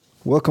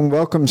Welcome,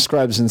 welcome,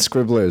 scribes and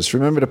scribblers.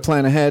 Remember to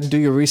plan ahead, do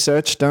your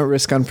research, don't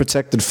risk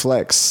unprotected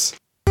flex.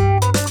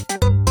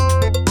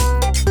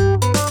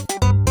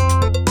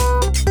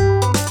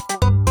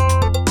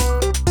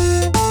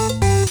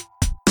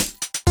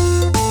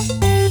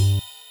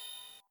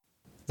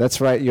 That's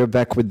right, you're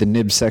back with the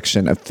Nib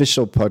Section,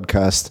 official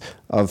podcast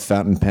of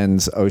Fountain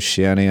Pens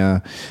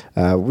Oceania.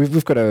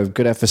 We've got a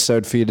good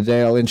episode for you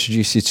today. I'll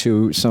introduce you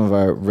to some of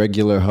our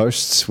regular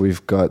hosts.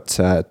 We've got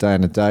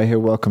Diana Dye here.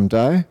 Welcome,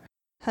 Di.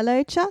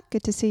 Hello, Chuck.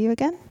 Good to see you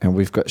again. And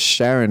we've got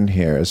Sharon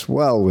here as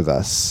well with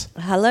us.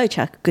 Hello,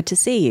 Chuck. Good to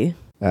see you.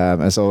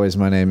 As always,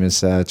 my name is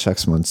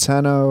Chuck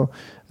Montano.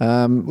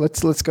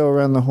 Let's go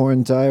around the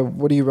horn. Di,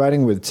 what are you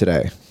writing with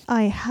today?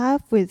 I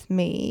have with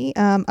me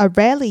a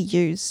rarely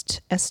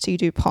used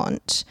St.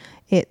 DuPont.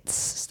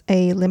 It's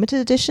a limited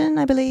edition,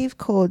 I believe,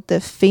 called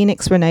the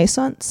Phoenix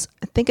Renaissance.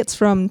 I think it's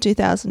from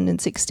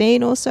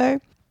 2016 or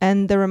so.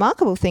 And the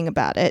remarkable thing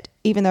about it,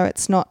 even though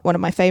it's not one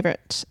of my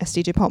favorite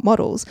St. DuPont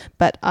models,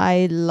 but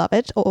I love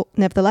it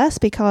nevertheless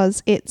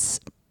because it's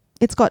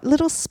got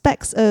little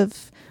specks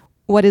of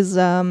what is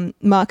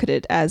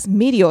marketed as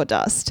meteor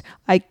dust.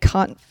 I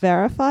can't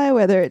verify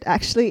whether it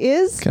actually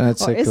is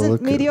or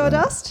isn't meteor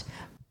dust,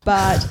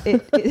 but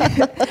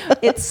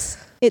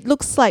it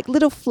looks like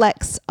little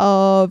flecks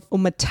of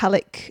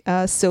metallic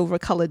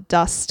silver-colored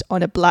dust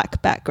on a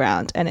black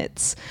background, and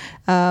it's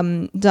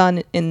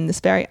done in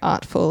this very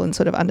artful and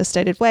sort of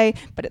understated way,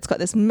 but it's got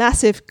this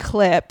massive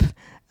clip,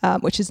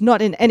 which is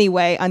not in any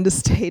way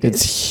understated.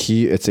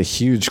 It's a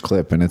huge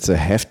clip, and it's a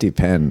hefty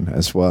pen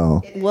as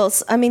well. Well,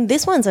 I mean,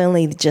 this one's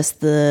only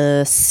just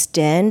the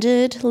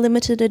standard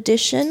limited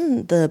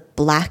edition, the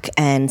black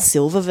and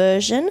silver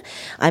version.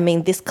 I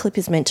mean, this clip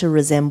is meant to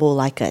resemble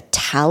like a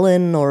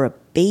talon or a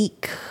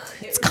beak.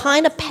 It's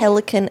kind of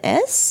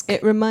pelican-esque.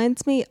 It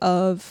reminds me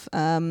of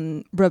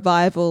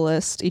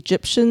revivalist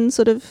Egyptian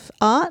sort of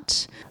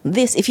art.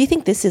 If you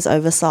think this is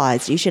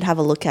oversized, you should have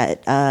a look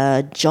at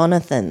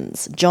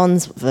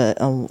John's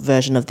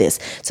version of this.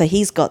 So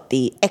he's got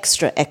the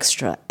extra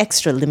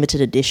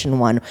limited edition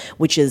one,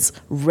 which is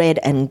red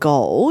and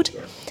gold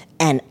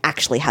and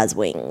actually has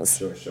wings.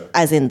 Sure.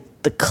 As in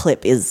the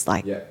clip is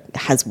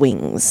has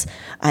wings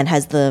and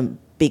has the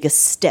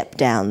biggest step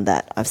down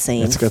that I've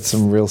seen. It's got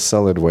some real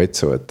solid weight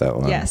to it, that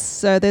one. Yes,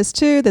 so there's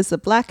two. There's the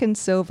black and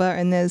silver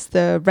and there's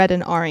the red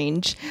and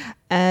orange.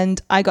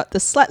 And I got the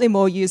slightly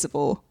more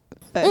usable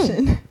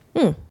version.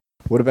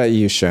 What about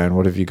you, Sharon?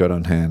 What have you got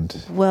on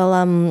hand? Well,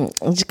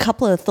 a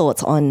couple of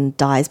thoughts on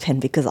Di's pen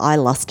because I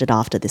lusted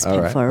after this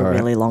pen for a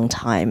really long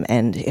time,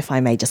 and if I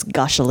may just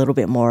gush a little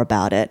bit more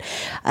about it.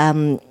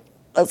 So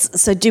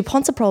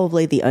DuPonts are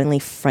probably the only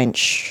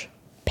French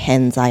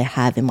pens I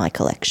have in my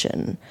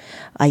collection.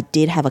 I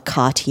did have a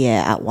Cartier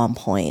at one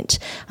point,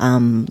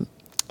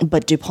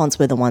 but DuPonts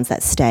were the ones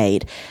that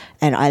stayed.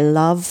 And I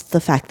love the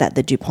fact that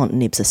the DuPont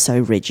nibs are so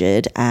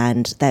rigid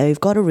and they've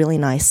got a really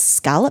nice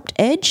scalloped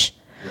edge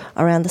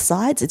around the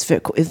sides. It's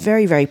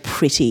very, very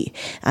pretty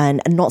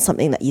and not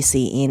something that you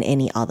see in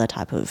any other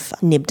type of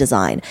nib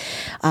design.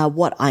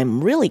 What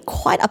I'm really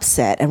quite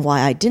upset and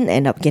why I didn't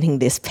end up getting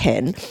this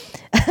pen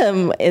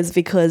is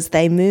because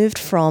they moved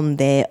from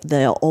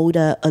the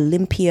older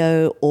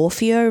Olympio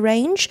Orfeo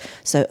range,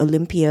 so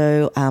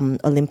Olympio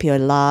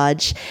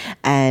Large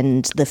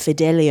and the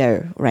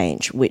Fidelio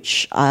range,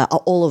 which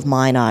all of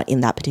mine are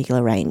in that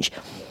particular range.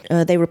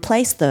 They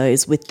replaced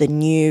those with the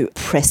new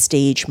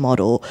prestige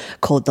model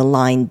called the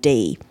Line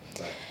D.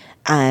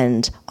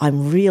 And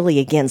I'm really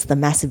against the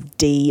massive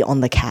D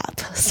on the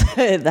cap.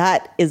 So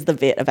that is the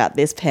bit about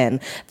this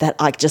pen that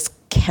I just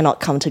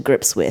cannot come to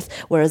grips with.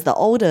 Whereas the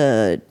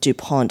older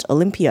DuPont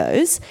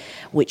Olympios,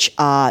 which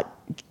are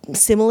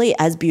similarly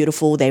as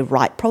beautiful, they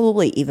write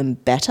probably even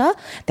better,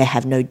 they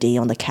have no D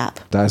on the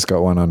cap. Di's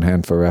got one on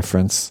hand for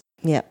reference.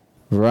 Yep.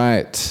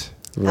 Right.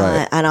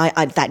 And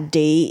I that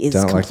D is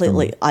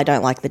completely... I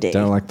don't like the D.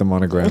 Don't like the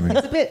monogramming.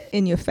 It's a bit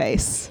in your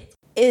face.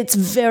 It's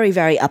very,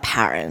 very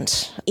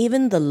apparent.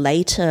 Even the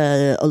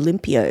later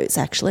Olympios,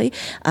 actually,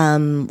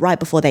 right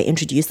before they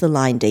introduced the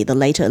Line D, the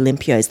later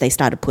Olympios, they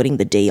started putting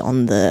the D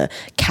on the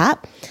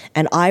cap.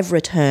 And I've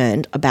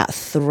returned about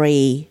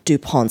 3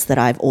 DuPonts that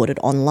I've ordered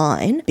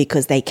online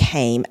because they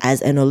came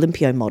as an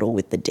Olympio model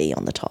with the D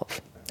on the top.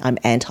 I'm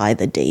anti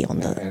the D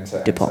on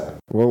the DuPont.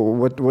 Well,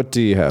 what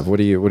do you have? What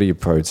are you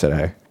pro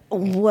today?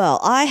 Well,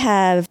 I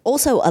have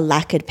also a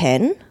lacquered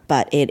pen,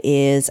 but it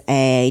is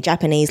a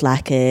Japanese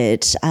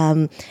lacquered.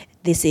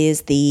 This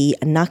is the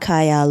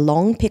Nakaya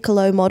Long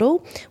Piccolo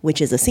model, which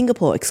is a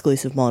Singapore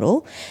exclusive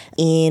model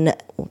in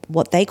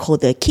what they call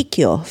the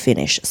Kikyo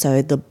finish,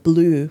 so the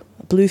blue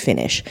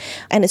finish.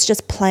 And it's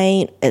just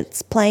plain,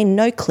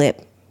 no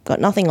clip. Got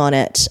nothing on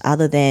it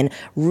other than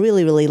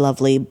really, really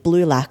lovely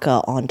blue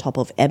lacquer on top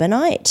of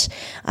ebonite.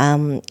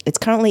 It's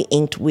currently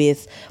inked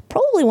with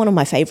probably one of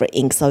my favourite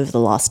inks over the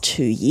last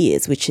 2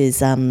 years, which is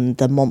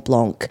the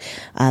Montblanc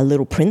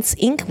Little Prince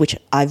ink, which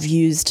I've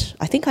used,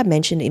 I think I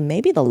mentioned in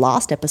maybe the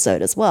last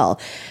episode as well.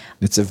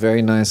 It's a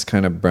very nice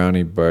kind of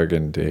brownie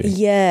burgundy.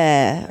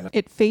 Yeah.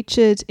 It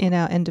featured in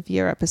our end of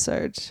year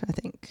episode, I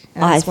think.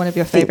 And it's one of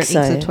your favorite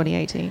inks of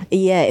 2018.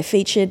 Yeah, it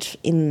featured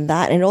in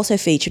that, and it also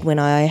featured when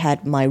I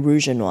had my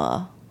Rouge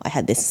Noir. I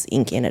had this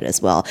ink in it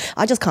as well.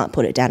 I just can't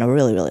put it down. I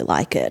really, really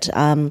like it.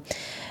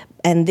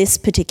 And this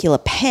particular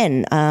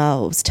pen, I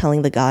was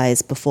telling the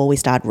guys before we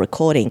started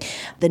recording,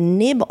 the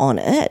nib on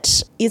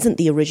it isn't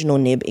the original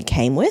nib it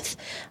came with.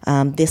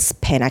 This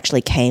pen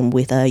actually came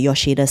with a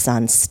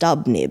Yoshida-san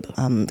stub nib,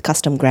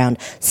 custom ground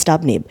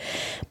stub nib.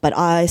 But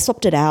I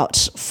swapped it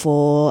out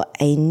for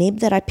a nib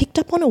that I picked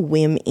up on a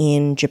whim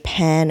in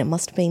Japan. It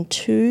must have been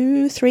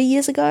 2-3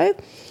 years ago.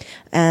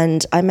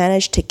 And I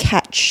managed to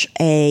catch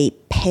a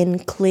pen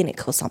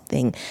clinic or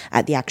something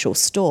at the actual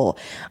store.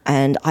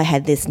 And I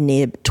had this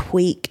nib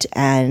tweaked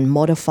and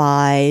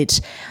modified,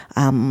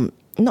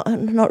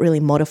 not really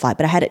modified,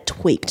 but I had it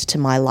tweaked to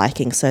my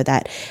liking so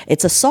that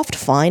it's a soft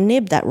fine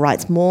nib that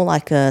writes more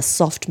like a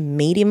soft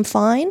medium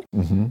fine.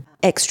 Mm-hmm.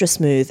 Extra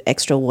smooth,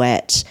 extra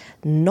wet,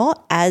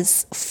 not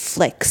as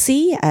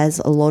flexy as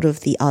a lot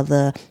of the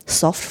other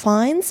soft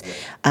fines,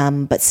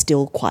 but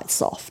still quite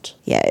soft.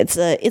 Yeah, it's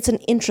an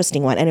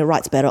interesting one, and it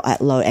writes better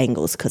at low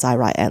angles because I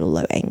write at a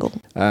low angle.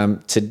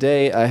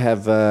 Today I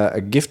have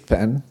a gift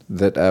pen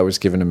that was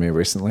given to me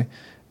recently.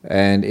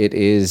 And it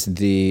is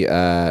the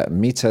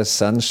Mita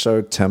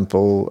Sansho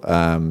Temple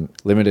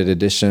limited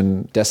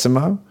edition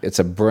Decimo. It's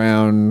a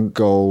brown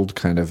gold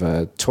kind of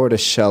a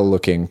tortoiseshell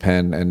looking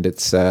pen, and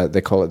it's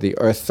they call it the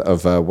Earth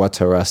of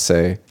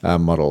Watarase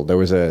model. There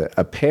was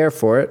a pair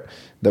for it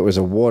that was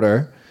a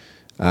water,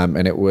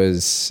 and it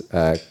was,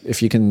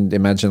 if you can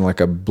imagine like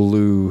a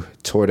blue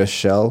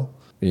tortoiseshell,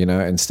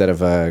 instead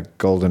of a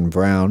golden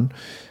brown.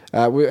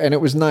 And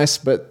it was nice,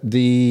 but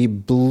the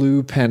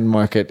blue pen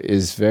market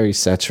is very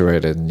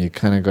saturated, and you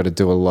kind of got to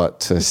do a lot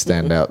to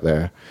stand out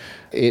there.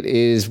 It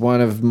is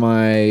one of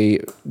my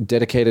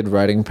dedicated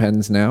writing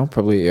pens now,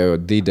 probably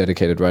the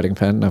dedicated writing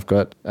pen. I've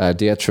got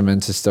Dia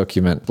Trementis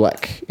Document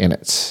Black in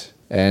it,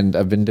 and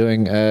I've been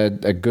doing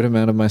a good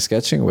amount of my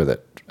sketching with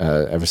it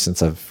ever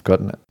since I've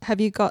gotten it.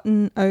 Have you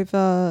gotten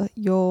over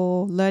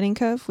your learning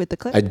curve with the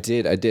clip? I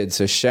did.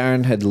 So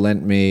Sharon had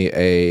lent me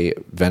a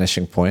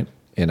Vanishing Point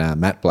in a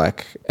matte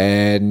black,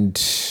 and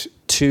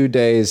 2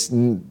 days,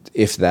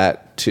 if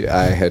that,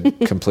 I had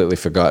completely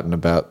forgotten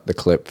about the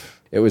clip.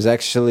 It was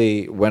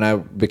actually, when I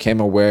became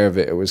aware of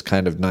it, it was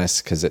kind of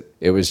nice because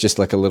it was just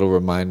like a little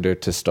reminder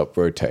to stop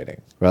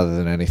rotating rather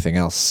than anything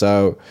else.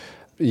 So,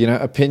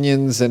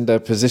 opinions and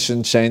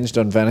position changed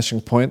on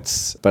Vanishing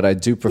Points, but I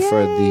do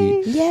prefer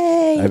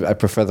I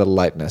prefer the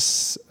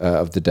lightness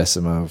of the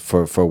Decimo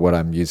for what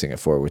I'm using it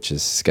for, which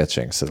is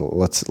sketching. So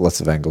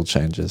lots of angle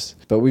changes.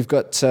 But we've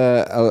got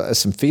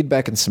some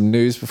feedback and some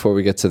news before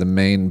we get to the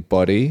main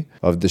body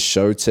of the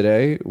show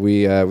today.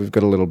 We've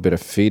got a little bit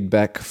of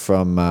feedback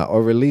from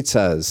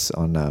Aurelitas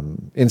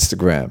on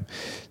Instagram.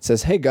 It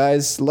says, "Hey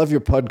guys, love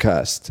your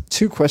podcast.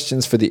 2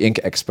 questions for the ink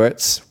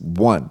experts.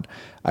 1.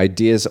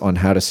 Ideas on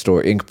how to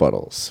store ink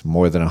bottles,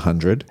 more than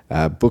 100.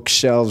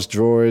 Bookshelves,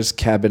 drawers,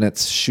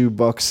 cabinets, shoe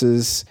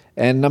boxes.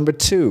 And number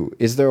 2,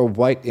 is there a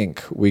white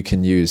ink we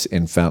can use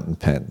in fountain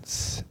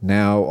pens?"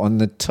 Now, on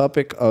the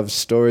topic of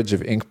storage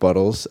of ink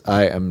bottles,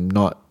 I am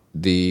not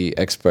the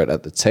expert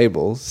at the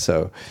table.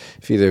 So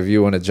if either of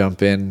you want to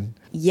jump in.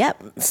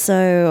 Yep.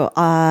 So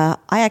I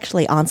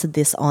actually answered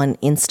this on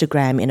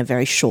Instagram in a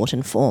very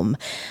shortened form.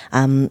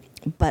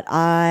 But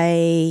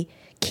I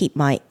keep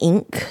my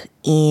ink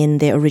in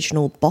their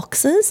original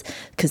boxes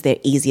because they're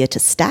easier to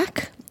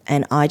stack,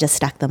 and I just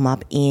stack them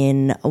up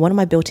in one of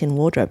my built-in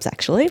wardrobes,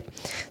 actually.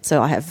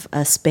 So I have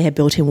a spare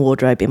built-in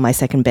wardrobe in my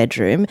second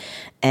bedroom,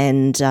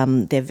 and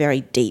they're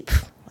very deep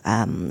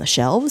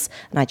shelves,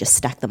 and I just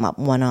stack them up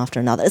one after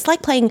another.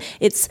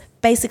 It's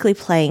basically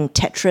playing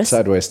Tetris.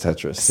 Sideways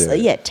Tetris, yeah. So,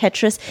 yeah,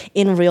 Tetris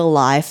in real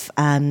life.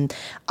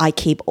 I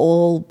keep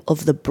all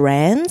of the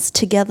brands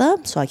together.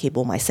 So I keep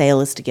all my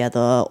sailors together,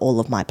 all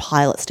of my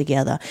pilots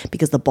together,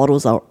 because the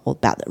bottles are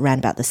around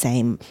about the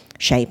same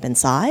shape and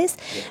size.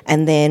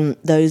 And then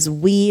those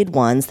weird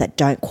ones that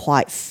don't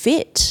quite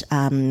fit,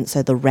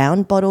 so the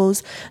round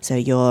bottles, so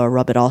your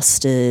Robert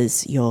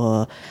Osters,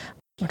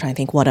 I'm trying to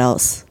think what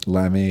else.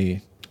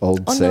 Lamy.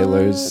 Old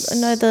Sailors.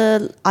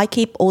 No, I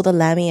keep all the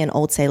Lamy and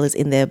Old Sailors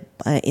in their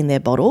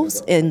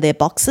bottles, in their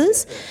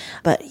boxes,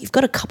 but you've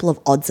got a couple of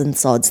odds and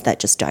sods that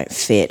just don't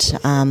fit.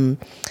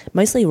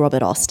 Mostly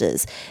Robert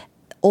Osters.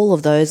 All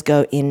of those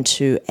go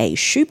into a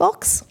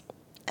shoebox,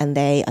 and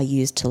they are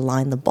used to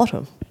line the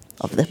bottom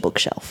of the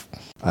bookshelf.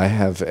 I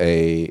have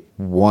a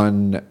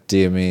 1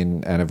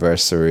 Diamine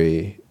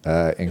anniversary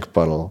ink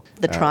bottle.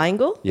 The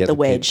triangle? Yeah, the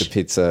wedge.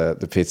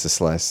 The pizza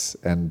slice.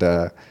 And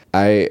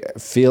I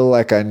feel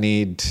like I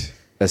need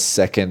a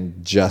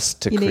second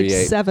just to create... You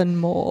need 7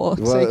 more.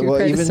 Well, so you can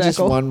create even a just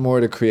circle. 1 more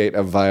to create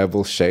a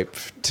viable shape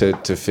to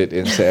fit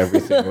into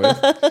everything with.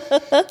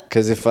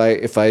 Because if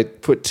I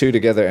put 2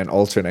 together and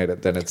alternate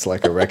it, then it's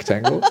like a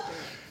rectangle.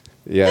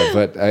 Yeah,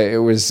 but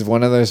it was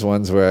one of those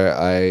ones where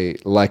I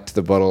liked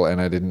the bottle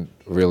and I didn't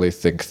really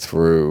think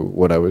through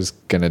what I was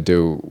going to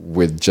do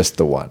with just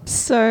the one.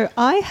 So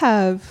I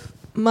have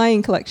my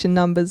ink collection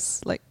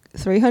numbers like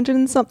 300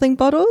 and something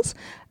bottles,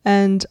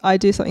 and I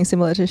do something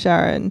similar to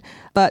Sharon.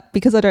 But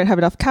because I don't have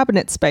enough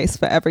cabinet space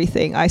for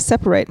everything, I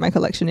separate my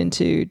collection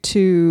into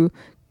two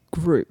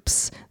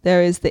groups.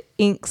 There is the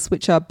inks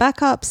which are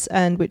backups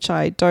and which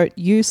I don't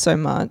use so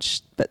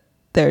much, but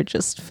they're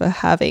just for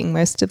having.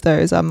 Most of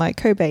those are my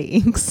Kobe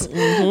inks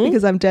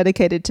because I'm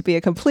dedicated to be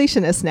a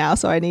completionist now,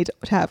 so I need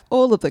to have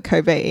all of the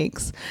Kobe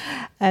inks.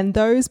 And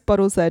those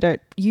bottles that I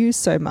don't use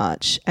so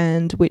much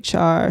and which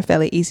are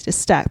fairly easy to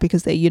stack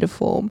because they're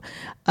uniform,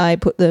 I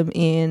put them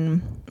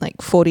in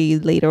like 40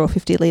 litre or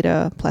 50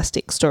 litre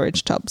plastic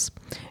storage tubs,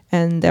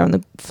 and they're on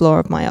the floor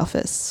of my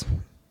office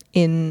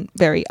in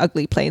very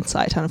ugly plain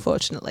sight,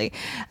 unfortunately.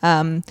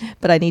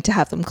 But I need to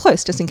have them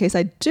close just in case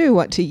I do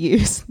want to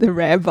use the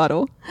rare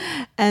bottle.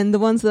 And the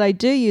ones that I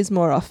do use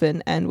more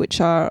often and which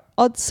are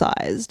odd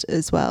sized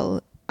as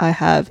well, I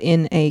have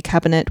in a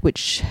cabinet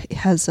which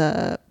has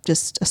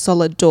just a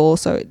solid door,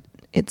 so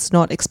it's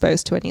not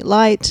exposed to any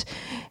light,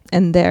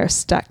 and they're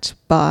stacked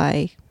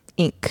by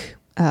ink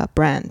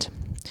brand.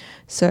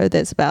 So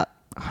there's about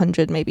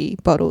 100 maybe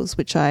bottles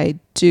which I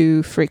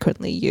do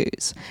frequently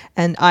use,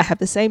 and I have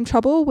the same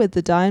trouble with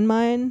the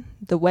Dine-Mine,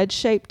 the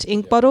wedge-shaped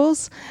ink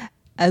bottles,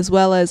 as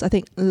well as I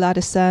think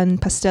L'Artisan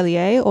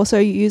Pastelier also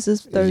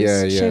uses those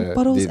shaped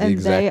bottles, and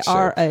they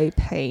are a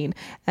pain.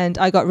 And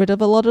I got rid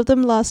of a lot of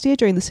them last year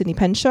during the Sydney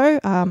Pen Show.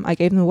 I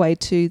gave them away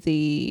to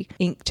the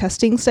ink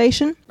testing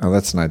station. Oh,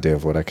 that's an idea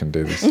of what I can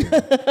do this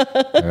year.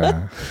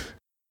 Yeah.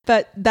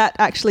 But that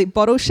actually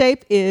bottle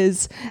shape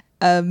is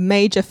a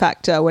major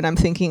factor when I'm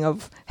thinking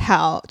of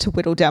how to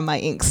whittle down my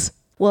inks.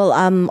 Well,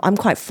 I'm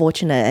quite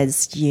fortunate,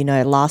 as you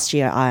know. Last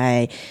year,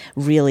 I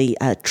really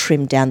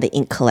trimmed down the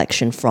ink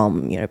collection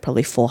from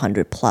probably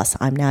 400 plus.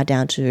 I'm now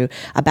down to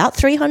about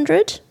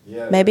 300,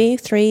 maybe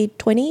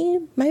 320,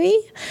 maybe.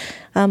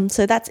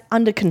 So that's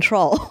under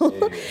control.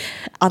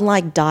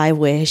 Unlike Di,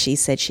 where she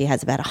said she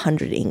has about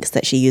 100 inks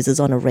that she uses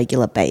on a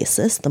regular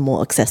basis, the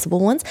more accessible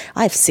ones,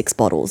 I have 6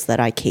 bottles that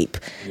I keep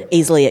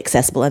easily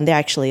accessible, and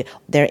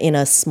they're in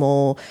a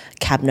small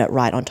cabinet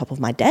right on top of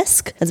my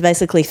desk. There's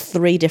basically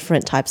 3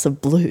 different types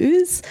of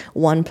blues,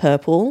 1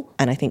 purple,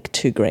 and I think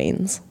 2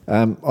 greens.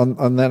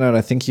 On that note,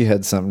 I think you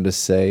had something to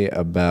say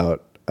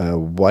about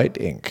white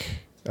ink,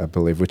 I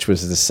believe, which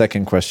was the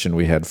second question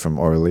we had from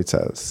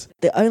Aurelitas.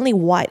 The only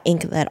white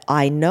ink that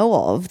I know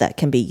of that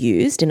can be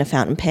used in a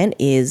fountain pen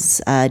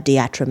is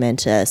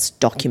Diatramentis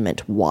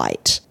Document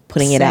White.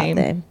 Putting it out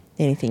there.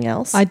 Anything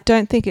else? I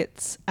don't think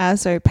it's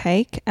as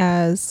opaque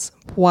as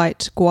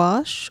white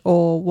gouache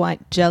or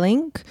white gel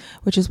ink,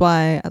 which is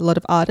why a lot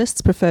of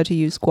artists prefer to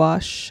use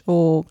gouache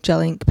or gel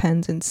ink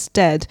pens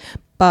instead.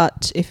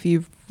 But if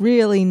you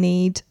really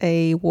need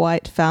a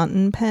white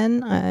fountain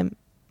pen,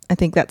 I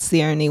think that's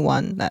the only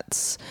one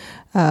that's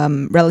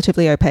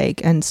relatively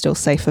opaque and still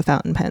safe for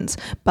fountain pens.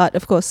 But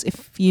of course,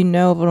 if you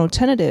know of an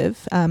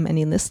alternative,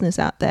 any listeners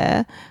out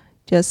there,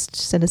 just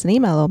send us an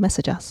email or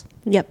message us.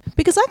 Yep.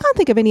 Because I can't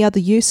think of any other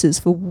uses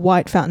for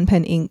white fountain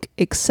pen ink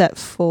except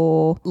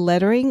for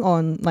lettering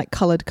on like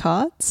coloured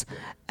cards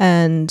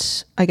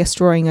and I guess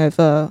drawing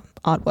over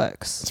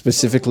artworks.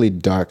 Specifically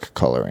dark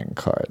colouring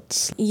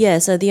cards. Yeah,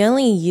 so the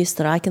only use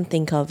that I can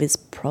think of is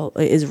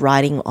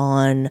writing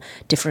on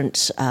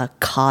different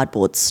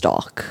cardboard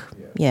stock.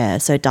 Yeah,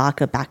 so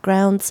darker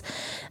backgrounds.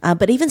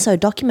 But even so,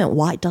 Document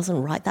White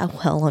doesn't write that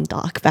well on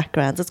dark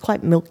backgrounds. It's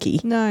quite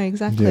milky. No,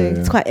 exactly.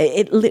 Yeah.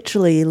 It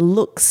literally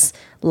looks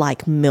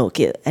like milk.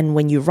 And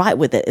when you write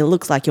with it, it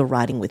looks like you're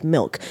writing with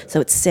milk. So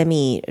it's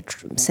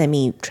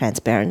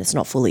semi-transparent. It's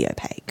not fully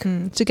opaque.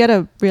 To get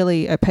a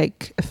really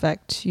opaque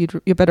effect,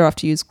 you're better off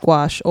to use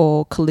gouache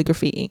or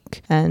calligraphy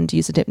ink and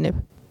use a dip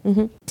nib.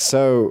 Mm-hmm.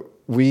 So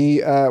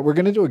we're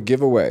going to do a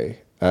giveaway.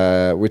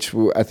 Which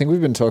I think we've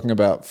been talking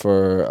about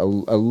for a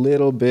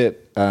little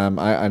bit.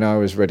 I know I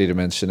was ready to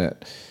mention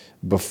it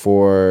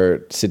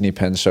before Sydney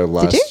Pen Show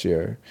last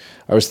year.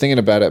 I was thinking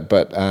about it,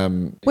 but...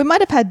 we might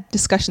have had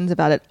discussions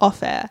about it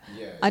off air.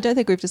 Yeah. I don't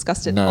think we've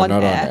discussed it on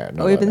air.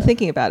 We've been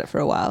thinking about it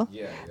for a while.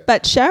 Yeah.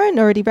 But Sharon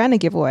already ran a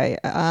giveaway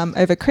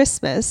over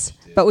Christmas,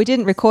 but we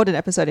didn't record an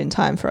episode in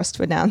time for us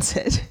to announce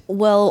it.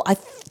 Well,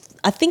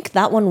 I think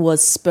that one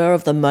was spur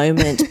of the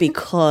moment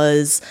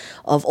because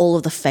of all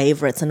of the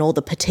favourites and all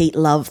the petite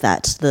love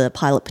that the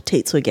Pilot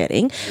Petites were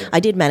getting. Yeah. I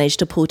did manage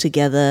to pull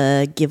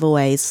together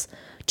giveaways,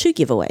 2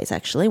 giveaways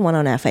actually, one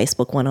on our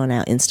Facebook, one on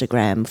our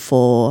Instagram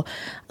for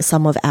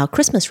some of our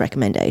Christmas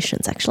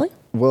recommendations actually.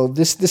 Well,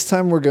 this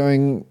time we're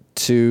going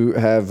to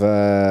have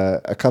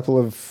a couple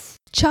of...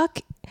 Chuck,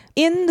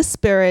 in the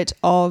spirit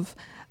of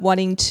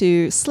wanting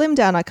to slim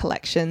down our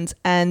collections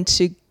and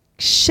to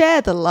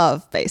share the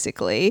love,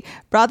 basically,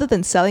 rather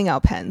than selling our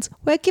pens,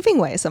 we're giving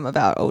away some of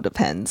our older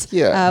pens,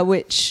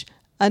 which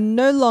are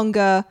no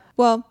longer,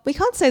 Well, we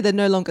can't say they're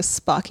no longer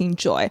sparking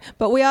joy,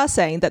 but we are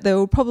saying that they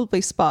will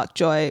probably spark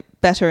joy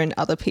better in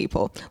other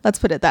people. Let's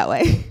put it that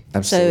way.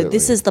 Absolutely. So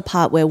this is the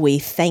part where we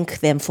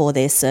thank them for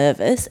their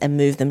service and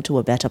move them to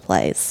a better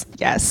place.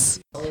 Yes.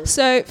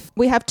 So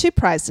we have 2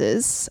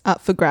 prizes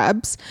up for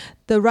grabs.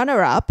 The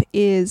runner-up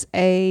is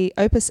a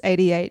Opus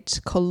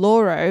 88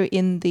 Coloro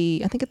in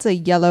the, I think it's a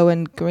yellow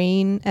and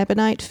green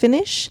ebonite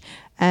finish,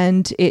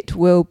 and it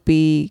will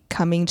be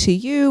coming to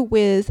you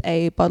with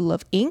a bottle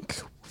of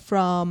ink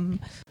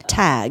from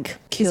Tag.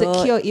 Is it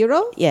Kyo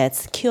Iro? Yeah,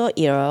 it's Kyo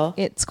Iro.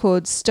 It's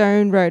called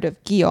Stone Road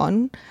of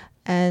Gion,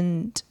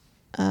 and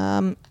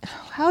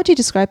how would you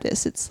describe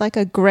this? It's like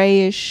a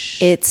greyish,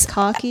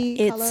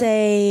 khaki colour.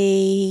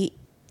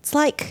 It's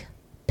like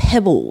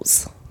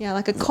pebbles. Yeah,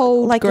 like a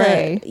cold like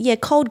grey.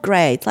 Cold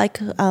grey. It's like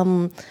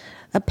a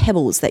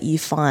pebbles that you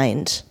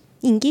find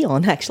in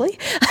Gion, actually.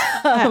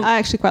 I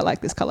actually quite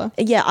like this colour.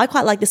 Yeah, I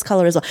quite like this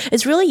colour as well.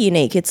 It's really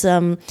unique. It's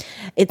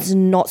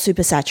not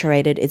super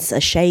saturated. It's a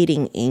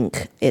shading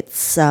ink.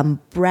 It's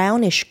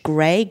brownish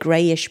grey,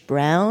 greyish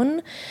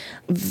brown.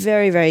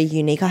 Very, very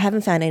unique. I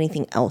haven't found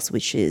anything else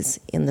which is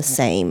in the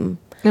same.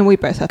 And we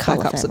both have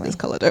colour backups of family. this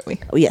colour, don't we?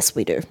 Oh, yes,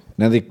 we do.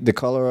 Now, the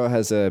Coloro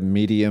has a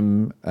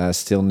medium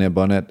steel nib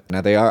on it.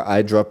 Now, they are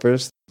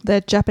eyedroppers.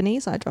 They're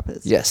Japanese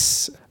eyedroppers.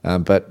 Yes,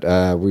 but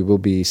we will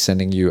be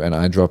sending you an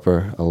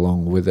eyedropper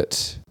along with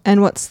it.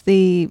 And what's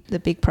the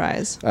big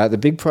prize? The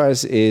big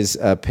prize is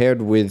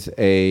paired with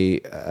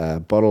a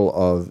bottle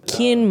of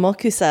Kin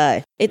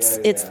Mokusai.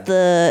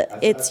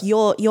 It's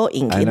your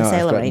ink in the Sailor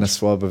I've gotten range. a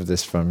swab of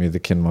this from you, the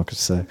Kin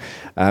Mokusai.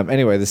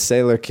 Anyway, the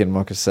Sailor Kin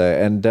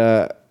Mokusai, and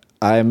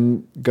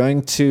I'm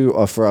going to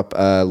offer up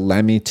a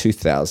Lamy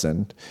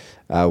 2000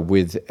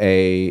 with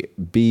a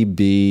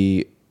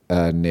BB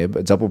nib,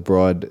 a double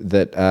broad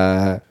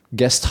that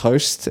guest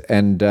host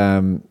and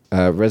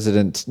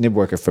resident nib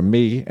worker for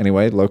me,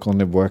 anyway, local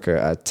nib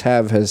worker,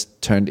 Tav has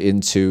turned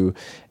into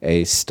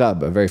a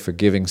stub, a very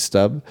forgiving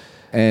stub.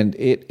 And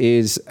it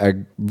is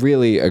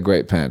really a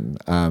great pen.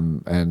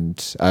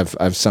 And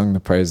I've sung the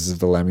praises of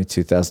the Lamy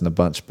 2000 a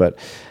bunch, but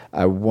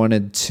I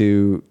wanted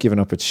to give an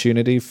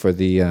opportunity for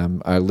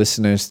our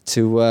listeners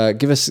to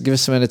give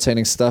us some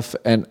entertaining stuff.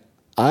 And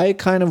I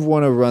kind of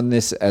want to run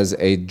this as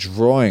a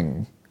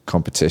drawing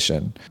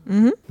competition.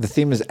 Mm-hmm. The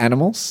theme is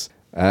animals.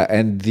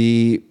 And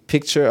the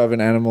picture of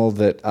an animal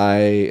that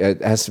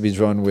it has to be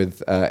drawn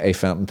with a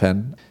fountain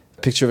pen.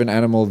 Picture of an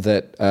animal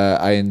that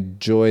I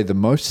enjoy the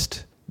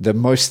most. The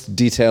most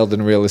detailed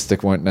and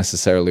realistic won't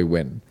necessarily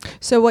win.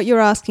 So what you're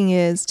asking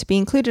is to be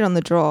included on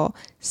the draw,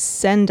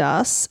 send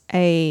us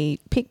a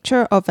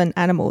picture of an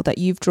animal that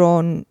you've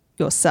drawn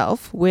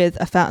yourself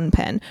with a fountain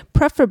pen.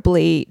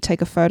 Preferably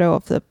take a photo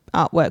of the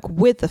artwork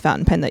with the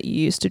fountain pen that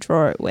you used to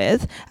draw it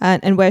with.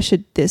 And where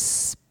should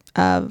this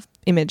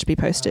image be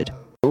posted?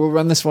 We'll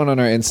run this one on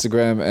our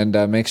Instagram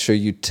and make sure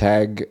you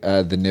tag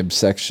the nib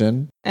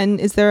section. And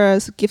is there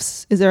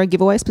a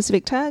giveaway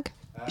specific tag?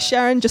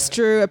 Sharon just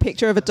drew a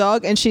picture of a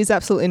dog and she's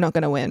absolutely not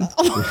going to win.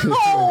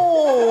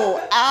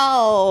 Oh,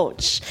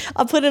 ouch.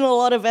 I put in a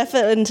lot of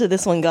effort into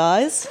this one,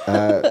 guys.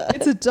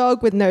 It's a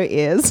dog with no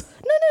ears.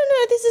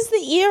 No. This is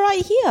the ear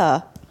right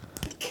here.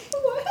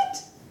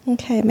 What?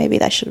 Okay, maybe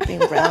that should have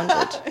been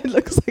rounded. It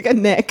looks like a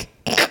neck.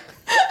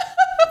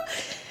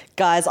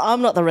 Guys,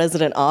 I'm not the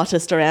resident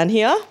artist around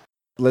here.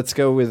 Let's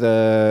go with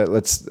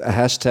let's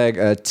hashtag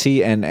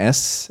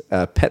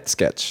TNS pet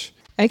sketch.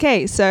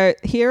 Okay, so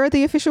here are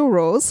the official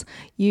rules.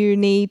 You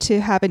need to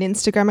have an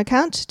Instagram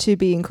account to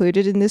be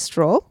included in this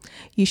draw.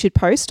 You should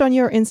post on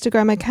your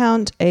Instagram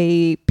account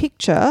a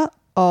picture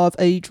of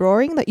a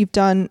drawing that you've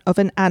done of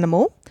an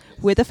animal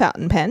with a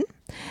fountain pen.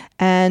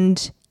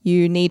 And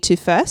you need to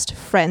first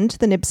friend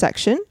the nib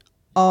section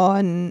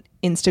on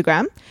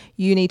Instagram.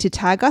 You need to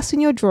tag us in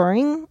your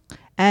drawing.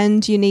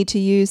 And you need to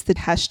use the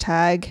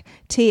hashtag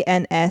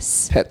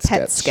TNS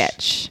pet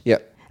sketch.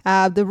 Yep.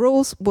 The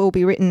rules will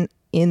be written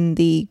in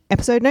the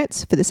episode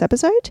notes for this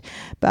episode,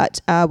 but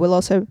we'll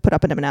also put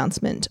up an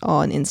announcement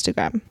on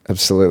Instagram.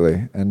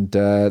 Absolutely. And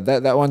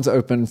that one's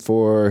open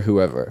for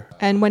whoever.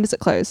 And when does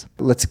it close?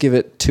 Let's give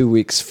it 2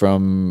 weeks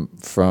from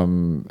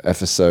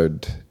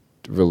episode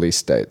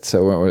release date.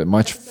 So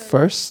March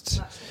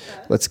 1st?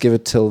 Let's give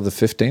it till the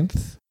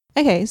 15th.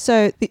 Okay,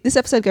 so this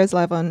episode goes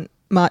live on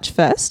March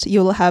 1st.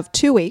 You'll have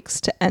 2 weeks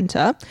to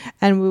enter,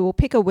 and we will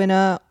pick a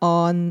winner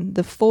on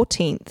the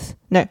 15th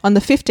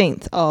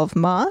of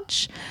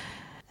March.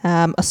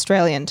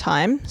 Australian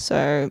time,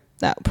 so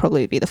that will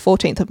probably be the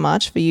 14th of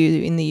March for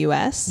you in the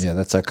US. Yeah,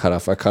 that's our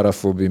cutoff. Our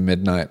cutoff will be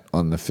midnight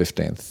on the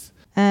 15th.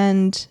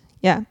 And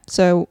yeah,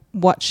 so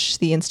watch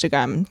the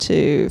Instagram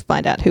to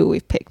find out who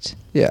we've picked.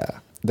 Yeah.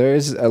 There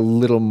is a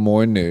little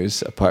more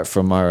news apart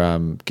from our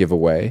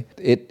giveaway.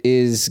 It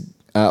is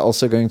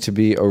also going to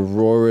be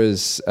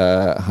Aurora's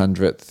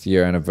 100th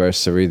year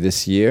anniversary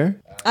this year.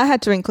 I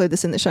had to include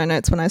this in the show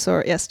notes when I saw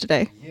it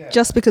yesterday,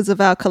 just because of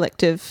our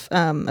collective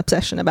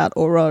obsession about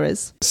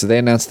Auroras. So they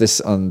announced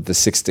this on the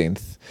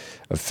 16th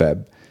of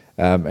Feb.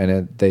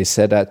 They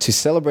said, to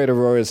celebrate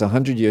Aurora's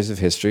 100 years of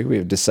history, we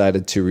have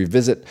decided to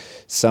revisit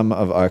some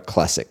of our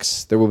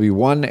classics. There will be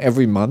one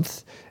every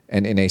month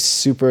and in a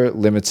super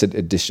limited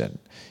edition.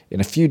 In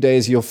a few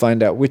days, you'll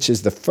find out which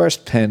is the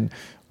first pen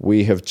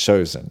we have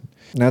chosen.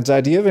 Now,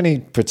 Di, do you have any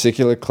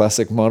particular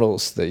classic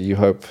models that you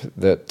hope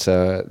that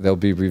they'll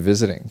be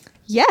revisiting?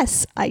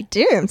 Yes, I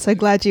do. I'm so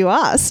glad you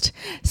asked.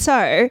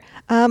 So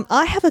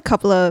I have a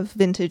couple of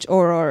vintage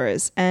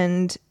Auroras,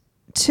 and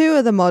two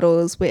of the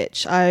models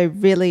which I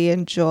really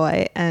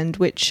enjoy and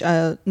which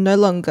are no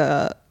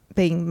longer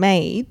being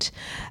made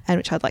and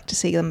which I'd like to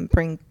see them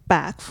bring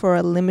back for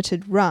a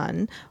limited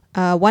run.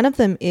 One of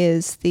them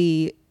is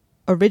the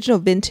original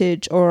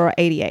vintage Aurora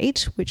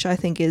 88, which I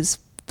think is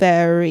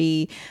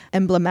very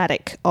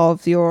emblematic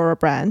of the Aurora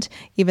brand,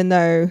 even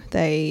though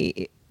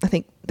I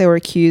think they were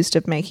accused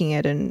of making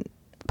it an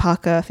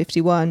Parker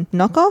 51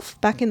 knockoff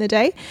back in the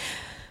day.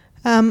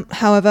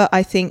 However,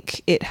 I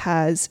think it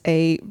has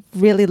a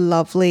really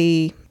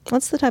lovely,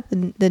 what's the type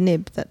of the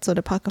nib, that sort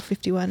of Parker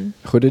 51?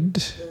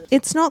 Hooded?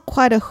 It's not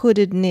quite a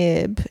hooded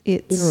nib.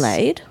 It's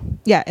inlaid?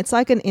 Yeah, it's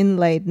like an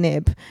inlaid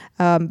nib.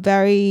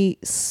 Very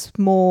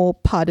small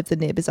part of the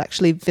nib is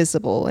actually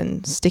visible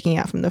and sticking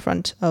out from the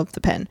front of the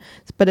pen.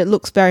 But it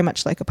looks very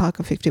much like a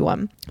Parker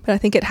 51. But I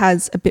think it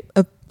has a bit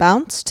of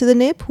bounce to the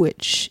nib,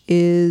 which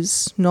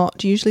is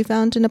not usually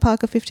found in a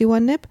Parker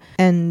 51 nib.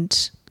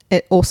 And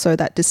it also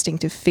that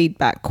distinctive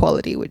feedback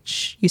quality,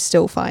 which you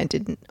still find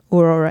in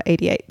Aurora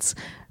 88s.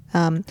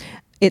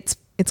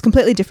 It's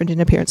completely different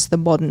in appearance to the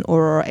modern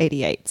Aurora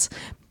 88s.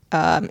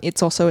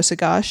 It's also a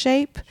cigar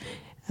shape,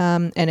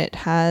 and it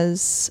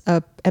has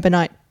a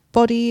ebonite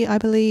body, I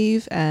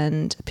believe,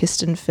 and a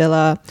piston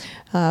filler,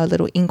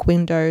 little ink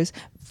windows.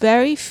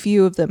 Very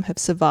few of them have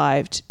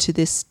survived to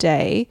this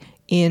day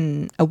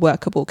in a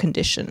workable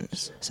condition.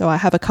 So I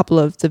have a couple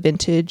of the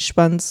vintage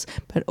ones,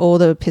 but all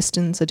the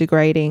pistons are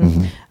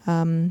degrading.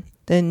 Mm-hmm.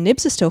 The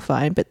nibs are still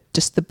fine, but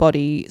just the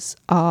bodies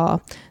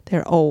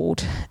they're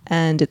old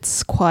and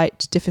it's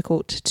quite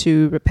difficult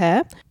to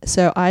repair.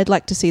 So I'd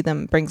like to see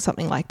them bring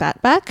something like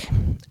that back.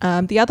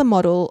 The other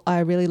model I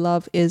really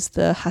love is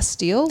the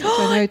Hastille, which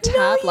I know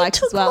Tab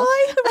likes as well.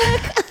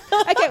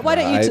 Okay, why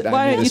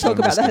don't you talk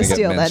about the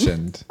Hastille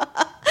then?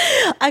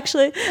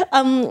 Actually,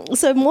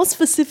 so more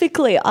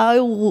specifically, I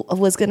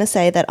was going to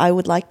say that I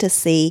would like to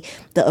see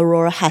the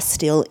Aurora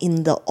Hastille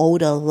in the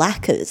older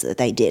lacquers that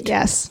they did.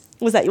 Yes.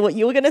 Was that what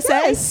you were going to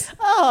say? Yes.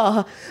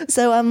 Oh,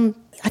 so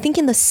I think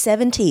in the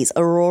 70s,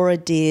 Aurora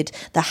did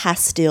the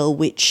Hastille,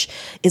 which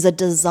is a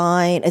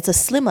design. It's a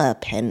slimmer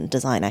pen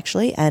design,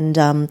 actually. And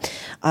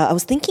I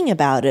was thinking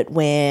about it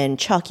when,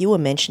 Chuck, you were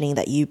mentioning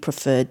that you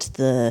preferred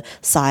the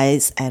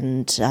size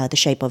and the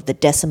shape of the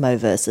Decimo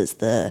versus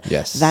the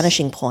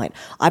Vanishing Point.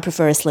 I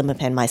prefer a slimmer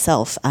pen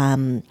myself.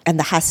 And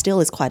the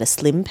Hastille is quite a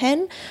slim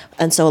pen.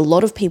 And so a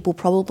lot of people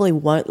probably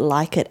won't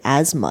like it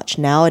as much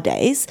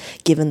nowadays,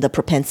 given the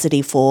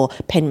propensity for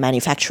pen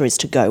manufacturers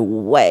to go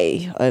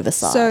way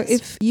oversized. So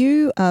if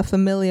you are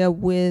familiar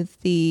with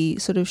the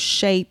sort of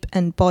shape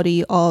and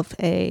body of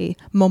a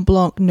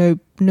Montblanc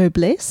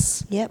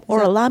Noblesse. Yep,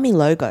 or a Lamy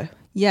logo.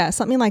 Yeah,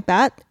 something like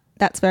that.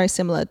 That's very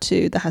similar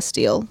to the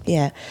Hastille.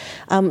 Yeah.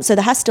 So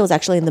the Hastille is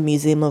actually in the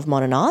Museum of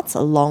Modern Arts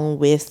along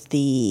with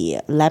the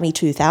Lamy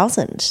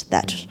 2000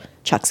 that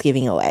Chuck's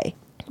giving away.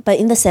 But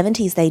in the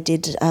 70s, they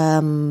did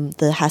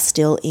the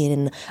Hastille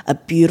in a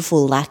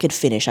beautiful lacquered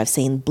finish. I've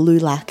seen blue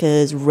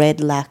lacquers,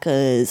 red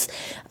lacquers.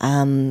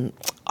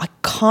 I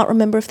can't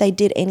remember if they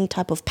did any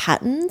type of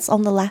patterns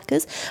on the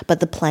lacquers,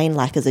 but the plain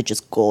lacquers are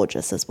just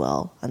gorgeous as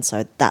well. And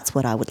so that's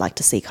what I would like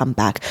to see come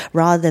back,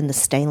 rather than the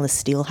stainless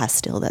steel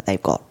Hastille that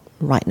they've got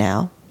right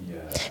now. Yeah.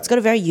 It's got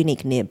a very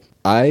unique nib.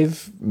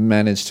 I've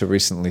managed to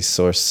recently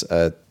source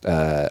a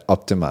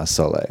Optima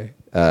Soleil,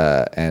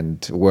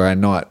 and were I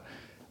not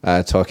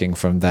talking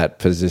from that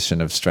position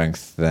of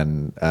strength,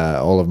 then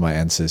all of my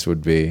answers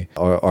would be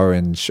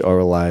orange,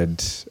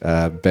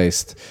 Auralide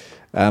based.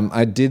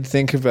 I did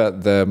think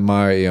about the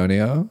Mare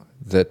Ionio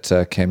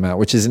that came out,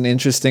 which is an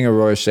interesting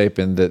Aurora shape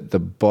in that the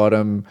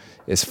bottom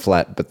is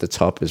flat but the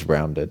top is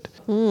rounded.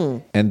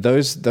 And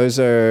those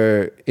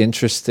are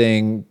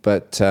interesting,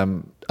 but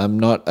I'm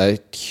not a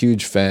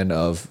huge fan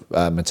of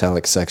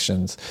metallic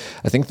sections.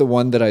 I think the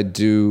one that I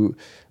do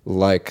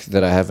like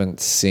that I haven't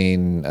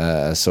seen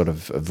a sort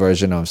of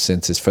version of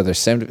since is for their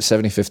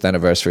 75th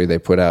anniversary, they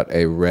put out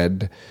a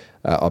red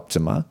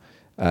Optima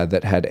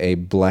that had a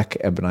black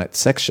ebonite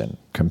section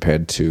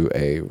compared to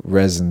a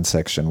resin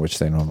section, which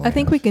they normally I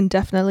think have. we can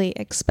definitely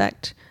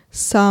expect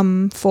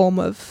some form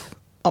of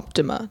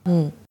Optima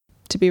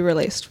to be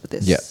released with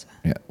this.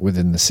 Yeah,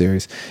 within the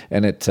series.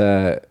 And it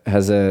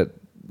has a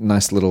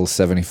nice little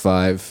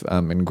 75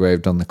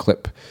 engraved on the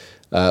clip.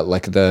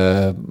 Like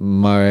the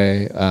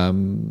Mare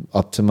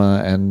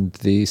Optima and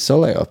the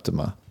Soleil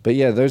Optima. But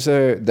yeah, those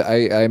are,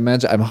 I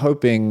imagine, I'm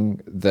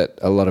hoping that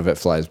a lot of it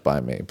flies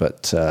by me,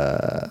 but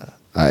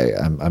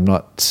I'm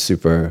not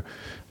super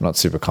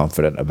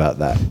confident about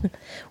that.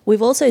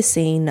 We've also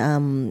seen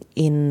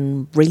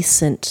in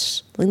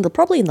recent,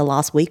 probably in the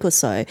last week or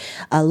so,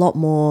 a lot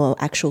more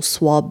actual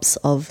swabs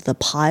of the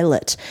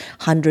Pilot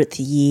 100th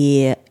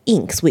year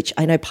inks, which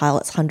I know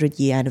Pilot's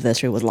 100-year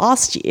anniversary was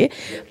last year,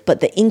 but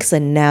the inks are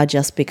now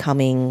just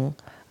becoming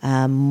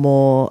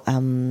more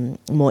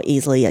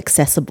easily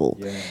accessible.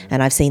 Yeah.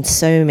 And I've seen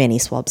so many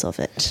swabs of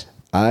it.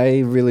 I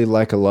really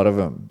like a lot of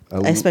them.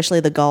 Especially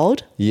the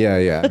gold?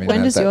 Yeah. I mean,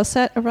 when does your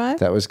set arrive?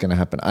 That was going to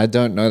happen. I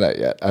don't know that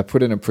yet. I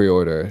put in a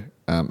pre-order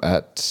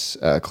at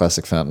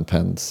Classic Fountain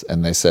Pens,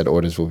 and they said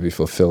orders will be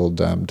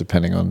fulfilled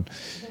depending on,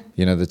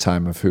 the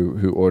time of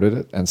who ordered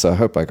it. And so I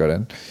hope I got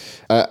in.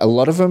 A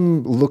lot of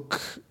them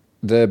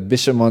the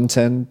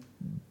Bishamonten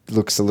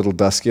looks a little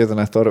duskier than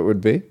I thought it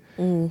would be.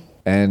 Mm.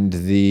 And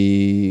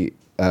the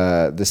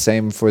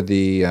same for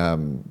the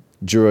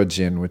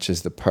Jurojin, which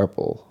is the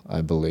purple, I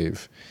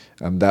believe.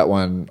 That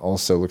one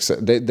also looks...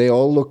 They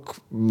all look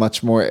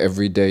much more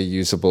everyday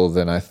usable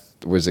than I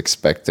was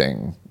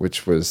expecting,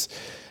 which was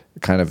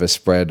kind of a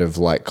spread of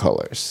light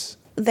colors.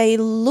 They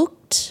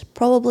looked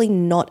probably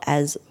not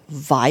as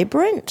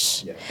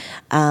vibrant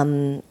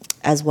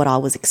as what I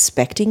was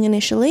expecting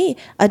initially.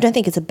 I don't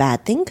think it's a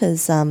bad thing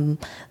because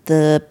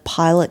the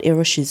Pilot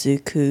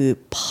Iroshizuku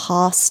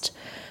passed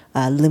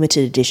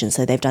limited edition,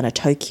 so they've done a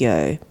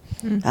Tokyo...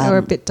 They were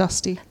a bit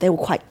dusty. They were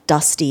quite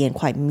dusty and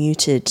quite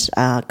muted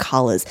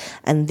colours.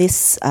 And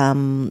this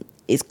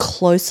is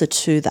closer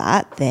to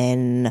that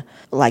than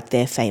like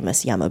their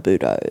famous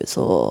Yamabudos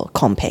or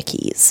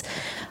Konpekis.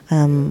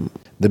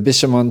 The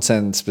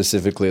Bishamonten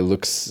specifically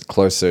looks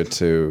closer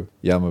to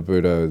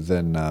Yamabudo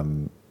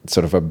than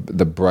sort of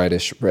the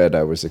brightish red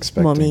I was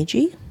expecting.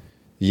 Momiji?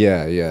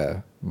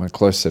 Yeah. More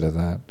closer to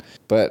that.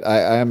 But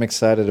I am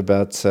excited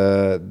about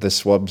the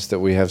swabs that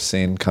we have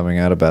seen coming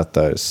out about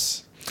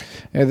those.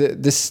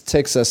 This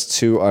takes us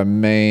to our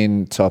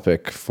main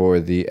topic for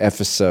the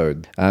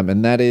episode,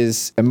 and that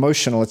is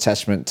emotional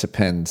attachment to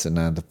pens and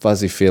the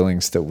fuzzy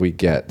feelings that we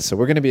get. So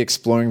we're going to be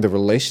exploring the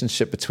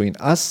relationship between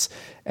us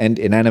and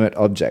inanimate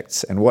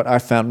objects and what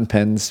our fountain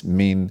pens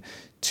mean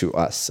to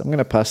us. I'm going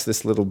to pass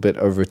this little bit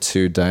over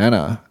to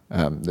Diana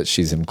that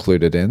she's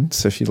included in,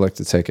 so if you'd like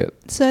to take it.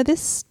 So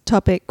this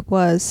topic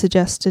was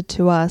suggested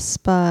to us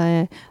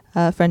by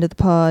a friend of the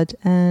pod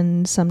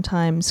and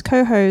sometimes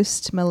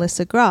co-host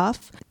Melissa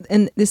Graf.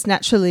 And this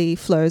naturally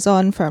flows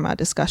on from our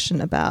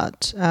discussion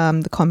about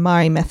the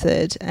KonMari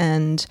method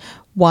and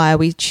why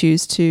we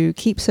choose to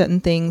keep certain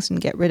things and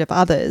get rid of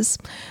others.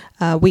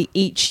 We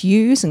each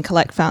use and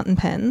collect fountain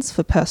pens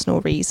for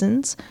personal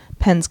reasons.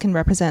 Pens can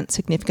represent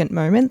significant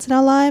moments in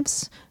our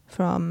lives,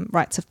 from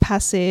rites of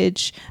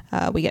passage,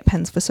 we get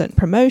pens for certain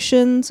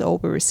promotions, or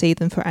we receive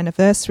them for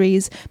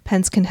anniversaries.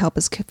 Pens can help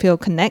us feel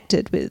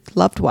connected with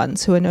loved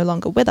ones who are no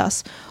longer with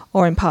us,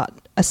 or impart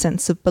a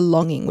sense of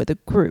belonging with a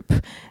group.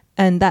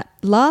 And that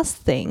last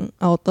thing,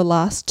 or the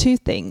last two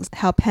things,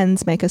 how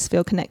pens make us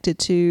feel connected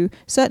to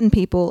certain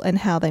people and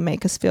how they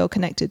make us feel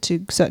connected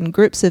to certain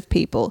groups of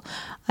people,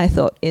 I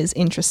thought is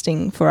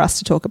interesting for us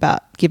to talk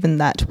about, given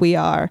that we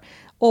are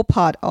all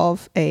part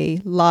of a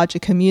larger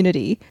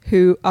community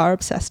who are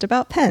obsessed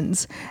about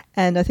pens.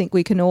 And I think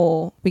we can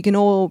all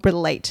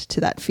relate to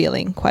that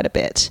feeling quite a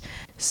bit.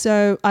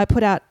 So I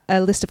put out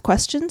a list of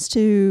questions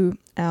to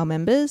our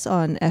members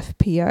on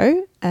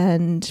FPO,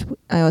 and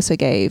I also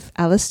gave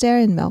Alistair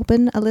in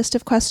Melbourne a list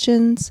of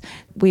questions.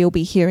 We'll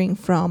be hearing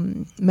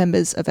from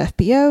members of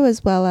FPO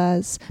as well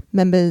as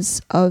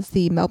members of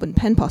the Melbourne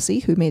Pen Posse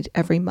who meet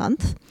every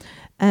month.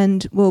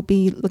 And we'll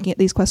be looking at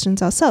these questions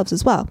ourselves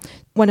as well.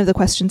 One of the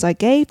questions I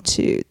gave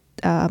to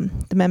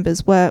the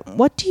members were,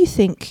 what do you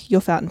think your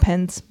fountain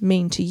pens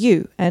mean to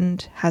you?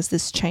 And has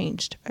this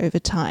changed over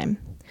time?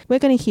 We're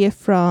going to hear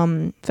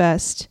from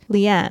first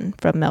Leanne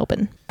from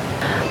Melbourne.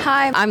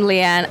 Hi, I'm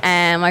Leanne,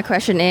 and my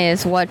question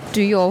is, what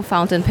do your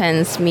fountain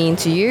pens mean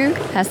to you?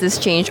 Has this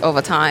changed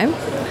over time?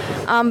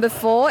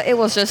 Before, it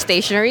was just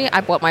stationery.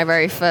 I bought my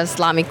very first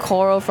Lamy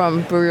Coral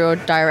from Bureau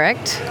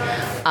Direct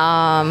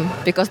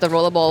because the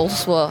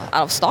rollerballs were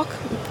out of stock,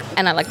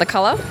 and I like the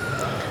color.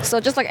 So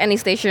just like any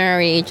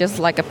stationery, just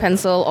like a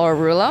pencil or a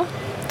ruler,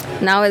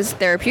 now it's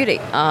therapeutic.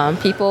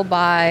 People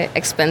buy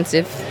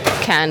expensive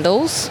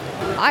candles.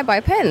 I buy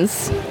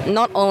pens.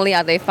 Not only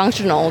are they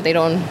functional, they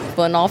don't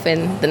burn off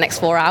in the next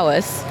 4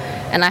 hours,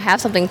 and I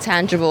have something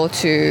tangible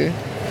to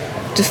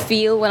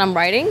feel when I'm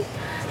writing,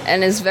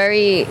 and it's a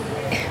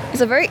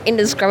very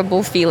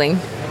indescribable feeling.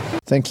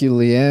 Thank you,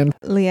 Leanne.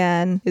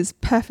 Leanne is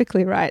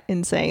perfectly right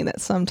in saying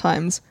that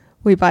sometimes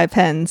we buy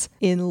pens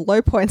in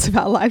low points of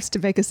our lives to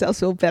make ourselves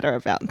feel better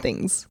about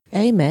things.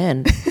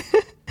 Amen.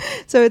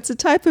 So it's a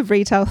type of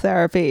retail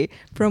therapy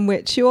from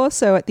which you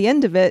also, at the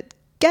end of it,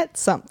 get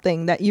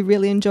something that you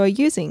really enjoy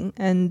using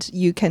and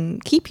you can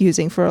keep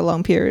using for a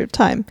long period of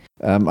time.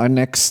 Our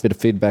next bit of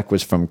feedback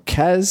was from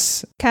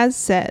Kaz. Kaz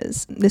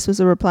says, this was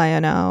a reply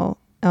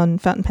on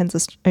Fountain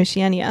Pens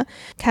Oceania.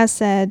 Kaz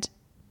said,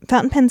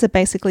 fountain pens are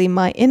basically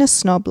my inner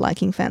snob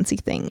liking fancy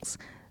things.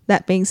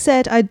 That being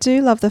said, I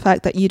do love the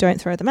fact that you don't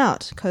throw them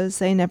out because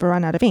they never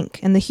run out of ink,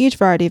 and the huge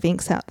variety of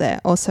inks out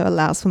there also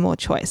allows for more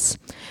choice.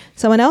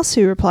 Someone else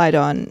who replied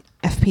on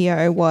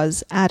FPO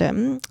was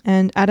Adam,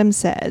 and Adam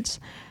said,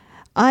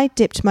 I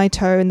dipped my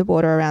toe in the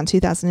water around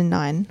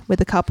 2009 with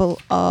a couple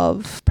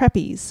of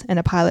preppies and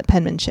a pilot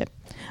penmanship.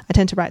 I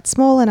tend to write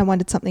small and I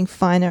wanted something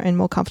finer and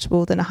more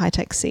comfortable than a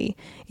high-tech C.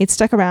 It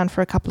stuck around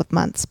for a couple of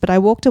months, but I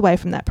walked away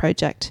from that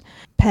project,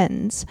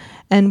 pens,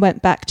 and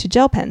went back to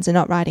gel pens and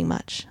not writing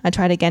much. I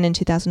tried again in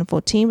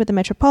 2014 with the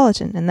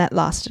Metropolitan, and that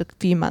lasted a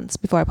few months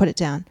before I put it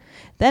down.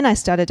 Then I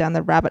started down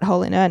the rabbit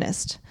hole in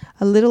earnest,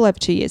 a little over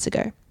 2 years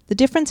ago. The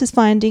difference is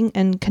finding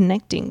and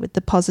connecting with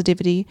the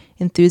positivity,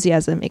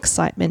 enthusiasm,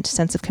 excitement,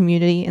 sense of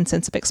community, and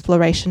sense of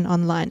exploration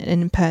online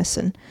and in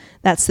person.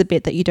 That's the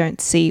bit that you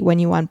don't see when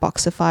you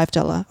unbox a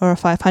 $5 or a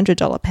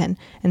 $500 pen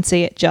and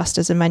see it just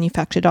as a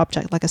manufactured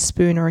object like a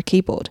spoon or a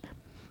keyboard.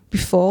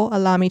 Before, a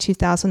Lamy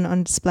 2000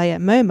 on display at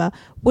MoMA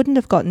wouldn't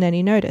have gotten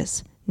any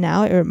notice.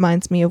 Now it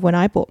reminds me of when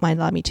I bought my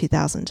Lamy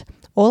 2000.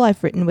 All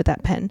I've written with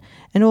that pen,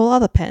 and all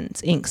other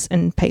pens, inks,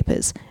 and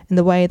papers, and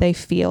the way they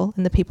feel,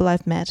 and the people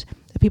I've met,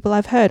 the people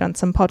I've heard on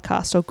some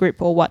podcast or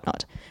group or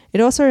whatnot. It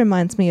also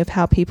reminds me of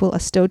how people are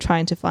still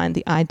trying to find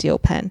the ideal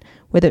pen,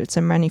 whether it's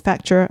a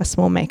manufacturer, a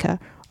small maker,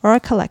 or a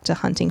collector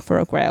hunting for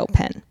a grail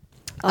pen.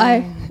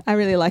 I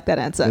really like that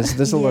answer.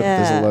 There's a lot.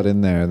 There's a lot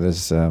in there.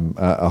 There's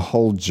a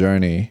whole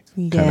journey,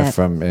 kind of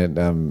from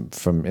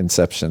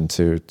inception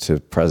to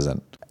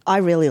present. I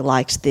really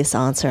liked this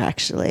answer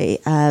actually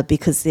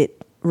because it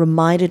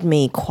reminded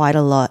me quite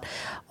a lot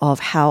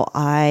of how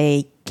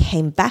I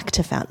came back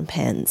to fountain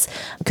pens,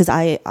 because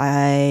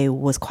I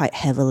was quite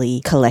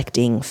heavily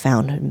collecting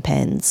fountain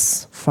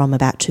pens from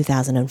about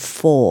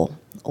 2004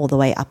 all the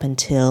way up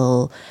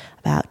until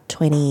about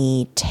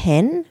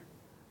 2010.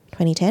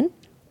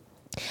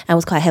 I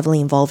was quite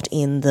heavily involved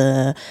in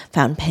the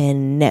Fountain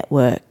Pen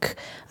Network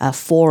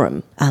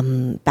forum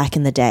back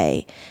in the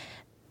day,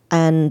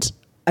 and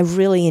I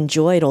really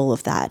enjoyed all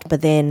of that. But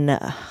then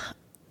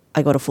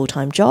I got a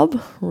full-time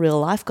job, real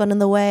life got in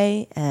the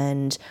way,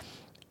 and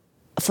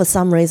for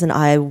some reason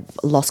I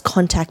lost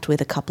contact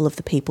with a couple of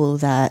the people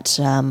that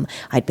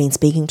I'd been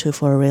speaking to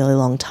for a really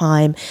long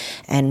time,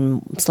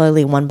 and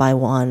slowly, one by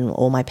one,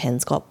 all my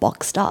pens got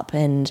boxed up.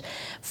 And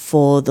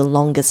for the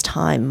longest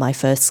time, my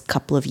first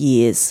couple of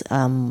years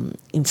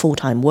in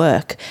full-time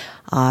work,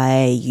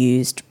 I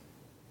used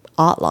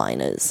art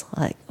liners,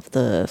 like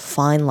the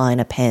fine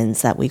liner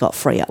pens that we got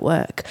free at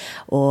work,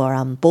 or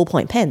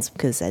ballpoint pens,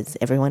 because as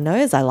everyone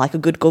knows, I like a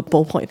good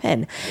ballpoint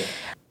pen. Yeah.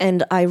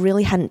 And I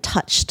really hadn't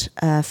touched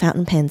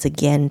fountain pens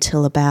again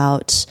till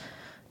about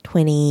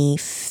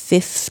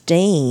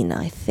 2015,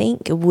 I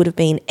think. It would have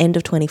been end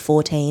of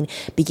 2014,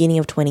 beginning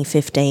of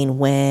 2015,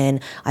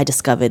 when I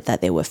discovered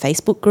that there were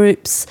Facebook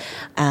groups,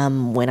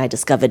 when I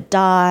discovered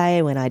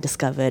Di, when I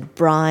discovered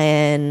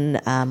Brian,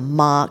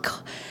 Mark,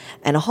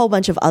 and a whole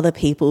bunch of other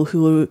people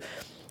who were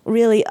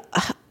really...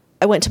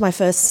 I went to my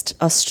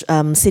first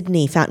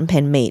Sydney fountain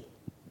pen meet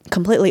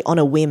completely on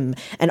a whim,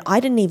 and I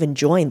didn't even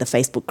join the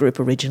Facebook group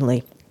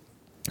originally.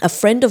 A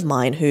friend of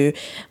mine who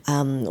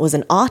was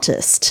an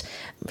artist,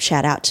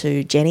 shout out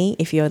to Jenny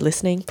if you're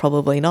listening,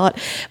 probably not,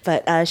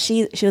 but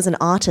she was an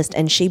artist,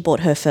 and she bought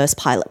her first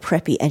Pilot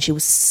Preppy, and she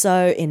was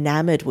so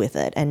enamored with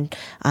it. And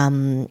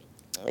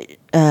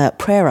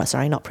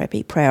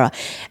Prera.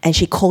 And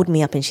she called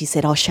me up and she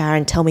said, "Oh,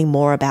 Sharon, tell me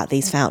more about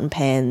these fountain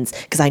pens,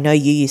 because I know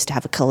you used to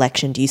have a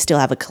collection. Do you still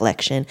have a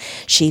collection?"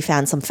 She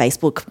found some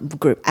Facebook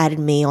group, added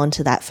me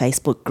onto that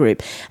Facebook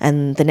group.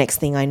 And the next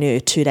thing I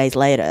knew, 2 days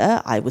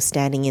later, I was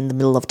standing in the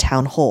middle of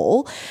town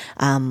hall,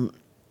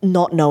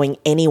 not knowing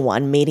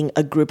anyone, meeting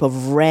a group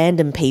of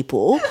random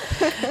people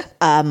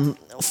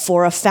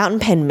for a fountain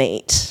pen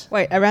meet.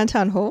 Wait, around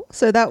town hall?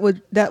 So that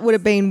would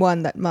have been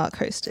one that Mark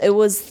hosted. It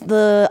was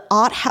the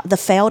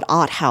failed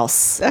art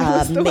house That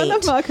was the meet. one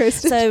that Mark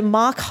hosted. So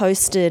Mark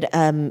hosted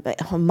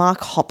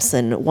Mark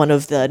Hobson, one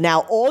of the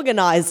now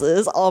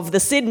organisers of the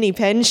Sydney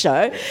Pen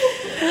Show,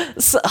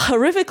 so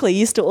horrifically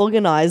used to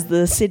organise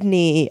the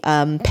Sydney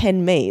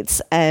pen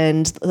meets.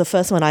 And the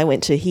first one I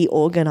went to, he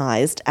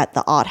organised at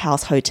the Art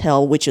House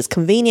Hotel, which is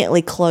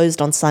conveniently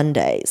closed on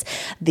Sundays.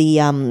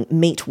 The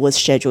meet was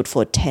scheduled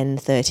for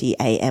 10:30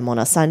 a.m. on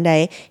a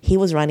Sunday. He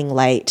was running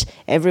late.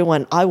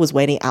 I was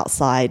waiting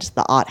outside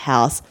the art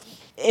house.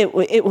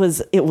 It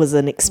was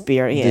an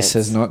experience. This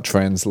has not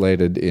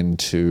translated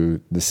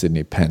into the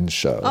Sydney Pen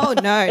Show. Oh,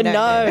 no.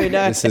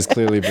 This has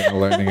clearly been a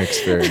learning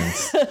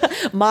experience.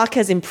 Mark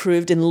has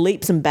improved in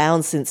leaps and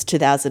bounds since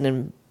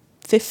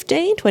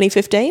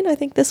 2015, I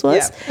think this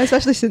was. Yeah,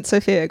 especially since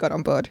Sophia got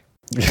on board.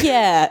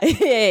 Yeah.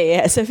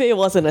 Sophia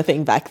wasn't a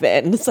thing back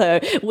then, so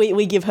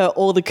we give her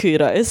all the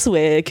kudos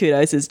where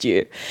kudos is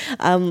due.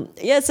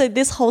 So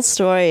this whole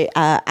story,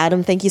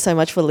 Adam, thank you so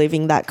much for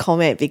leaving that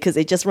comment, because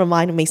it just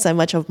reminded me so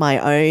much of my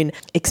own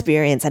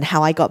experience and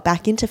how I got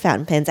back into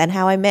fountain pens and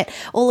how I met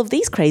all of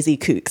these crazy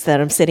kooks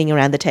that I'm sitting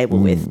around the table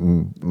with.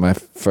 My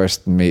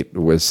first meet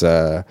was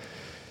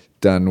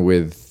done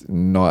with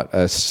not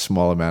a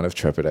small amount of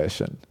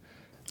trepidation.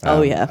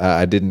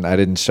 I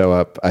didn't show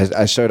up.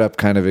 I showed up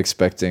kind of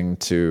expecting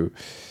to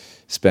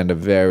spend a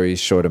very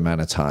short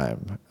amount of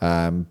time.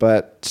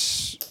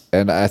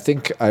 And I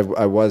think I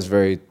was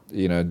very,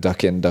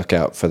 duck in, duck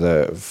out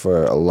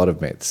for a lot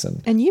of mates.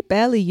 And you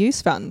barely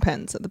used fountain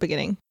pens at the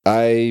beginning.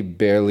 I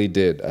barely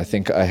did. I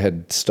think I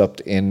had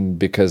stopped in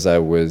because I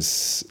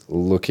was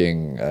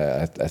looking,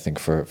 I think,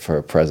 for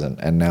a present.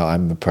 And now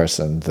I'm the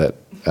person that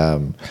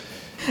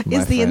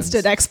is the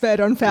instant expert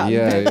on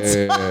fountain pens.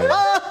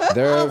 Yeah.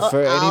 There are,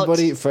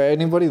 for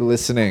anybody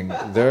listening,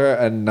 there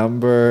are a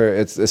number.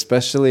 It's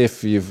especially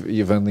if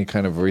you've only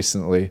kind of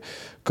recently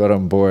got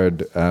on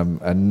board.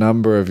 A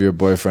number of your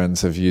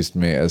boyfriends have used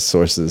me as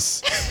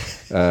sources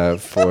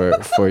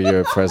for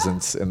your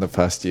presence in the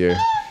past year.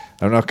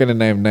 I'm not going to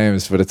name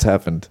names, but it's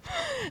happened.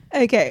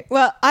 Okay,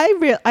 well,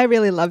 I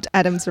really loved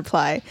Adam's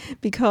reply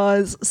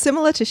because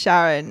similar to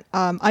Sharon,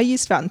 I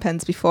used fountain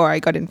pens before I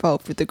got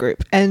involved with the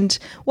group. And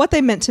what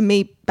they meant to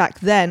me back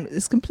then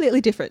is completely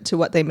different to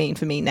what they mean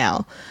for me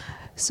now.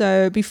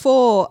 So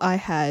before I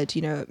had,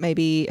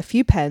 maybe a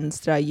few pens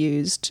that I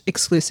used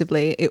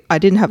exclusively. I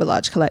didn't have a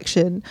large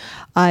collection.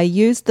 I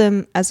used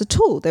them as a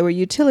tool. They were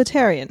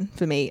utilitarian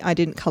for me. I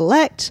didn't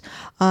collect.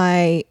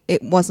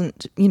 It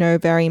wasn't,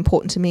 very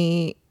important to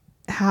me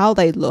how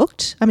they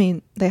looked. I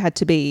mean, they had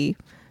to be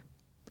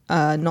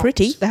not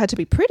pretty. They had to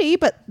be pretty,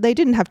 but they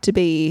didn't have to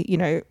be,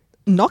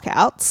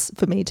 knockouts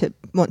for me to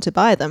want to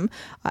buy them.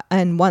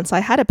 And once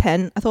I had a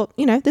pen, I thought,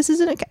 this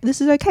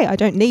is okay. I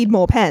don't need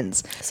more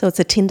pens. So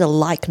it's a Tinder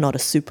like, not a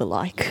super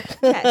like.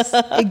 Yes,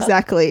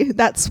 exactly.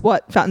 That's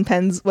what fountain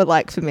pens were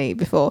like for me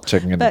before.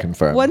 Checking in to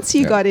confirm. Once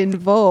I got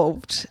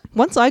involved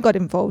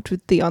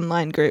with the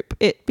online group,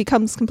 it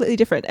becomes completely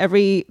different.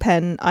 Every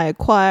pen I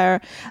acquire,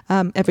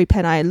 every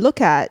pen I look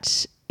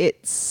at,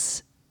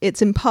 it's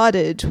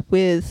imparted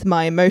with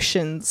my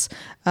emotions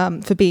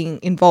for being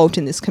involved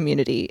in this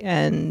community.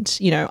 And,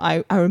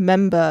 I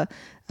remember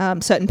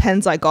certain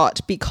pens I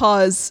got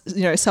because,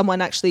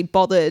 someone actually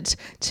bothered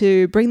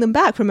to bring them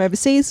back from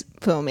overseas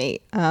for me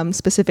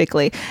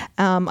specifically.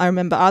 I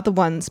remember other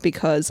ones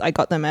because I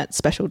got them at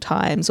special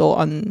times or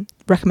on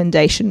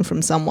recommendation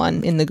from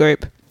someone in the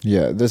group.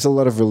 Yeah, there's a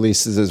lot of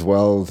releases as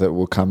well that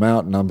will come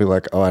out and I'll be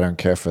like, oh, I don't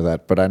care for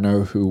that. But I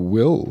know who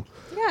will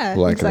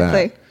like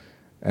exactly. that.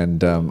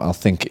 And I'll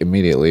think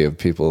immediately of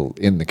people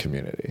in the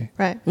community.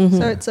 Right.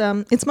 Mm-hmm.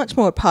 So it's much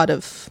more a part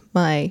of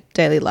my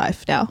daily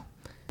life now.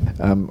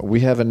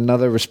 We have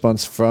another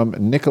response from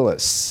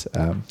Nicholas.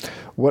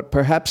 What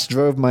perhaps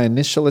drove my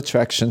initial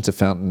attraction to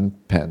fountain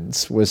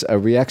pens was a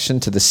reaction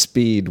to the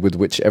speed with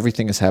which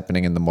everything is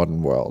happening in the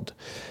modern world.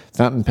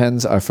 Fountain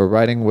pens are for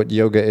writing what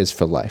yoga is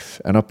for life,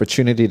 an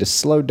opportunity to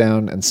slow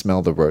down and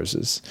smell the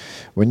roses.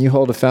 When you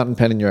hold a fountain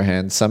pen in your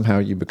hand, somehow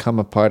you become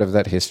a part of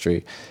that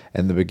history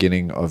and the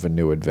beginning of a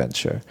new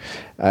adventure.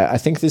 I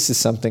think this is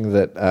something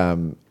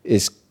that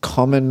is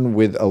common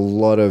with a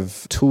lot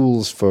of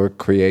tools for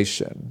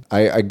creation.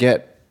 I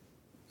get,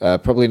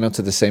 probably not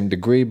to the same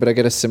degree, but I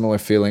get a similar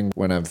feeling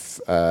when I've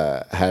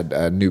had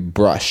a new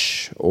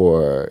brush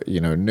or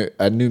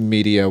a new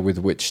media with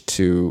which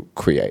to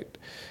create.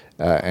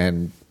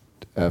 And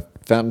a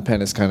fountain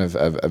pen is kind of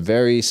a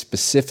very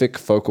specific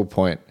focal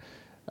point,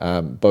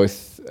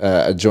 both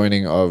a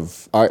joining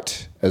of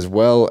art as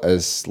well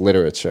as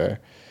literature,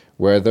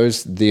 where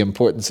the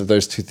importance of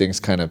those two things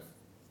kind of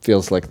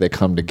feels like they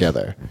come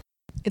together.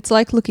 It's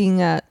like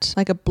looking at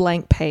like a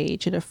blank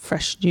page in a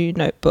fresh new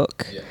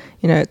notebook.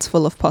 Yeah. It's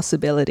full of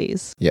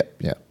possibilities.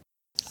 Yep.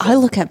 I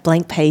look at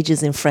blank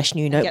pages in fresh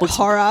new notebooks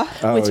horror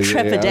with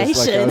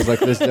trepidation. I was like,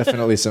 there's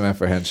definitely some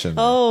apprehension.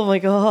 Oh my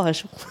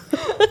gosh.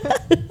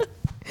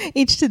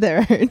 Each to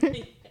their own.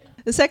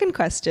 The second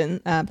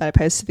question that I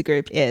posed to the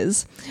group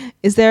is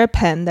there a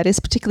pen that is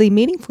particularly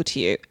meaningful to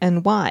you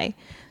and why?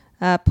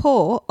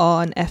 Paul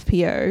on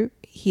FPO,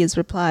 his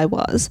reply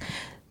was,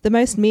 the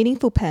most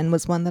meaningful pen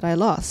was one that I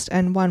lost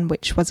and one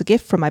which was a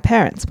gift from my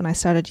parents when I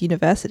started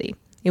university.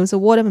 It was a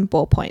Waterman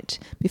ballpoint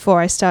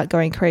before I start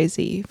going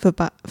crazy for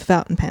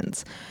fountain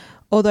pens.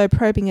 Although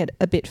probing it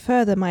a bit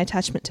further, my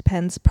attachment to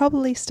pens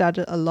probably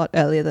started a lot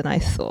earlier than I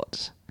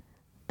thought.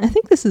 I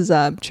think this is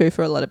true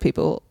for a lot of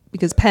people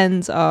because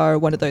pens are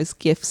one of those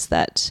gifts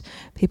that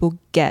people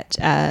get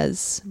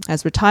as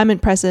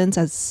retirement presents,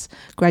 as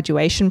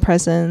graduation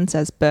presents,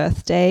 as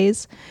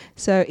birthdays.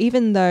 So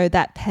even though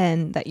that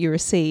pen that you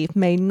receive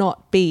may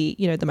not be,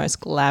 the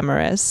most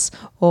glamorous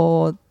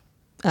or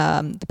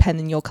the pen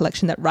in your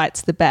collection that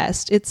writes the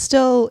best, it's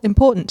still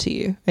important to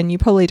you and you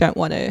probably don't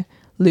want to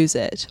lose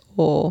it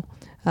or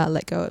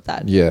let go of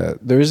that. Yeah,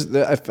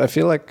 I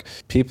feel like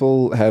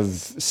people have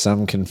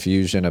some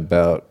confusion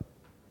about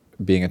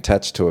being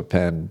attached to a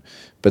pen,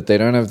 but they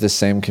don't have the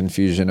same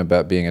confusion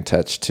about being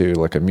attached to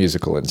like a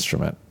musical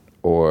instrument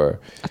or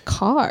a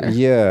car.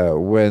 Yeah,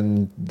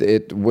 when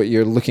what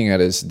you're looking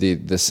at is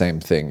the same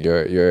thing.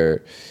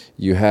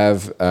 You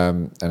have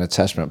an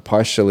attachment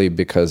partially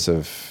because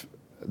of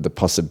the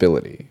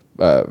possibility,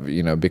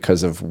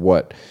 because of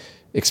what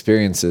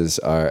experiences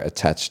are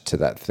attached to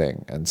that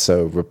thing, and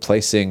so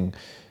replacing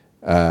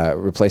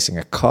replacing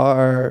a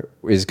car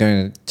is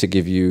going to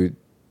give you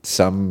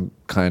some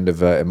kind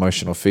of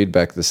emotional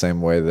feedback the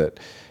same way that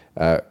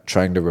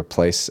trying to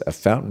replace a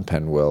fountain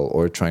pen will,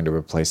 or trying to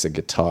replace a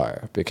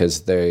guitar,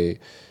 because the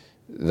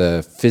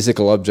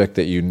physical object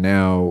that you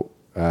now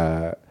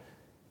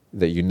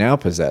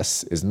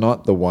possess is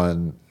not the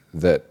one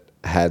that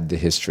had the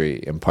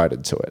history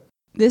imparted to it.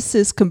 This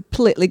is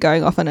completely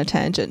going off on a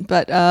tangent,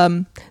 but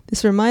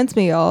this reminds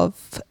me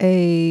of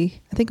I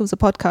think it was a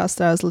podcast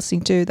that I was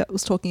listening to that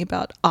was talking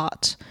about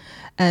art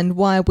and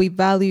why we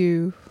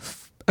value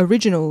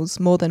originals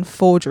more than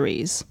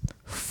forgeries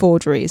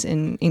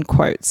in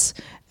quotes.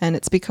 And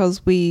it's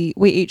because we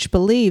each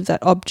believe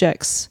that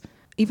objects,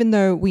 even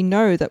though we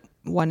know that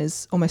one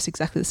is almost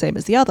exactly the same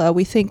as the other,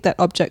 we think that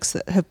objects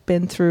that have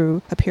been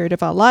through a period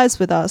of our lives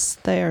with us,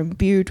 they are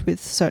imbued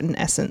with certain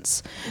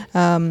essence.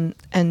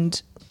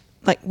 And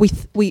like we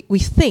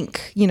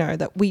think,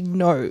 that we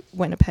know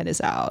when a pen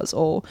is ours,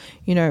 or,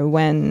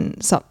 when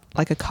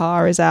like a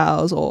car is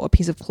ours or a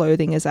piece of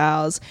clothing is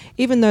ours,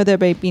 even though there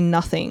may be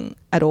nothing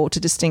at all to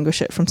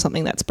distinguish it from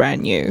something that's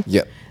brand new.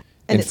 Yep.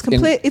 And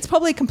it's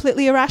probably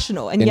completely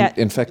irrational. And yet,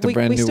 in fact, a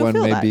brand new one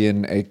may be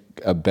in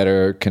a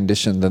better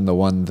condition than the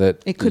one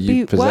that it could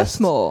you be possessed.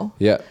 Worth more.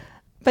 Yeah.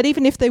 But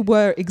even if they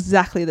were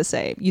exactly the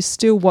same, you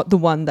still want the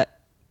one that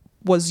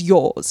was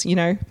yours,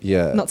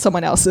 Yeah. not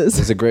someone else's.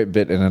 There's a great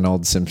bit in an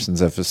old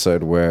Simpsons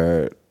episode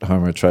where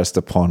Homer tries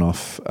to pawn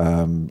off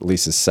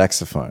Lisa's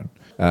saxophone.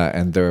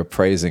 And they're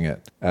appraising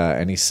it.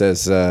 And he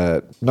says,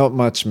 not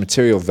much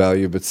material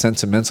value, but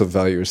sentimental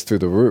value is through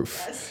the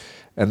roof. Yes.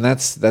 And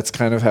that's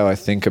kind of how I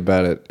think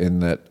about it, in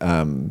that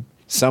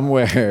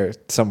somewhere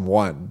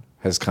someone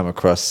has come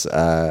across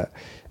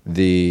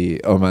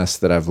the Omas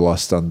that I've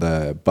lost on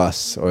the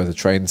bus or the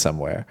train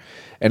somewhere.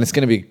 And it's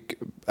going to be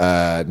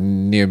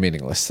near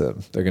meaningless to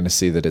them. They're going to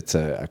see that it's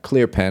a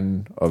clear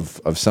pen of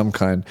some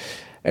kind,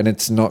 and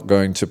it's not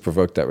going to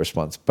provoke that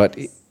response. But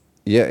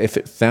if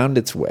it found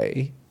its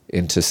way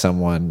into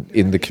someone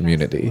in the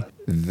community,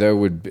 there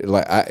would be,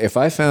 if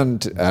I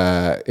found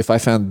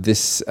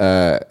this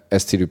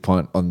ST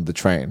Dupont on the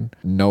train,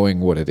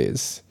 knowing what it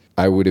is,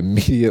 I would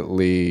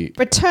immediately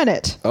return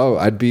it. Oh,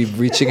 I'd be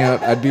reaching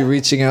out.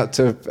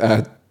 to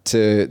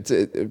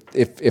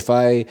if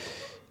I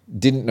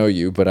didn't know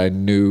you, but I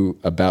knew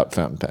about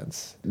fountain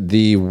pens.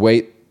 The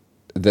weight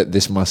that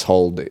this must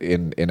hold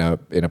in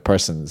a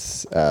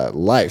person's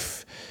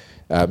life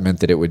meant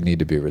that it would need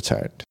to be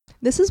returned.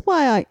 This is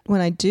why when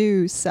I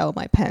do sell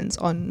my pens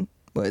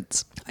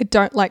onwards, I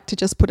don't like to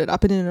just put it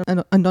up in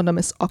an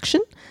anonymous auction,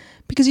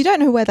 because you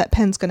don't know where that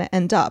pen's going to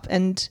end up.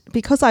 And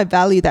because I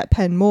value that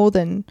pen more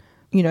than,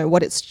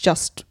 what it's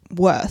just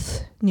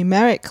worth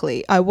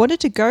numerically, I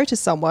wanted to go to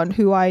someone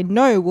who I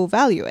know will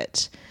value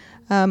it.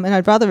 And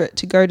I'd rather it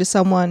to go to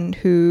someone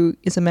who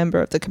is a member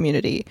of the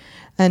community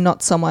and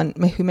not someone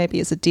who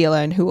maybe is a dealer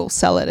and who will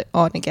sell it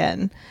on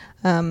again.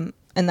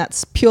 And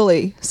that's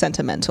purely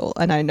sentimental,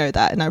 and I know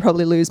that, and I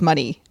probably lose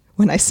money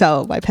when I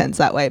sell my pens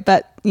that way,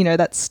 but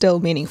that's still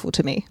meaningful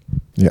to me.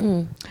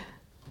 Yeah.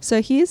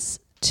 So here's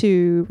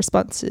 2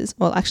 responses,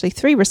 well, actually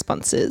 3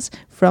 responses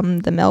from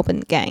the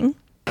Melbourne gang.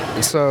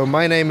 So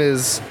my name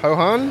is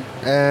Hohan,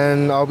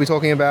 and I'll be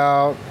talking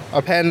about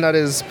a pen that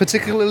is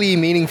particularly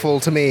meaningful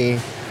to me.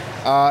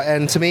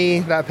 And to me,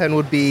 that pen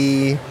would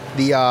be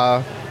the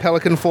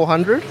Pelikan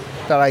 400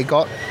 that I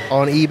got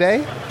on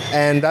eBay.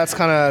 And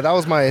that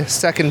was my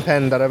second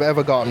pen that I've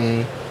ever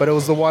gotten, but it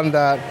was the one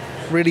that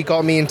really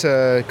got me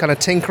into kind of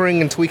tinkering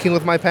and tweaking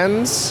with my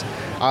pens.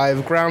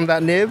 I've ground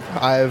that nib.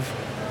 I've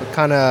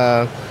kind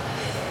of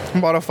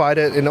modified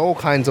it in all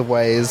kinds of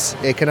ways.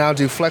 It can now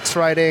do flex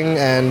writing,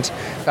 and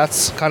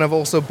that's kind of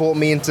also brought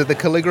me into the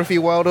calligraphy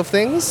world of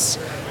things.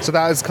 So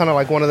that is kind of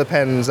like one of the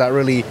pens that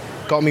really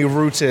got me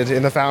rooted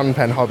in the fountain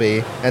pen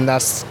hobby, and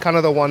that's kind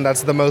of the one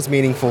that's the most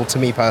meaningful to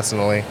me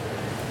personally.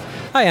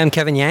 Hi, I'm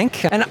Kevin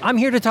Yank, and I'm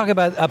here to talk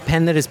about a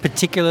pen that is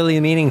particularly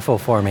meaningful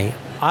for me.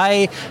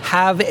 I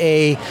have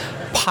a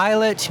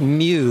Pilot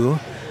Mu,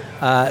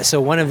 so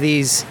one of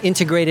these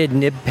integrated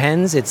nib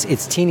pens.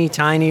 It's teeny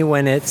tiny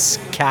when it's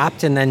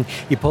capped, and then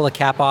you pull a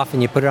cap off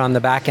and you put it on the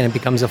back and it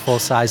becomes a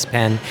full-size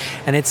pen.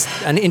 And it's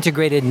an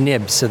integrated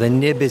nib, so the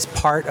nib is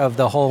part of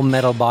the whole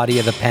metal body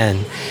of the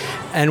pen.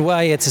 And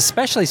why it's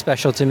especially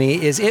special to me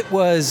is it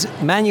was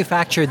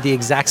manufactured the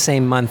exact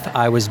same month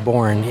I was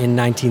born in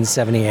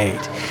 1978.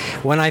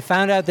 When I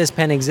found out this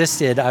pen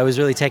existed, I was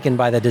really taken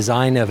by the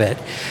design of it.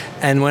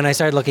 And when I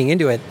started looking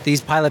into it, these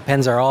Pilot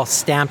pens are all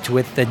stamped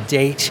with the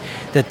date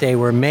that they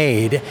were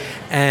made.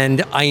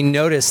 And I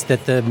noticed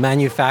that the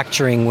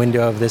manufacturing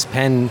window of this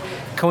pen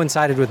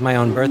coincided with my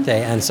own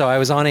birthday. And so I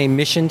was on a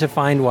mission to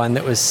find one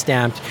that was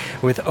stamped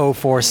with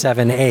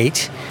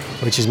 0478,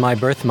 which is my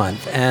birth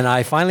month. And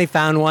I finally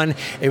found one.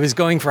 It was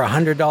going for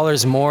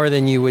 $100 more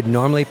than you would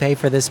normally pay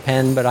for this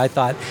pen, but I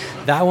thought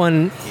that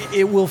one,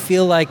 it will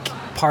feel like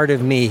part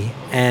of me.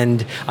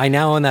 And I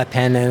now own that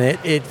pen, and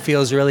it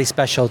feels really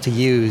special to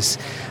use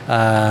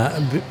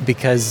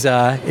because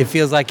it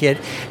feels like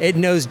it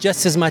knows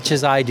just as much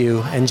as I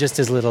do and just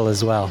as little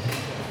as well.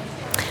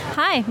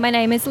 Hi, Hi, my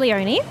name is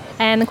Leonie,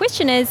 and the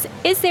question is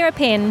there a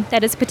pen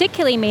that is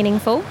particularly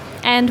meaningful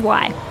and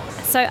why?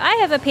 So I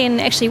have a pen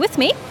actually with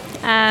me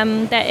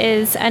that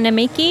is a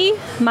Namiki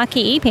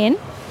Maki-e pen,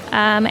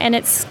 and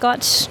it's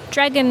got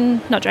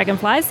not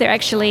dragonflies, they're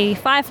actually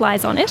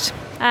fireflies on it.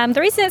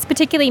 The reason it's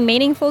particularly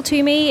meaningful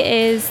to me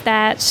is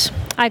that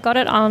I got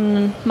it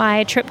on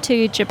my trip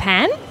to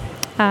Japan.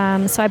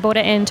 So I bought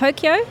it in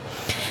Tokyo,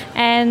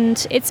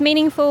 and it's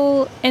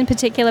meaningful in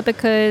particular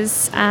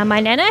because my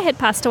nana had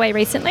passed away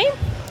recently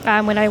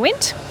when I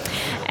went,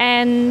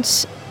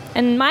 and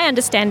in my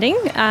understanding,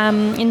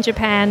 in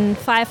Japan,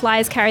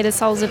 fireflies carry the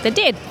souls of the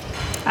dead,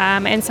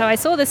 and so I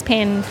saw this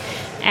pen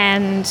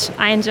and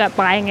I ended up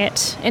buying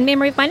it in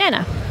memory of my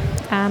nana.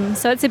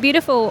 So it's a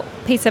beautiful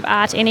piece of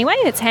art anyway.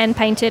 It's hand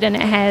painted and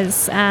it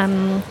has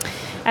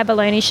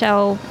abalone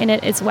shell in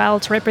it as well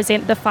to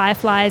represent the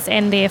fireflies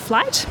and their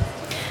flight.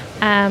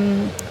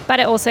 But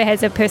it also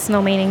has a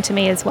personal meaning to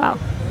me as well.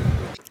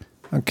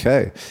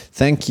 Okay.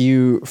 Thank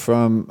you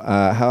from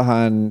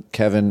Hao-Han,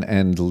 Kevin,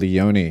 and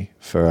Leonie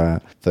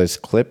for those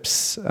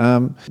clips.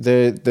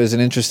 There's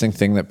an interesting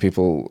thing that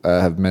people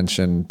have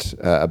mentioned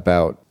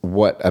about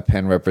what a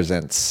pen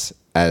represents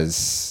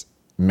as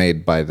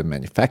made by the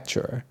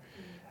manufacturer.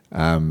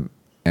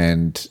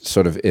 And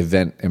sort of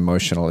event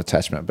emotional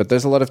attachment. But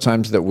there's a lot of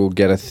times that we'll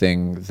get a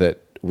thing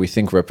that we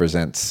think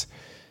represents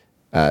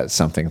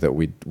something that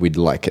we'd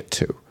like it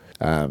to.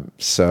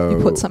 So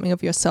you put something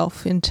of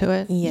yourself into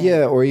it.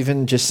 Yeah, or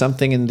even just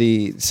something in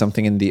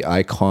the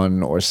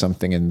icon or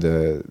something in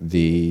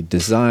the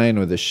design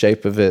or the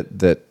shape of it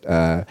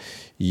that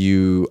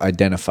you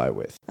identify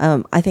with.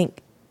 I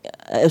think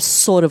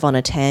sort of on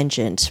a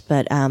tangent,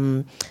 but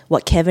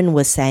what Kevin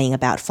was saying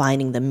about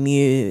finding the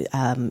Mew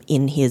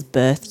in his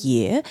birth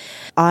year,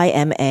 I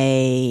am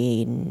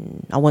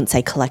I won't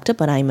say collector,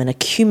 but I'm an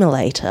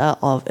accumulator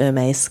of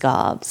Hermes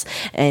scarves.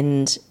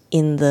 And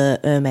in the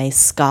Hermes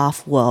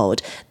scarf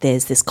world,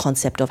 there's this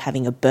concept of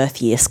having a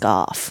birth year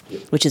scarf,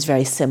 which is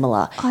very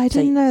similar. I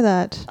didn't know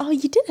that. Oh,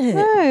 you didn't?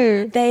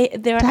 No.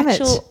 There are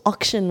actual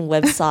auction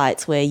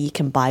websites where you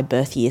can buy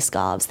birth year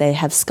scarves. They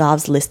have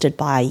scarves listed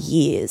by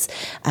years,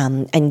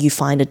 and you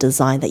find a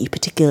design that you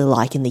particularly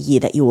like in the year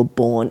that you were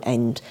born,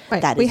 and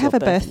that is your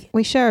birth year.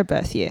 We share a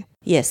birth year.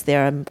 Yes,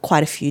 there are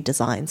quite a few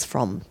designs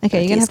from.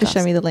 Okay, you're gonna have to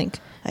show me the link.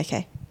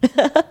 Okay,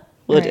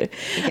 we'll do.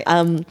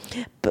 Okay.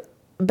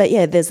 But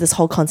yeah, there's this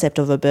whole concept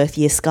of a birth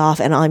year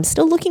scarf, and I'm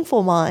still looking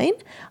for mine.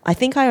 I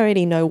think I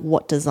already know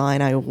what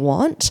design I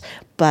want,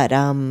 but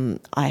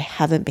I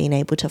haven't been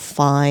able to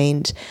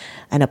find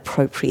an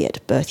appropriate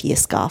birth year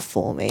scarf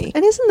for me.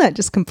 And isn't that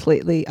just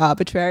completely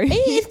arbitrary?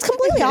 It's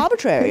completely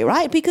arbitrary,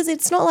 right? Because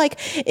it's not like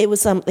it was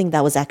something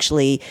that was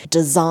actually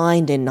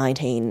designed in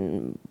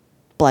 19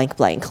 blank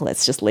blank.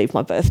 Let's just leave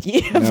my birth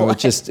year. No,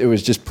 it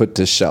was just put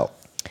to shelf.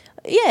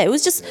 Yeah, it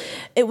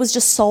was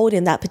just sold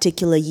in that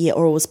particular year,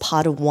 or it was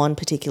part of one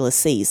particular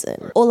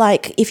season. Or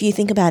like if you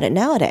think about it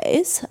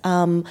nowadays,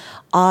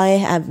 I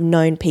have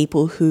known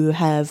people who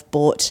have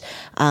bought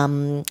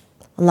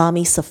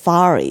Lamy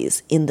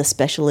safaris in the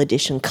special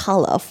edition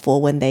colour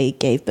for when they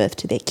gave birth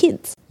to their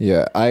kids.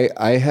 Yeah,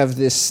 I have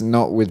this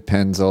not with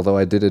pens, although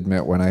I did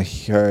admit when I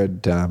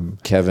heard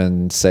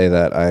Kevin say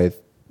that, I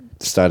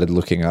started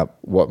looking up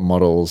what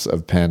models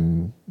of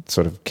pen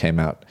sort of came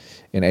out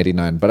in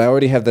 89. But I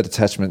already have that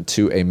attachment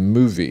to a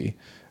movie,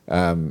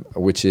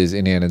 which is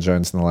Indiana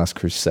Jones and the Last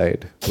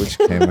Crusade, which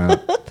came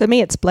out. For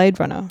me, it's Blade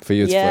Runner. For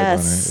you, it's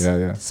Blade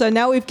Runner. Yeah. So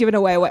now we've given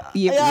away what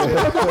you...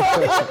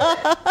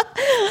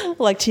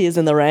 Like Tears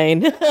in the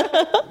Rain.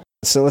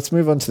 So let's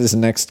move on to this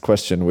next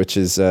question, which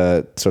is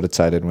sort of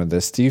tied in with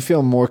this. Do you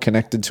feel more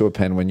connected to a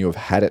pen when you have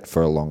had it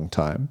for a long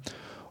time,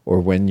 or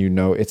when you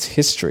know its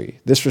history?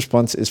 This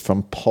response is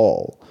from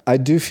Paul. I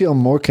do feel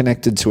more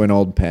connected to an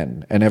old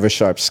pen, an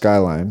Eversharp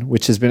Skyline,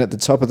 which has been at the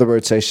top of the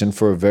rotation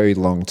for a very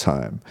long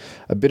time.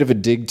 A bit of a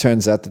dig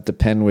turns out that the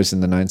pen was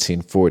in the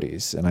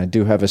 1940s, and I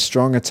do have a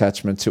strong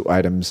attachment to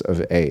items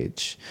of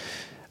age.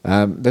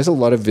 There's a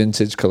lot of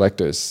vintage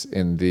collectors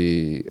in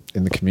the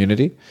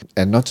community,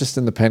 and not just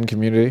in the pen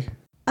community.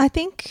 I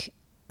think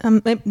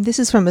this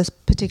is from a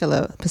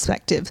particular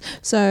perspective.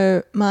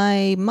 So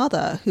my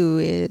mother, who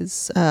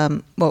is,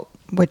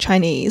 we're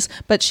Chinese,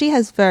 but she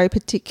has very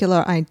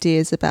particular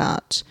ideas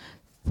about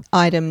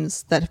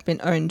items that have been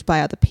owned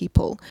by other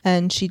people.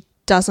 And she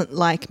doesn't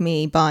like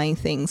me buying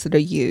things that are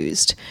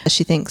used.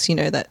 She thinks,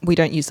 that we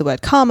don't use the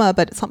word karma,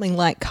 but something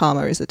like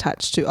karma is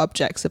attached to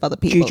objects of other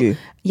people. Juju.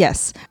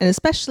 Yes. And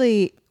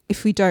especially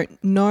if we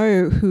don't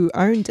know who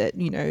owned it,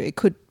 it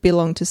could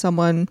belong to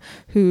someone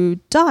who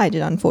died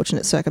in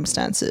unfortunate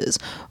circumstances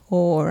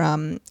or,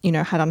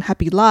 had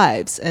unhappy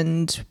lives.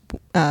 And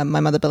my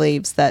mother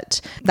believes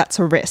that that's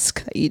a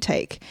risk that you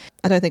take.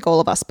 I don't think all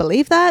of us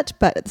believe that,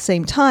 but at the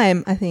same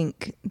time, I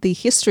think the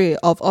history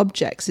of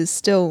objects is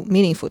still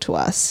meaningful to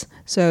us.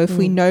 So if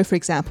we know, for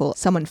example,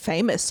 someone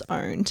famous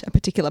owned a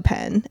particular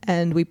pen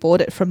and we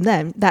bought it from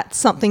them, that's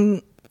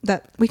something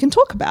that we can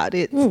talk about.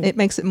 It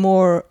makes it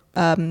more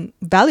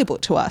valuable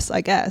to us,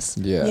 I guess.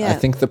 Yeah, I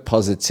think the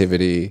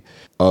positivity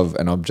of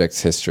an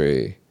object's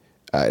history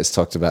is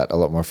talked about a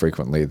lot more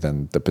frequently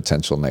than the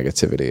potential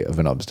negativity of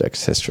an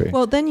object's history.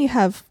 Well, then you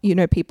have,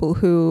 people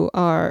who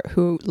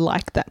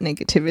like that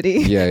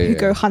negativity, who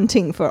go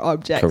hunting for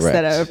objects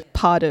that are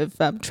part of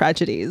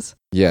tragedies.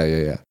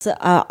 Yeah. So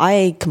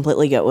I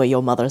completely get where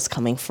your mother is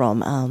coming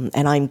from,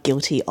 and I'm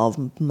guilty of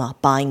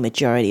buying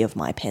majority of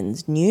my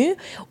pens new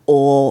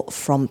or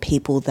from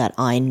people that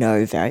I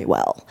know very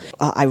well.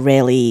 I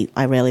rarely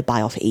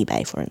buy off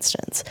eBay, for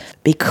instance,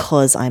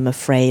 because I'm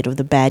afraid of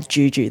the bad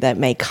juju that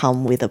may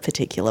come with a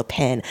particular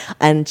pen.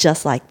 And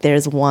just like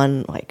there's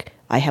one, like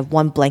I have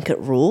one blanket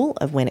rule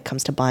of when it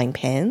comes to buying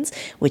pens,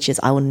 which is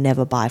I will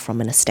never buy from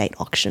an estate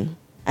auction.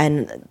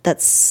 And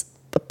that's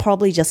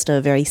probably just a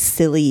very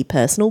silly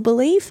personal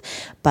belief,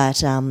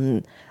 but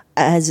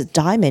as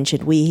Di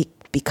mentioned, we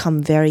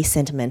become very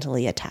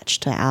sentimentally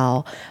attached to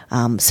our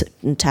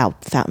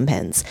fountain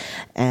pens,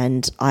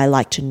 and I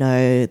like to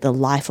know the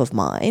life of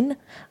mine,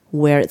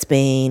 where it's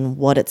been,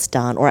 what it's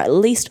done, or at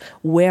least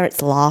where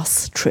its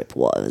last trip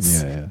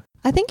was. Yeah.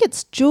 I think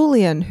it's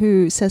Julian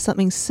who says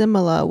something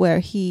similar, where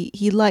he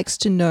likes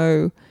to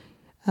know.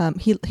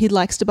 He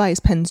likes to buy his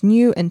pens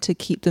new and to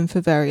keep them for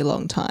a very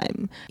long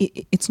time.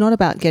 It's not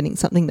about getting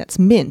something that's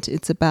mint.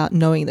 It's about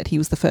knowing that he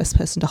was the first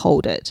person to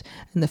hold it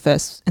and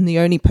the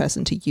only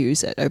person to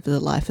use it over the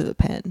life of a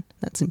pen.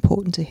 That's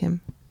important to him.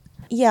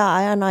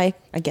 Yeah, and I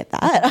get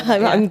that.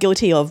 I'm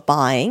guilty of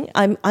buying.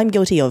 I'm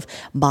guilty of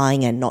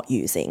buying and not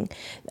using.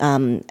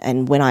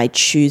 And when I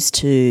choose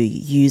to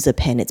use a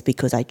pen, it's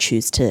because I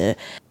choose to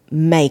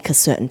make a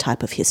certain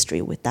type of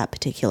history with that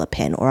particular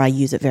pen, or I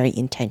use it very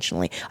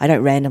intentionally. I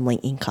don't randomly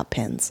ink up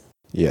pens.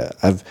 Yeah,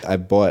 I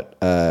bought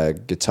a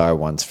guitar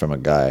once from a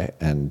guy,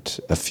 and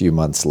a few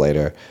months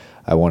later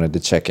I wanted to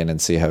check in and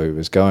see how he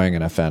was going,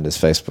 and I found his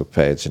Facebook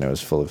page, and it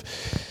was full of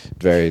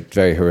very,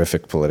 very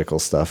horrific political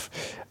stuff.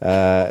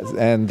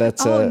 And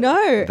that's now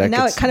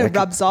it kind of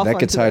rubs off. That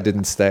guitar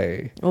didn't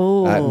stay.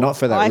 Not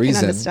for that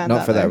reason.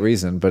 Not for that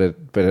reason, but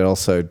it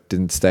also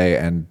didn't stay,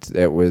 and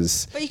it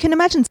was. But you can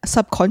imagine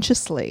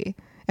subconsciously,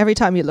 every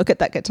time you look at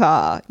that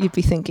guitar, you'd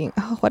be thinking,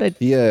 "Oh, what a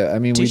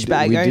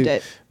douchebag owned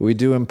it." We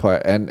do in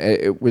part, and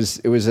it was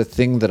a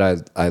thing that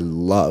I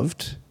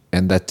loved.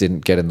 And that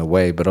didn't get in the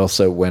way, but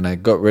also when I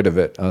got rid of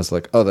it, I was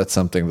like, "Oh, that's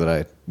something that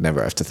I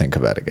never have to think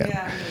about again."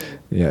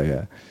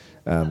 Yeah.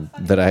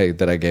 That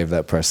I gave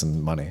that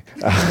person money.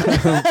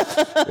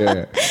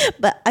 Yeah.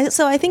 But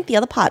I think the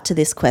other part to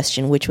this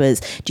question, which was,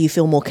 do you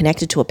feel more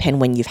connected to a pen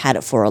when you've had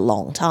it for a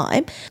long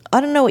time?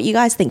 I don't know what you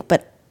guys think,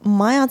 but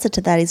my answer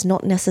to that is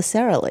not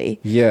necessarily.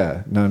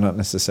 Yeah, no, not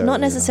necessarily. Not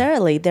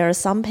necessarily. There are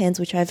some pens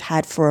which I've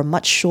had for a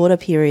much shorter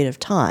period of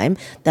time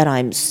that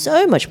I'm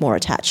so much more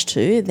attached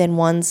to than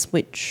ones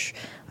which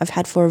I've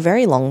had for a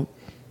very long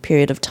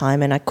period of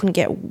time and I couldn't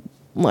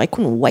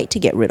wait to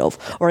get rid of,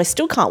 or I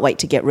still can't wait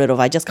to get rid of.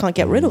 I just can't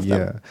get rid of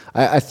them.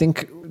 I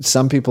think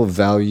some people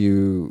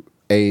value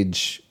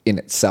age in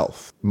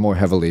itself more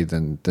heavily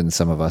than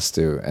some of us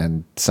do,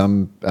 and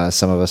some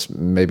of us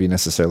maybe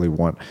necessarily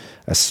want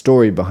a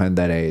story behind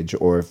that age,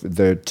 or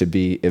there to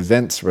be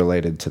events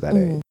related to that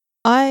age.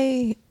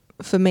 I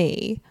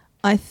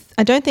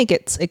don't think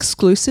it's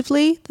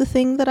exclusively the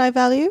thing that I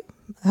value,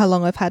 how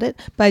long I've had it,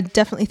 but I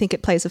definitely think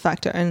it plays a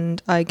factor,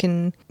 and I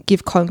can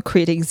give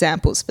concrete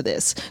examples for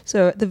this.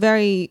 So at the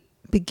very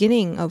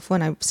beginning of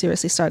when I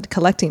seriously started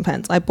collecting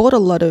pens, I bought a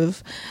lot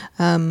of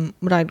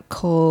what I'd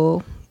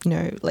call,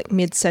 like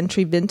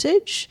mid-century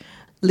vintage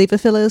lever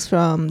fillers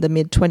from the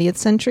mid-20th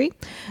century,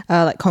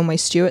 like Conway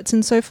Stewart's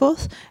and so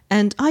forth.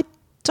 And I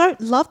don't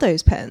love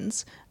those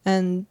pens,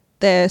 and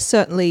they're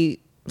certainly,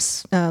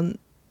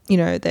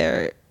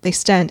 they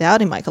stand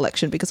out in my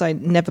collection because I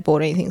never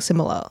bought anything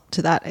similar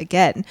to that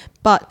again.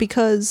 But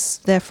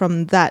because they're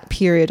from that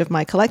period of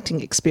my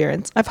collecting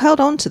experience, I've held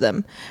on to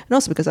them. And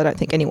also because I don't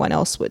think anyone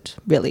else would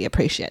really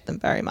appreciate them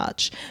very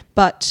much.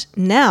 But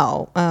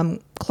now,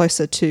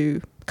 closer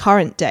to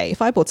current day,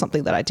 if I bought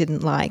something that I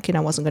didn't like and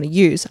I wasn't going to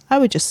use, I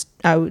would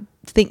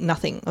think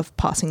nothing of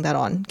passing that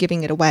on,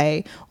 giving it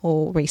away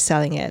or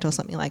reselling it or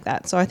something like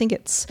that. So I think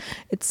it's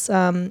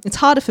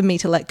harder for me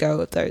to let go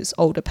of those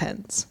older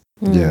pens.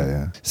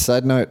 Yeah.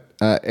 Side note,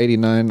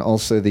 89,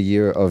 also the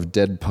year of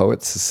Dead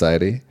Poets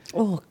Society.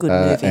 Oh, good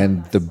movie.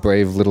 And The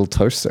Brave Little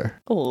Toaster.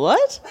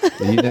 What?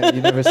 You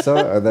never saw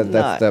it? Oh,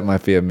 that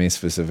might be a me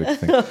specific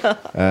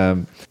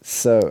thing.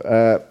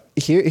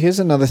 Here's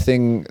another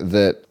thing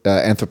that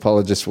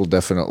anthropologists will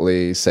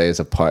definitely say is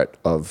a part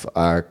of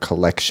our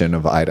collection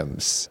of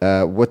items.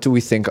 What do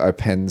we think our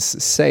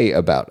pens say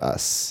about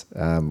us?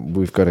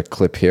 We've got a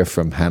clip here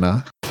from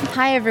Hannah.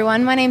 Hi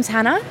everyone, my name's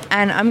Hannah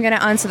and I'm going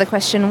to answer the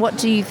question, what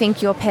do you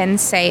think your pens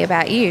say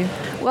about you?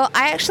 Well,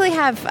 I actually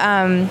have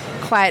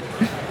quite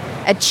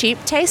a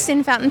cheap taste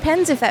in fountain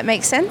pens, if that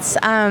makes sense.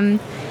 I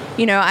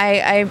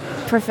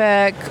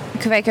prefer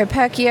Kaweco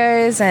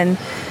Perkios and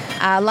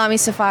Lamy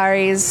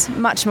Safaris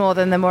much more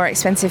than the more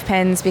expensive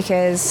pens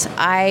because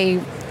I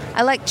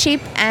like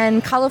cheap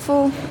and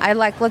colourful. I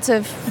like lots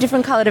of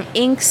different coloured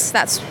inks.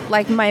 That's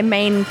like my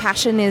main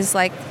passion is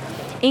like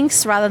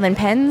inks rather than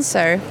pens.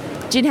 So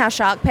Jin Hao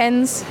shark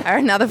pens are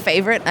another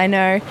favorite. I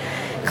know,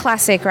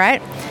 classic,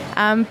 right?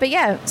 But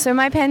yeah, so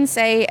my pens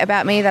say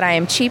about me that I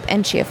am cheap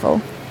and cheerful.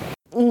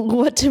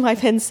 What do my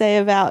pens say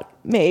about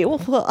me?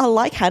 Well, I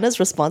like Hannah's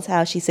response,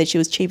 how she said she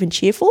was cheap and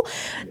cheerful.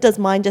 Does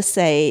mine just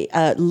say,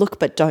 look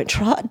but don't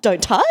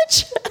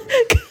touch?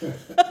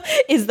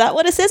 Is that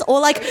what it says?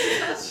 Or like,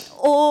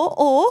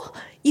 or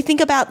you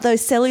think about those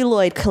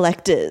celluloid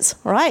collectors,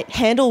 right?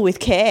 Handle with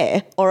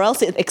care or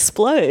else it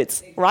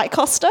explodes. Right,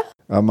 Costa?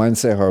 Mine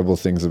say horrible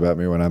things about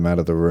me when I'm out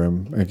of the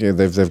room. Okay,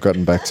 they've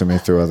gotten back to me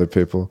through other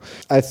people.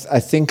 I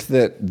think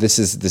that this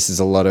is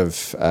a lot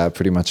of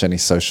pretty much any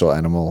social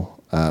animal.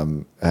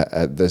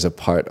 There's a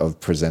part of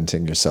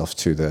presenting yourself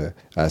to the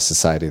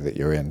society that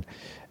you're in.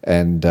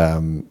 And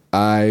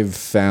I've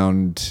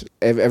found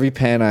every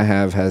pen I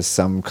have has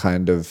some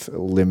kind of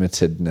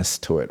limitedness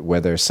to it,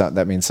 whether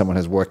that means someone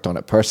has worked on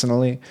it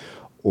personally,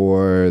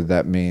 or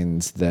that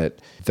means that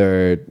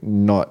they're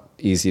not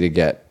easy to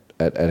get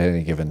at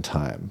any given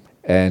time.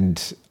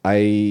 And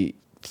I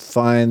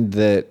find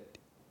that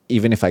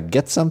even if I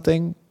get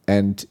something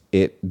and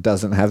it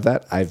doesn't have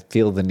that, I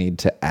feel the need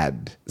to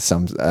add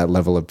some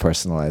level of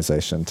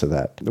personalization to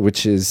that,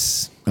 which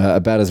is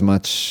about as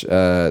much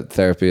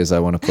therapy as I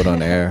want to put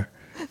on air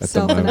at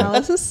the moment.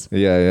 Self-analysis?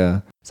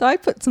 Yeah. So I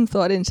put some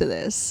thought into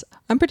this.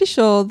 I'm pretty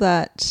sure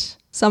that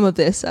some of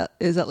this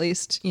is at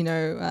least,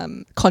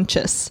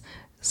 conscious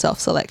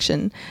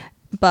self-selection.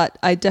 But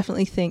I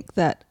definitely think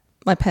that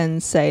my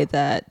pens say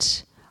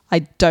that I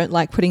don't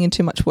like putting in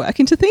too much work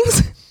into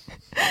things.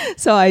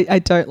 So I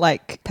don't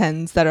like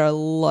pens that are a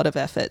lot of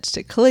effort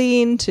to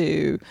clean,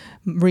 to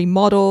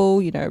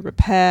remodel,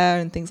 repair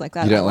and things like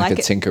that. You don't like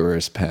a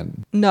tinkerer's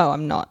pen? No,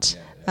 I'm not.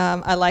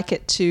 I like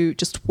it to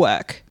just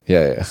work.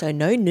 Yeah. So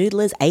no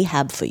Noodler's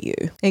Ahab for you.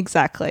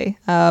 Exactly.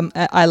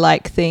 I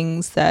like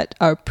things that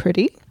are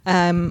pretty.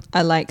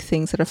 I like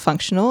things that are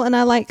functional, and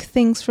I like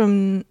things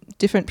from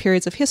different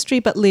periods of history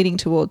but leading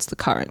towards the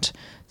current.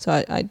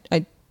 So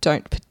I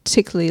don't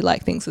particularly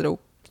like things that are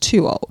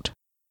too old.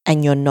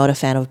 And you're not a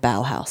fan of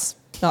Bauhaus?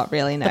 Not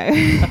really, no.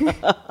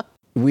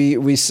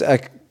 We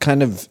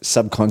kind of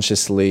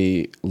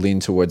subconsciously lean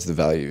towards the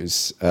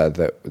values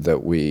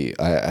that we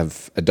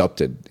have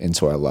adopted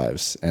into our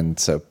lives, and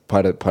so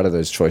part of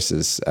those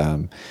choices.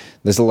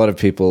 There's a lot of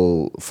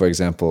people, for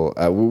example,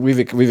 we've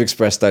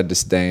expressed our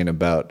disdain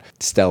about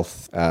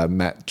stealth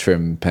matte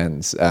trim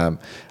pens.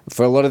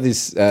 For a lot of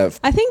these,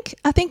 I think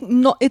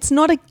not. It's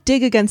not a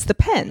dig against the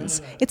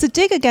pens. It's a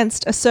dig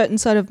against a certain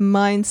sort of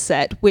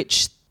mindset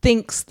which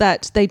thinks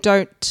that they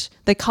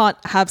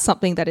can't have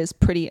something that is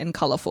pretty and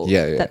colorful.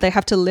 Yeah. That they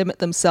have to limit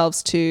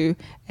themselves to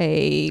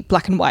a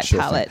black and white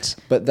palette.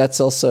 Thing. But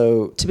that's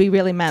also to be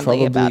really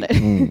manly about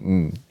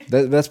it.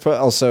 That's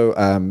also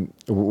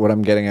what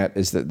I'm getting at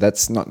is that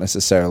that's not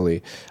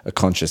necessarily a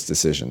conscious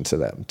decision to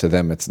them. To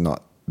them, it's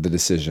not the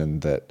decision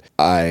that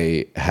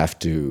I have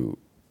to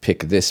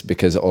pick this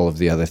because all of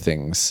the other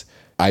things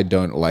I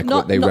don't like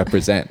what they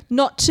represent.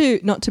 Not to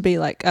be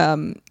like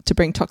to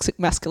bring toxic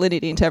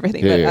masculinity into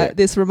everything. But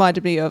this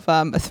reminded me of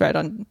a thread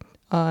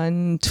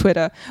on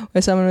Twitter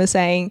where someone was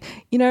saying,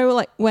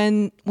 like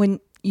when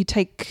you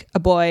take a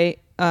boy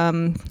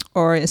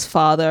or his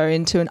father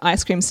into an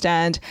ice cream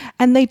stand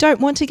and they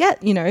don't want to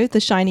get, the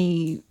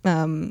shiny,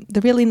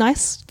 the really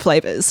nice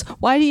flavors.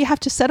 Why do you have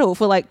to settle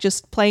for like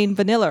just plain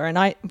vanilla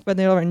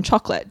and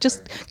chocolate?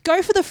 Just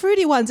go for the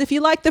fruity ones if you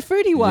like the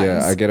fruity ones.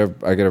 Yeah, I get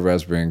a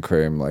raspberry and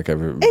cream like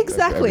every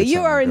Exactly.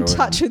 You are in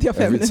touch with your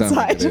feminine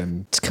side.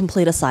 To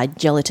complete aside,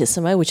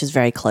 Gelatissimo, which is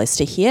very close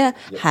to here,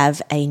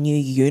 have a new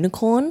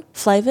unicorn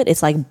flavored.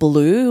 It's like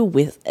blue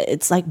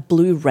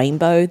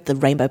rainbow, the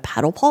rainbow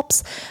paddle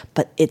pops,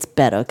 but it's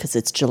better because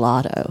it's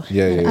gelato.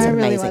 Yeah. I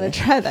really want to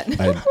try that.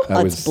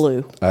 It's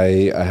blue.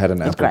 I had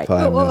an apple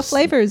pie. What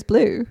flavor is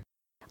blue?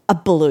 A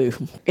blue.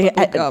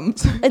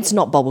 Bubblegum. It's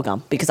not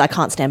bubblegum because I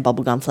can't stand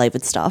bubblegum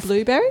flavored stuff.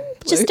 Blueberry?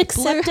 Just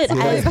accept it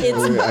as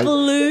it's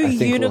blue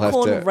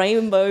unicorn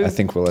rainbow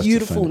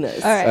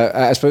beautifulness. All right.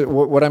 I suppose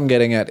what I'm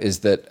getting at is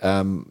that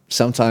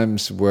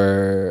sometimes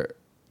we're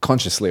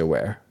consciously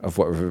aware of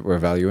what we're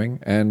valuing,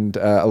 and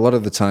a lot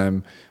of the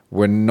time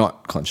we're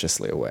not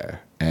consciously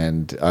aware.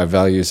 And our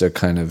values are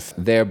kind of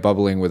there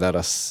bubbling without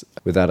us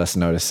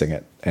noticing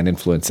it and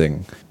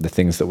influencing the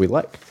things that we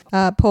like.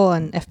 Paul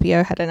on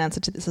FPO had an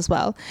answer to this as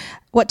well.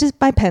 What does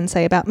my pen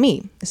say about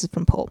me? This is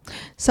from Paul.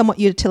 Somewhat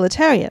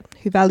utilitarian,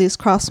 who values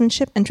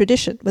craftsmanship and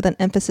tradition with an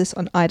emphasis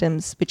on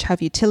items which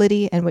have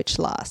utility and which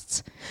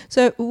lasts.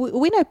 So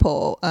we know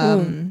Paul.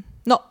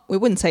 We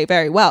wouldn't say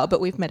very well,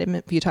 but we've met him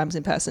a few times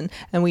in person,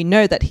 and we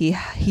know that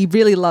he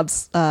really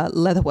loves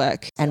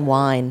leatherwork and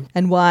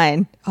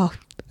wine. Oh,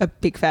 a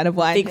big fan of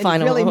wine. Big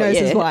fan of really knows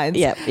his wines.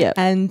 Yep.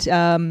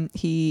 And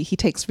he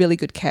takes really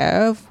good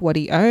care of what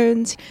he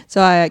owns.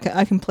 So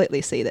I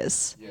completely see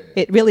this.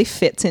 It really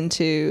fits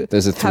into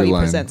how he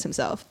presents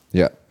himself.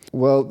 Yeah.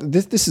 Well,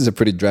 this is a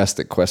pretty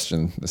drastic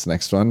question, this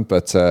next one,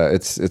 but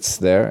it's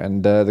there.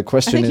 And the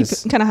question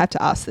is... you kind of have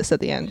to ask this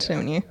at the end,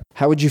 don't you?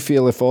 How would you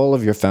feel if all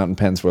of your fountain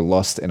pens were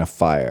lost in a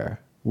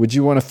fire? Would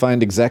you want to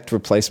find exact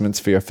replacements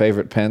for your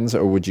favorite pens,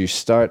 or would you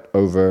start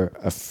over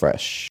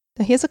afresh?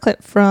 So here's a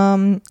clip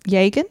from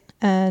Yagan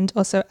and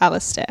also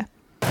Alistair.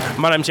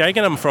 My name's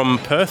Yagan, I'm from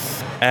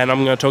Perth, and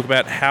I'm going to talk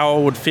about how I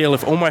would feel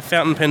if all my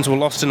fountain pens were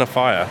lost in a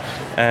fire,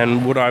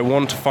 and would I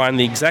want to find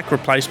the exact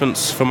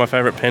replacements for my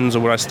favourite pens,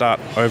 or would I start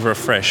over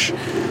afresh?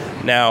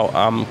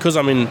 Now, because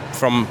I'm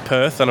from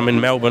Perth and I'm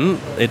in Melbourne,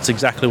 it's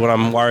exactly what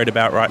I'm worried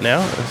about right now.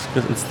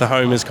 The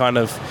home is kind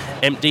of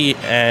empty,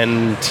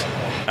 and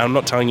I'm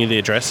not telling you the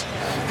address.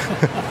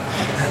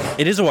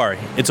 It is a worry.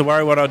 It's a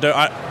worry what I'll do.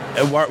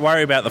 I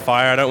worry about the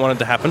fire. I don't want it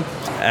to happen,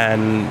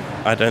 and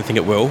I don't think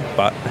it will,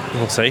 but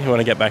we'll see when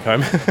I get back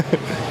home.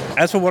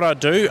 As for what I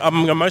do,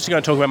 I'm mostly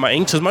going to talk about my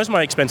inks, because most of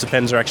my expensive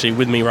pens are actually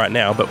with me right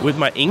now, but with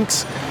my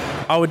inks,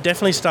 I would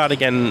definitely start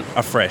again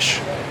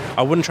afresh.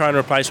 I wouldn't try and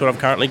replace what I've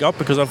currently got,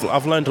 because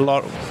I've learned a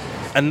lot,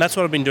 and that's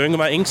what I've been doing with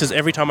my inks, is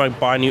every time I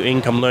buy new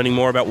ink, I'm learning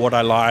more about what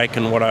I like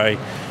and what I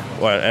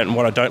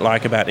don't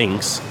like about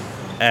inks.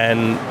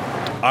 And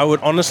I would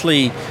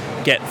honestly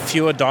get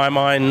fewer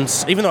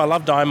Diamines, even though I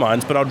love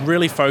Diamines, but I'd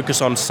really focus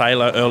on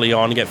Sailor early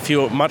on, get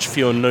much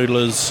fewer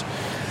Noodlers,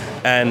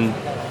 and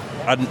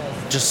I'd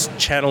just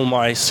channel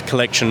my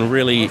collection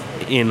really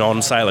in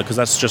on Sailor, because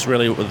that's just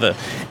really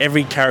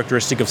every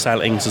characteristic of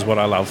Sailor inks is what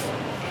I love.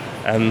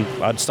 And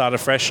I'd start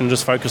afresh and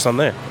just focus on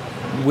there.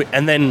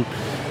 And then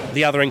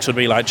the other inks would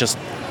be like just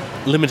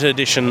limited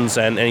editions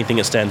and anything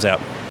that stands out.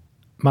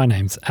 My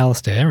name's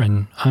Alistair,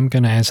 and I'm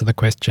going to answer the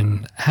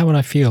question, how would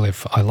I feel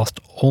if I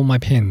lost all my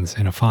pens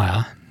in a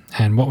fire,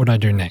 and what would I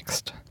do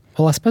next?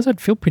 Well, I suppose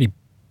I'd feel pretty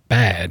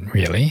bad,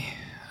 really.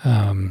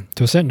 To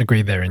a certain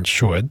degree, they're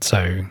insured,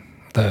 so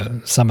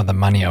some of the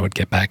money I would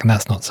get back, and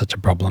that's not such a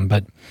problem,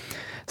 but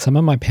some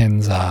of my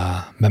pens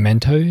are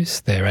mementos.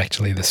 They're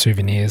actually the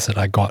souvenirs that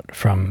I got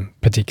from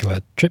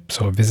particular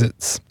trips or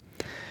visits.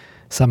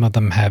 Some of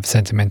them have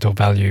sentimental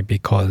value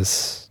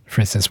because, for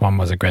instance, one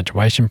was a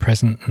graduation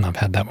present, and I've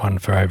had that one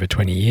for over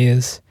 20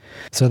 years.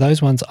 So those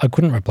ones I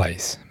couldn't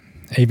replace.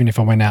 Even if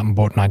I went out and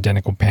bought an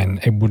identical pen,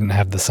 it wouldn't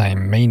have the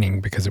same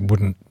meaning, because it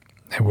wouldn't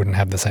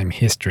have the same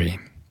history.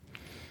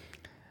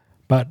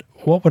 But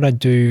what would I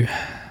do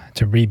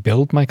to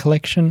rebuild my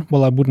collection?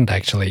 Well, I wouldn't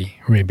actually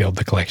rebuild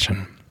the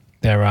collection.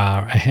 There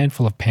are a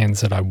handful of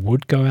pens that I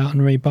would go out and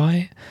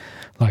rebuy,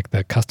 like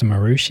the Custom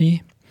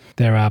Marushi.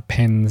 There are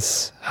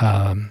pens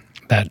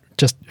that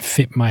just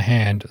fit my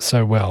hand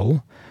so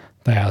well.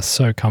 They are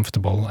so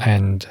comfortable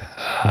and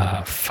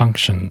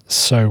function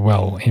so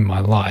well in my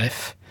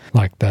life.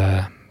 Like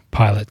the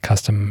Pilot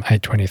Custom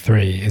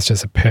 823 is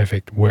just a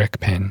perfect work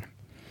pen.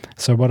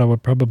 So what I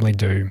would probably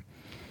do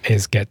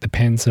is get the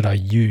pens that I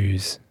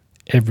use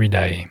every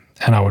day,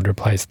 and I would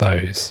replace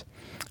those.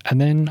 And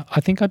then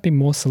I think I'd be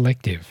more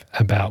selective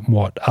about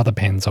what other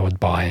pens I would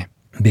buy,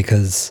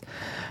 because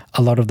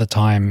a lot of the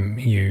time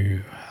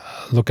you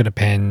look at a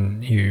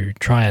pen, you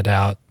try it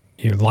out,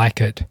 you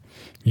like it,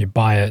 you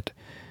buy it,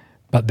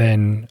 but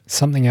then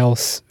something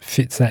else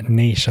fits that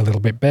niche a little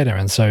bit better,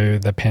 and so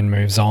the pen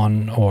moves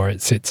on or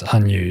it sits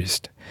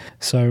unused.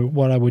 So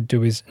what I would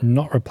do is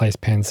not replace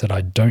pens that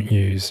I don't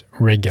use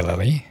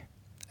regularly,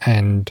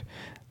 and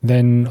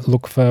then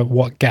look for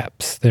what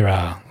gaps there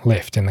are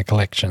left in the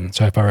collection.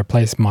 So if I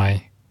replace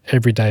my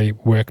everyday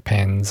work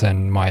pens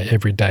and my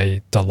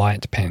everyday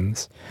delight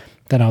pens,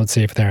 then I would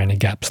see if there are any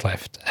gaps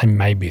left and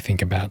maybe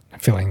think about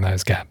filling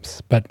those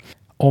gaps. But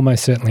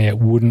almost certainly it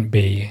wouldn't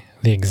be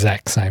the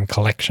exact same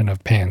collection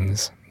of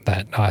pens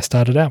that I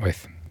started out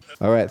with.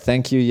 All right,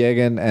 thank you,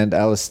 Yagan and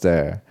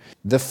Alistair.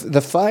 The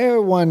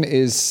fire one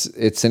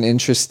it's an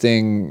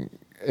interesting,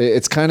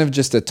 it's kind of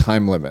just a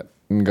time limit.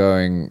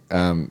 Going.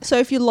 So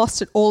if you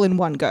lost it all in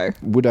one go,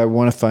 would I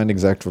want to find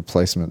exact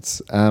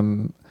replacements?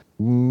 How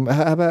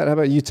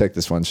about you take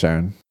this one,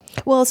 Sharon?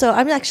 Well, so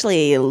I'm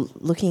actually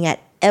looking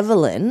at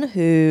Evelyn,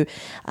 who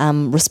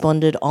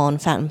responded on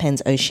Fountain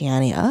Pens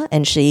Oceania,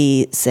 and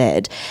she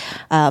said,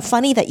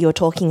 funny that you're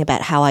talking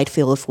about how I'd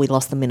feel if we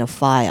lost them in a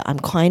fire. I'm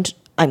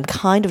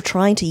kind of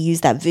trying to use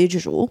that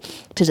visual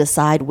to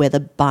decide whether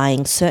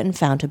buying certain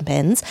fountain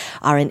pens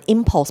are an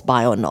impulse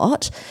buy or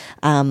not.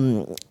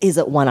 Is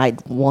it one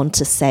I'd want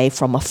to save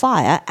from a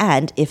fire?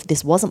 And if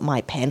this wasn't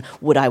my pen,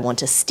 would I want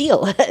to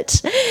steal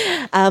it?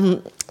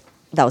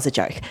 That was a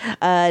joke.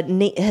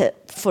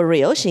 For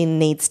real, she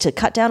needs to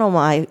cut down on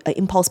my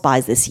impulse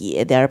buys this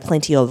year. There are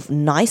plenty of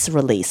nice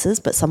releases,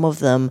 but some of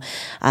them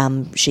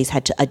she's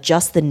had to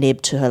adjust the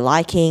nib to her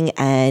liking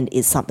and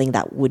is something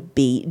that would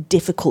be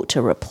difficult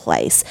to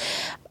replace.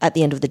 At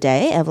the end of the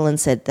day, Evelyn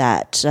said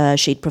that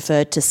she'd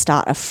prefer to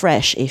start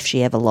afresh if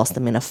she ever lost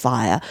them in a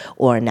fire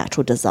or a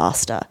natural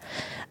disaster.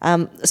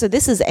 So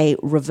this is a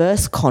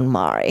reverse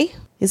KonMari.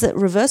 Is it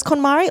reverse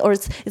KonMari, or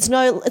it's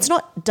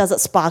not does it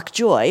spark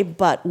joy,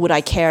 but would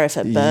I care if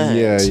it burned?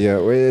 Yeah.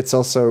 It's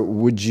also,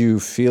 would you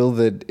feel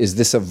that, is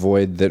this a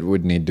void that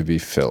would need to be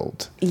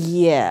filled?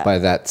 Yeah. By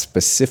that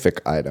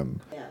specific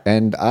item. Yeah.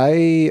 And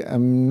I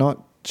am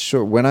not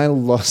sure. When I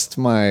lost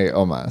my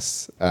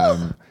Omas,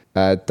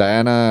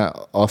 Diana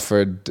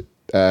offered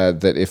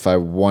that if I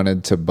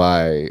wanted to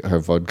buy her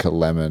vodka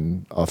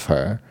lemon off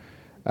her,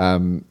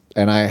 And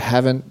I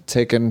haven't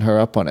taken her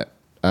up on it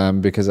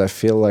because I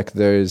feel like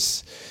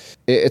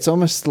it's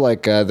almost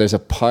like there's a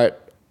part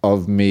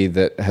of me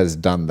that has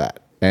done that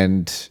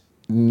and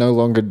no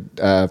longer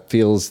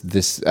feels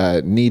this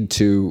need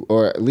to,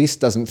 or at least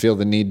doesn't feel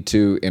the need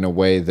to in a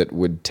way that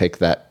would take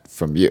that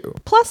from you.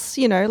 Plus,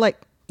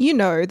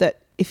 that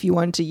if you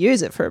wanted to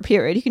use it for a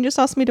period, you can just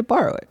ask me to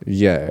borrow it.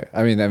 Yeah,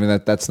 I mean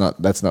that's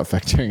not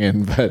factoring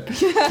in, but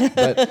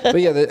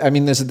yeah, I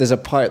mean there's a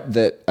part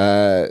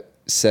that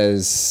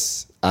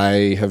says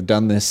I have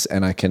done this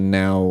and I can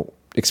now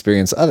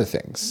experience other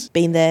things.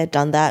 Been there,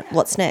 done that.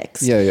 What's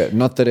next? Yeah.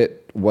 Not that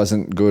it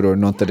wasn't good or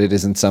not that it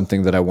isn't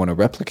something that I want to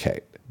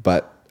replicate,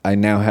 but I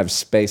now have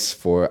space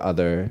for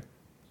other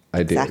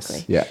ideas.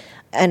 Exactly. Yeah.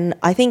 And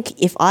I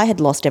think if I had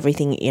lost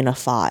everything in a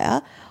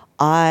fire,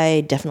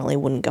 I definitely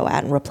wouldn't go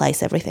out and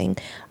replace everything.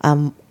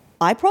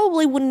 I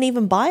probably wouldn't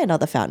even buy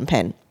another fountain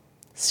pen,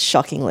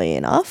 shockingly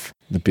enough.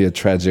 It'd be a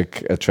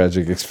tragic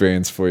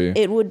experience for you.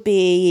 It would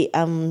be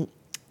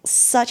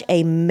such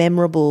a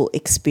memorable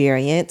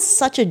experience,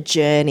 such a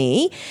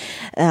journey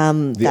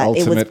that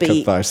it would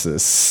be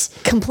catharsis.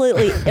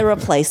 Completely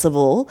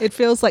irreplaceable. It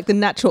feels like the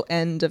natural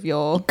end of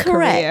your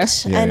career.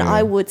 And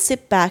I would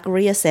sit back,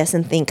 reassess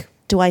and think,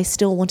 do I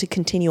still want to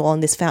continue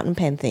on this fountain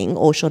pen thing,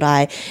 or should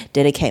I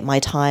dedicate my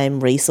time,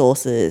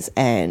 resources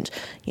and,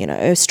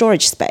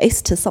 storage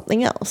space to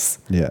something else?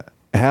 Yeah.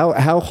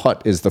 How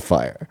hot is the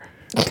fire?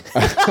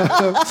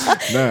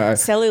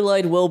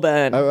 Celluloid will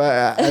burn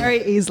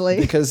very easily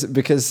because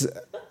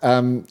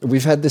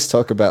we've had this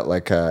talk about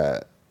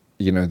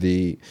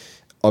the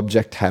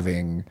object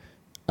having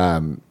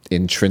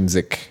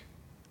intrinsic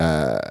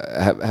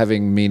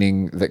having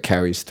meaning that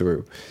carries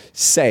through.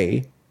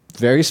 Say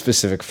very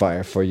specific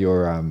fire for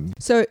your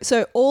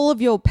So all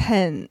of your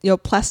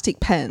plastic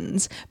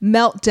pens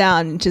melt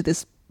down into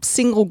this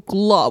single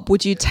glob.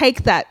 Would you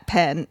take that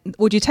pen?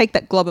 Would you take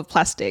that glob of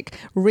plastic,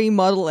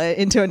 remodel it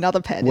into another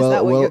pen? Is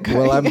that what you're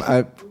going?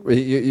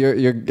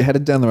 You're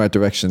headed down the right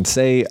direction.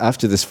 Say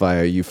after this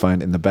fire, you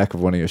find in the back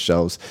of one of your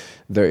shelves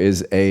there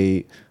is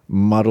a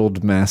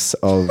muddled mass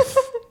of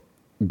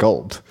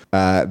gold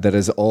that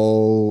is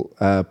all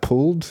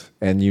pooled,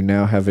 and you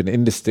now have an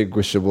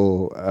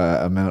indistinguishable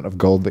amount of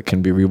gold that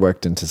can be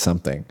reworked into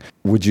something.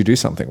 Would you do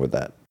something with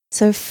that?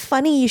 So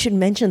funny you should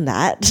mention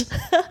that.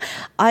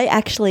 I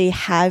actually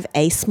have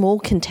a small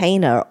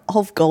container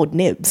of gold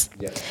nibs,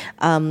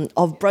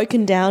 of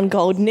broken down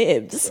gold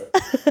nibs.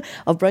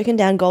 I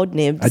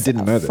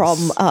didn't know this.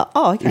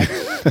 Okay.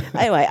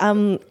 Anyway,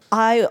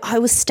 I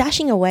was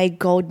stashing away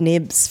gold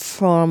nibs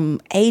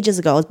from ages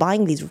ago. I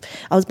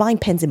was buying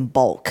pens in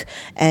bulk,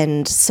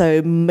 and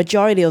so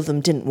majority of them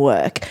didn't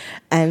work.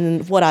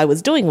 And what I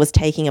was doing was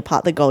taking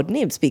apart the gold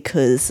nibs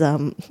because,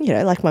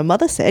 like my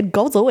mother said,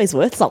 gold's always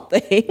worth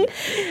something.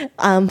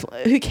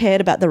 Who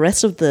cared about the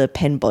rest of the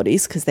pen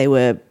bodies, because they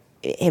were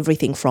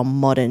everything from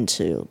modern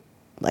to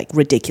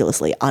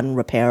ridiculously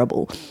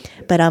unrepairable.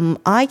 But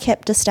I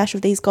kept a stash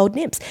of these gold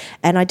nibs,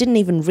 and I didn't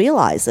even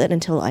realize it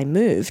until I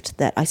moved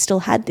that I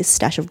still had this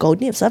stash of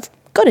gold nibs. I've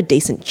got a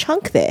decent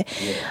chunk there.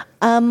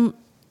 And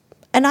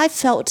I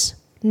felt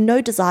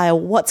no desire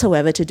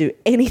whatsoever to do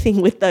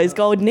anything with those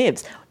gold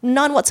nibs.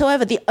 None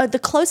whatsoever. The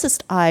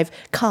closest I've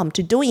come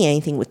to doing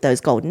anything with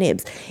those gold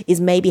nibs is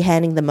maybe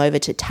handing them over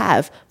to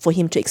Tav for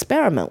him to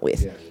experiment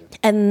with.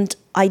 And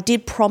I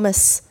did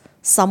promise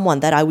someone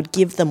that I would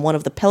give them one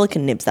of the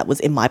Pelikan nibs that was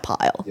in my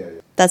pile.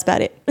 That's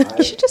about it.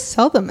 You should just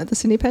sell them at the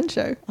Sydney Pen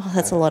Show. Oh,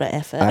 that's a lot of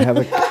effort. I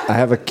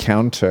have a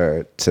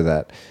counter to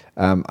that.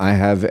 I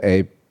have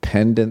a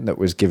pendant that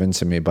was given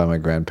to me by my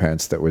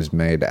grandparents that was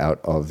made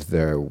out of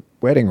their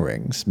wedding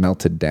rings,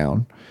 melted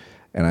down.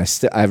 And I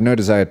have no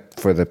desire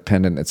for the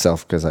pendant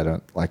itself because I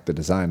don't like the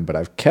design, but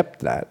I've kept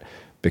that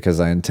because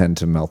I intend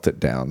to melt it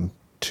down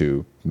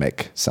to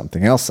make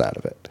something else out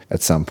of it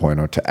at some point,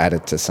 or to add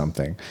it to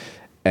something.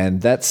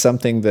 And that's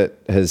something that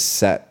has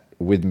sat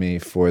with me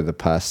for the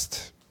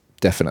past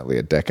definitely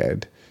a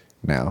decade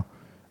now,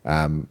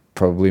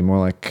 probably more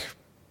like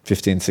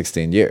 15,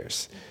 16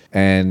 years.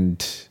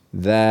 And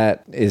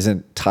that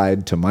isn't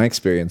tied to my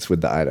experience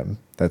with the item.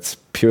 That's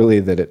purely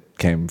that it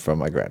came from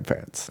my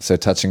grandparents. So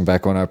touching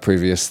back on our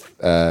previous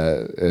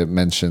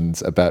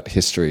mentions about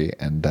history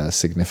and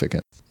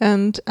significance.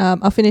 And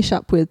I'll finish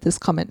up with this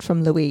comment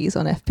from Louise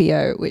on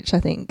FPO, which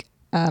I think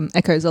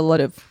echoes a lot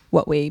of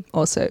what we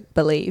also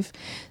believe.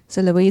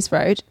 So Louise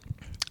wrote,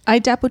 I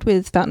dabbled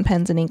with fountain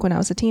pens and ink when I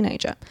was a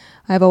teenager.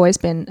 I have always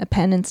been a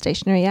pen and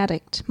stationery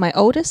addict. My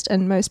oldest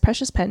and most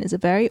precious pen is a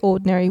very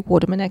ordinary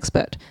Waterman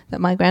Expert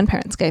that my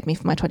grandparents gave me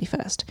for my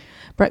 21st.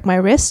 Broke my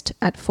wrist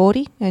at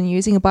 40, and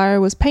using a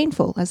biro was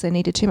painful as they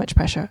needed too much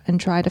pressure,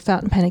 and tried a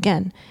fountain pen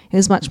again. It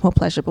was much more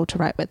pleasurable to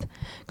write with.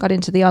 Got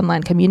into the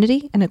online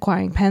community and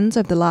acquiring pens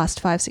over the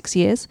last 5-6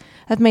 years.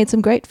 I've made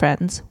some great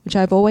friends, which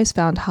I've always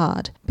found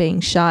hard,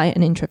 being shy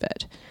and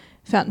introvert.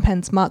 Fountain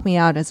pens mark me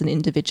out as an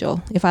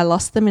individual. If I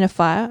lost them in a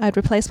fire, I'd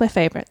replace my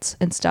favourites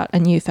and start a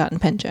new fountain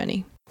pen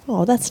journey.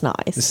 Oh, that's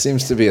nice. This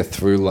seems to be a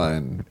through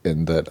line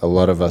in that a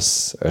lot of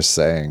us are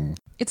saying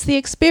It's the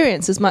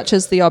experience as much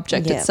as the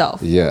object Yeah.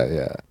 itself.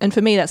 Yeah. And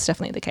for me, that's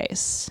definitely the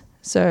case.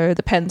 So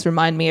the pens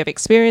remind me of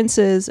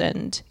experiences,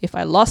 and if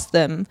I lost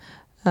them,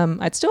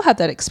 I'd still have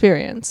that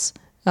experience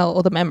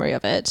or the memory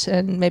of it,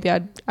 and maybe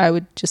I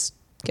would just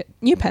get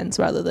new pens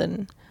rather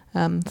than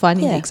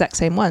finding the exact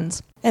same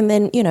ones. And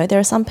then, there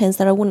are some pens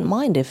that I wouldn't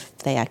mind if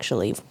they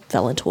actually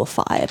fell into a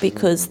fire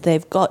because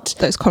they've got...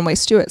 Those Conway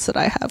Stewarts that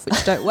I have,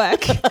 which don't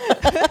work.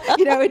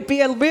 It'd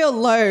be a real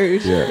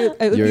load. Yeah.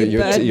 It would be a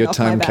burden Your off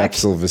my time back.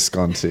 capsule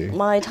Visconti.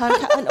 My time...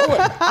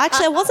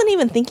 actually, I wasn't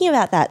even thinking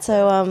about that.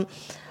 So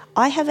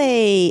I have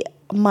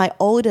my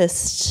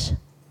oldest...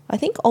 I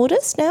think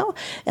oldest now?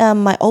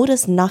 My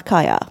oldest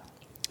Nakaya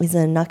is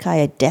a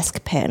Nakaya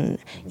desk pen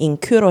in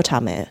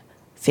Kurotame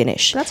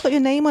finish. That's got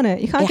your name on it.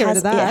 You can't get rid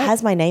of that. It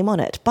has my name on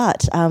it,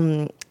 but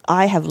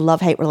I have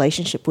love-hate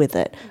relationship with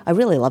it. I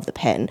really love the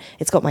pen.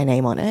 It's got my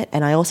name on it,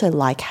 and I also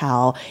like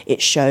how it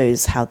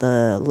shows how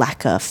the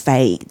lacquer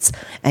fades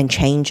and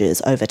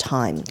changes over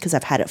time because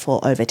I've had it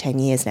for over 10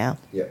 years now.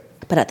 Yeah.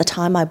 But at the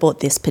time I bought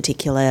this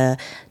particular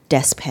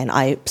desk pen,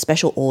 I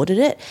special ordered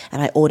it,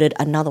 and I ordered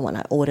another one.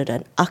 I ordered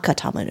an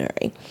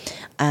Akatamanuri,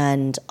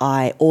 and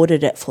I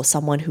ordered it for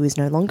someone who is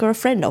no longer a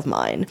friend of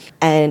mine.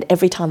 And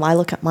every time I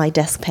look at my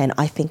desk pen,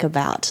 I think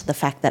about the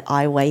fact that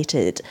I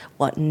waited,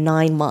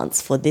 9 months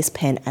for this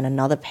pen and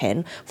another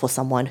pen for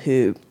someone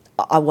who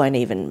I won't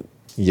even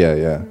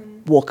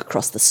walk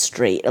across the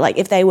street. Like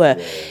if they were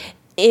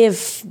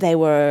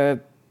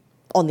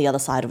on the other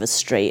side of a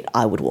street,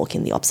 I would walk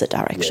in the opposite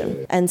direction.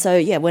 Yeah. And so,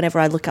 whenever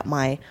I look at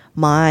my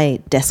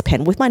desk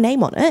pen with my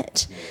name on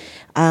it,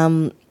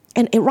 and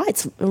it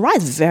writes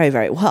very,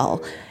 very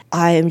well,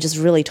 I am just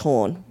really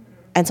torn.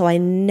 And so I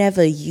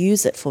never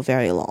use it for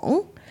very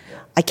long.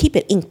 I keep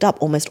it inked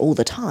up almost all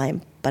the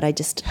time, but I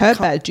just... Her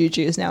bad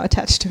juju is now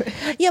attached to it.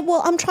 Yeah,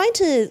 well, I'm trying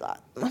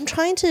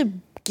to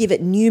give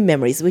it new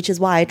memories, which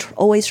is why I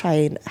always try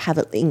and have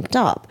it inked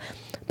up.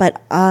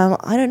 But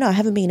I don't know, I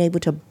haven't been able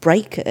to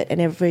break it, and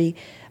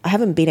I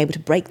haven't been able to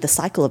break the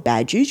cycle of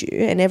bad juju.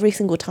 And every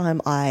single time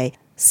I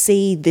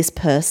see this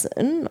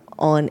person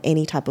on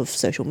any type of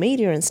social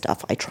media and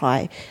stuff, I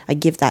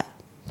give that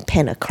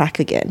pen a crack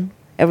again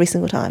every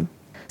single time.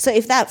 So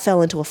if that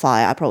fell into a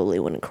fire, I probably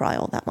wouldn't cry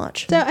all that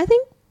much. So I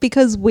think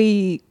because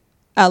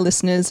our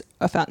listeners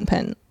are fountain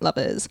pen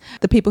lovers,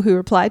 the people who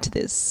replied to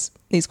these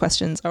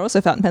questions are also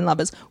fountain pen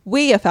lovers.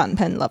 We are fountain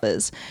pen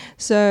lovers.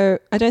 So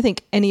I don't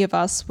think any of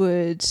us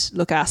would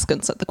look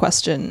askance at the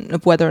question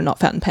of whether or not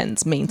fountain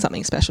pens mean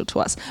something special to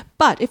us.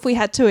 But if we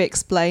had to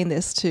explain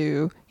this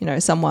to,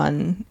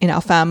 someone in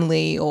our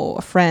family or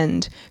a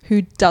friend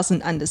who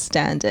doesn't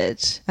understand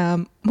it,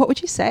 what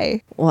would you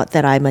say? What,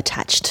 that I'm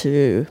attached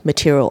to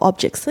material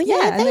objects? So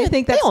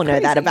they all know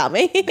that about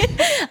me.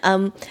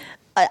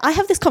 I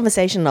have this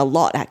conversation a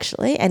lot,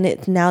 actually, and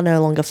it now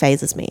no longer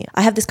phases me.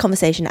 I have this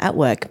conversation at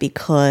work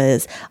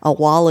because a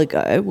while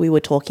ago we were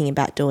talking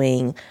about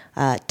doing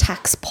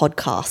tax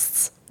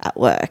podcasts at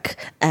work,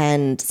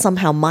 and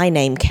somehow my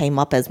name came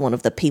up as one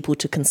of the people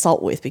to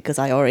consult with because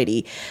I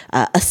already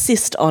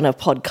assist on a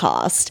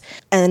podcast.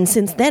 And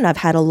since then, I've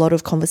had a lot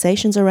of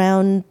conversations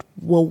around,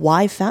 well,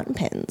 why fountain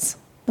pens?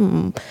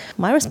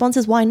 My response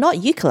is, why not?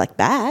 You collect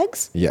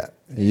bags. Yeah.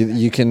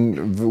 You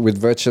can, with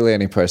virtually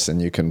any person,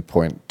 you can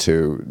point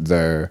to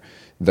their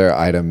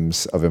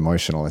items of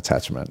emotional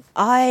attachment.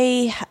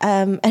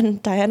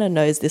 And Diana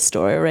knows this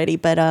story already,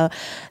 but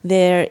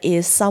there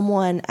is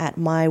someone at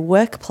my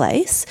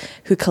workplace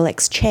who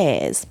collects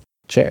chairs.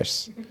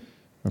 Chairs?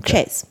 Okay.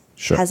 Chairs.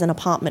 Sure. Has an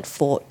apartment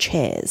for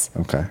chairs.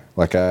 Okay.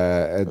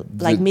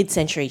 Like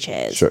mid-century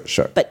chairs.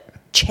 Sure. But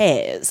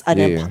chairs,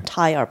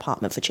 entire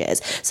apartment for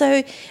chairs.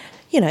 So...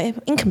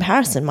 in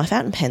comparison, my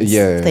fountain pens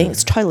thing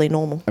is totally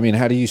normal. I mean,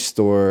 how do you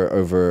store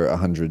over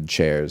 100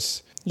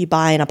 chairs? You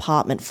buy an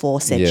apartment for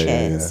said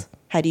chairs. Yeah.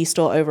 How do you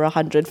store over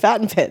 100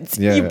 fountain pens?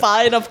 Yeah. You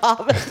buy an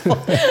apartment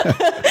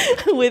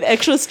with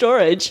extra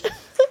storage.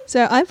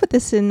 So I put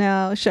this in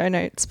our show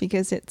notes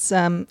because it's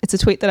a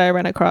tweet that I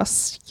ran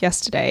across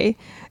yesterday,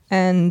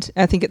 and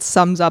I think it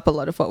sums up a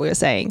lot of what we were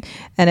saying.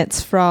 And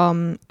it's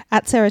from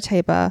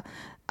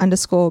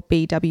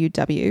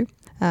 @SarahTaber_BWW.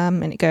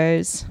 And it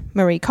goes,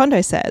 Marie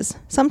Kondo says,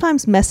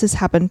 sometimes messes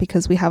happen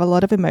because we have a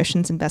lot of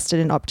emotions invested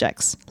in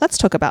objects. Let's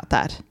talk about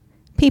that.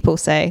 People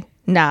say,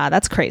 nah,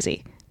 that's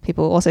crazy.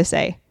 People also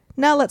say,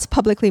 now let's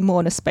publicly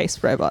mourn a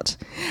space robot.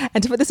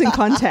 And to put this in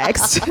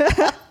context,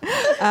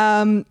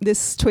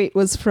 this tweet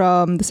was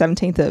from the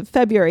 17th of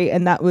February,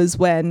 and that was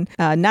when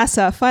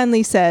NASA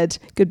finally said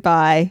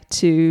goodbye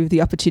to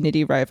the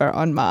Opportunity rover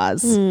on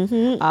Mars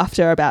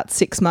after about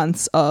 6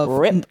 months of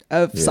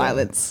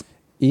silence.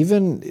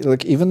 Even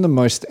the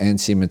most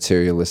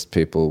anti-materialist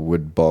people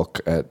would balk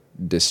at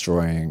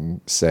destroying,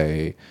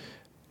 say,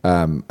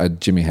 a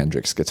Jimi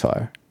Hendrix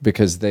guitar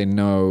because they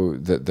know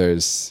that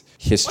there's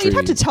history. Well,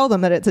 you'd have to tell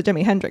them that it's a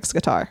Jimi Hendrix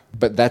guitar.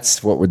 But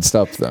that's what would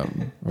stop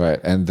them, right?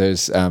 And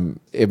there's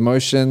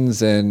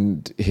emotions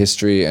and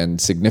history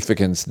and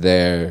significance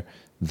there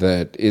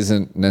that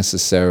isn't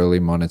necessarily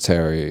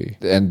monetary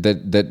and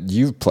that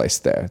you've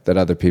placed there, that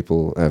other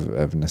people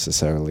have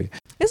necessarily.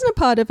 Isn't a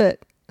part of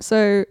it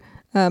So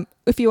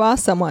if you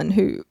ask someone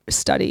who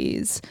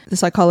studies the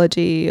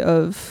psychology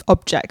of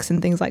objects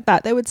and things like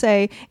that, they would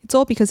say it's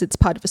all because it's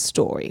part of a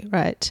story,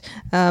 right?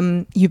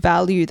 You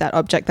value that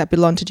object that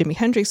belonged to Jimi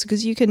Hendrix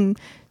because you can,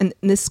 and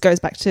this goes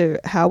back to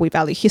how we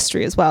value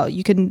history as well.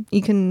 You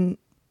can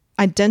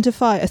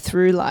identify a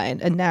through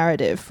line, a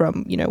narrative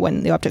from,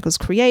 when the object was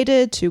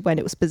created to when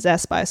it was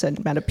possessed by a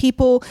certain amount of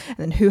people and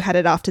then who had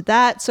it after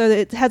that. So that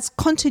it has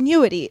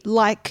continuity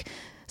like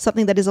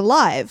something that is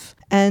alive.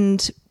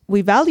 And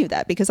we value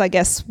that because I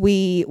guess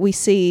we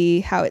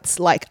see how it's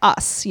like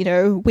us,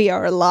 we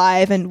are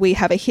alive and we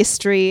have a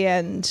history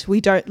and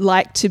we don't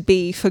like to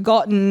be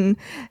forgotten,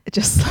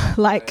 just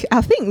like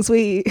our things.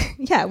 We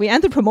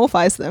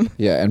anthropomorphize them.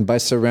 Yeah, and by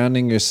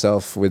surrounding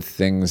yourself with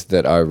things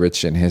that are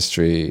rich in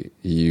history,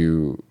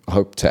 you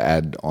hope to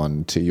add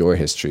on to your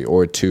history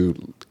or to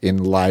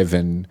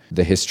enliven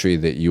the history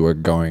that you are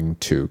going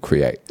to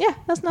create. Yeah,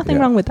 there's nothing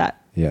wrong with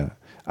that. Yeah.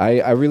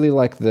 I really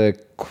like the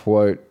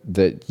quote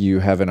that you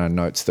have in our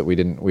notes that we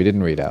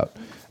didn't read out,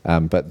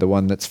 but the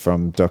one that's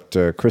from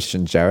Dr.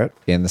 Christian Jarrett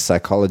in The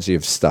Psychology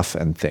of Stuff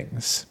and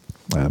Things.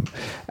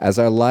 As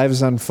our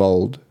lives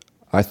unfold,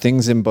 our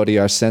things embody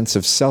our sense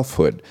of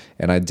selfhood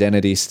and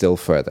identity still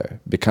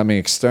further, becoming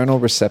external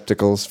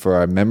receptacles for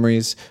our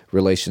memories,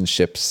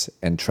 relationships,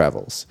 and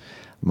travels.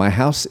 My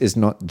house is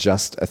not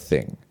just a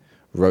thing,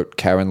 wrote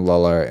Karen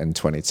Lawler in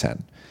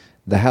 2010.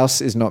 The house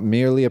is not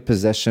merely a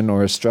possession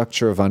or a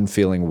structure of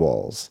unfeeling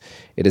walls.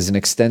 It is an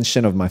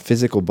extension of my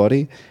physical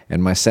body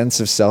and my sense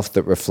of self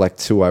that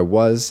reflects who I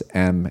was,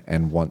 am,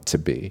 and want to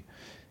be.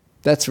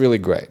 That's really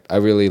great. I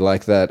really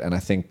like that, and I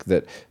think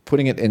that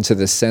putting it into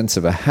the sense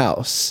of a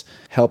house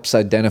helps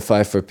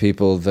identify for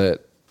people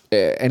that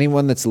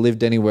anyone that's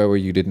lived anywhere where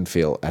you didn't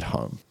feel at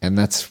home. And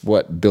that's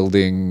what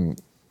building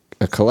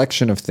a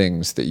collection of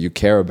things that you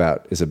care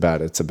about is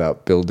about. It's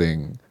about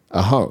building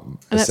a home.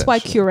 And that's why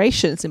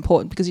curation is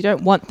important, because you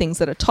don't want things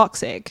that are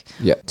toxic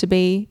to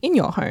be in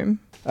your home.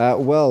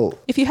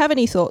 If you have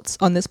any thoughts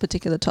on this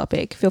particular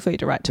topic, feel free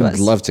to write to us. I'd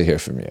love to hear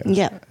from you.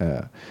 Yeah.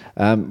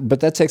 But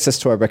that takes us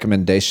to our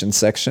recommendation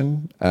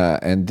section.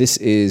 And this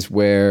is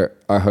where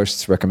our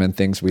hosts recommend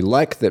things we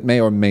like that may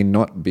or may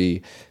not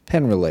be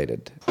pen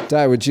related.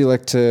 Di, would you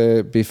like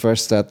to be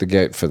first out the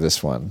gate for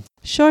this one?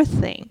 Sure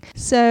thing.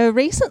 So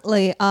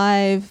recently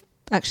I've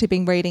actually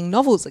been reading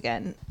novels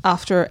again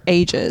after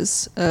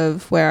ages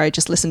of where I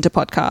just listened to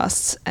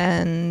podcasts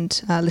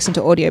and listened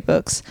to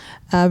audiobooks.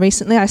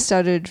 Recently I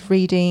started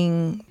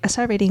reading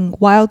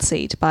Wild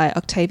Seed by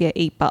Octavia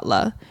E.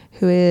 Butler,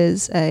 who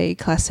is a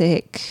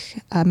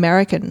classic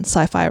American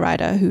sci-fi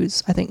writer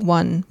who's, I think,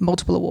 won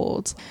multiple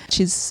awards.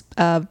 She's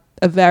a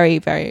very,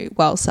 very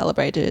well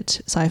celebrated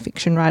science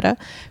fiction writer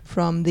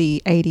from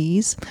the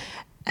 80s.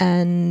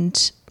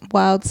 And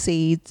Wild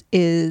Seed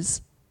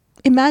is,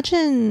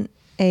 imagine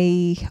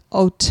a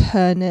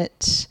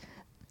alternate,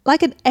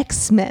 like an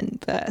X-Men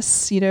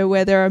verse,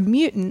 where there are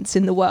mutants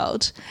in the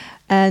world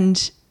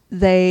and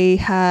they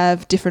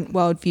have different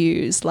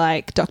worldviews,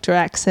 like Dr.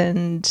 X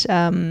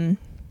and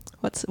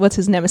what's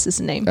his nemesis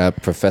name?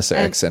 Professor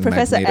X and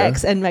Professor Magneto.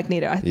 X and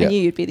Magneto. I knew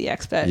you'd be the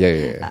expert.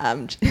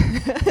 Yeah.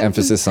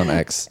 Emphasis on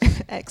X.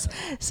 X.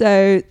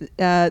 So,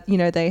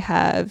 they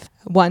have,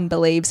 one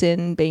believes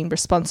in being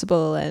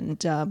responsible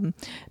and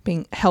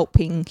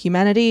helping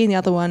humanity, and the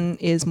other one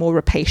is more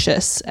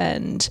rapacious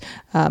and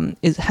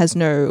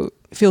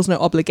feels no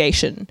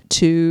obligation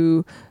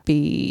to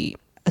be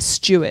a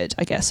steward,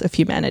 I guess, of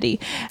humanity.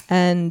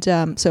 And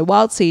so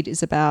Wild Seed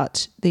is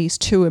about these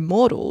two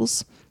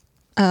immortals.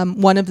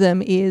 One of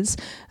them is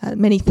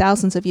many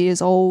thousands of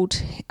years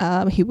old.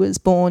 He was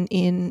born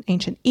in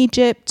ancient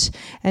Egypt,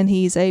 and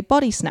he's a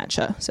body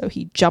snatcher. So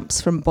he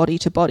jumps from body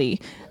to body.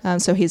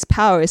 So his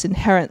power is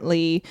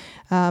inherently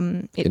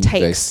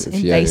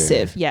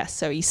invasive. Yes.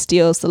 So he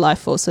steals the life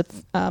force of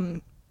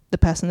the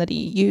person that he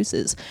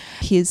uses.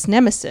 His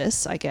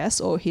nemesis, I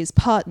guess, or his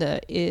partner,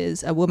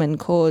 is a woman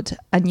called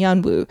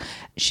Anyanwu.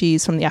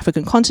 She's from the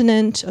African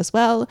continent as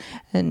well,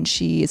 and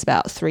she is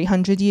about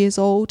 300 years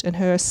old, and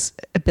her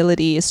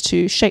ability is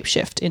to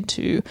shapeshift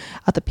into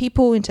other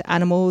people, into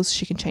animals.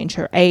 She can change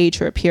her age,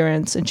 her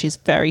appearance, and she's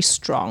very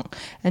strong.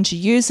 And she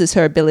uses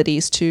her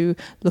abilities to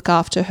look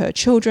after her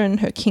children,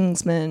 her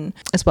kinsmen,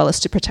 as well as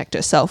to protect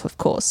herself, of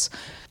course.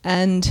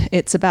 And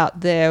it's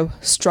about their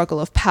struggle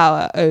of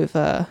power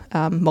over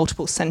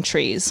multiple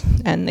centuries.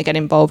 And they get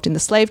involved in the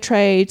slave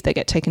trade, they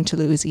get taken to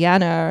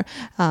Louisiana,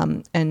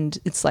 and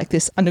it's like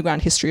this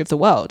underground history of the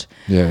world.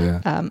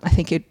 I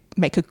think it'd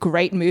make a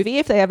great movie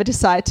if they ever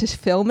decide to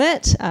film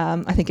it.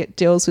 I think it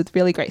deals with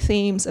really great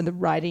themes, and the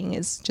writing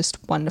is just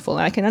wonderful.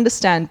 And I can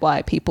understand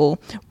why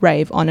people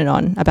rave on and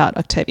on about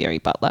Octavia E.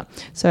 Butler.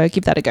 So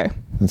give that a go.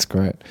 That's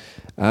great.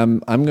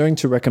 I'm going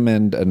to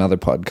recommend another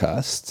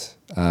podcast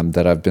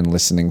that I've been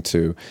listening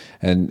to,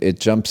 and it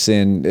jumps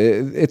in.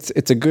 It's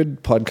a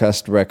good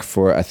podcast rec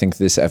for, I think,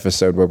 this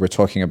episode where we're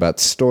talking about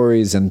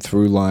stories and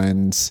through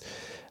lines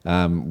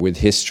with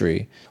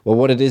history. Well,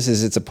 what it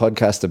is it's a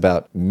podcast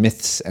about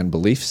myths and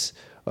beliefs,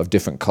 of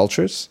different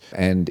cultures,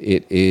 and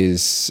it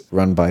is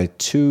run by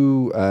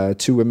two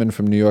women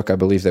from New York. I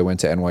believe they went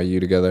to NYU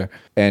together,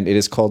 and it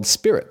is called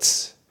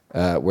Spirits,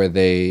 where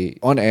they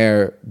on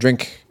air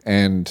drink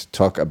and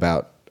talk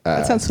about.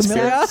 That sounds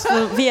familiar.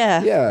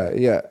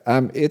 Yeah.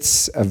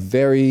 It's a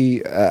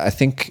very. I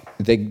think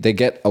they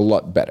get a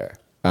lot better.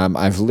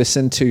 I've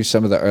listened to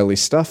some of the early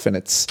stuff, and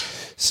it's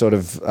sort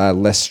of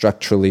less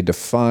structurally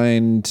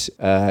defined,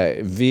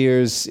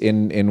 veers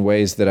in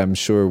ways that I'm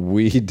sure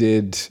we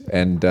did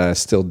and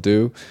still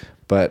do.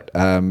 But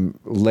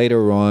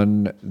later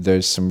on,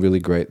 there's some really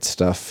great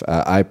stuff.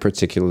 I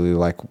particularly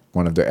like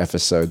one of their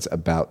episodes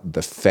about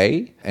the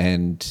Fae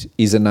and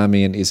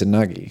Izanami and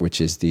Izanagi, which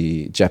is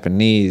the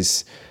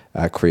Japanese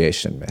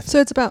creation myth.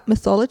 So it's about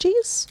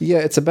mythologies? Yeah,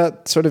 it's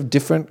about sort of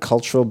different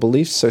cultural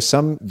beliefs. So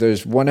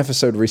there's one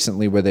episode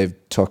recently where they've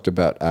talked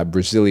about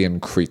Brazilian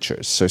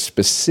creatures. So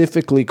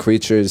specifically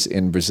creatures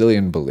in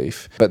Brazilian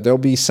belief. But there'll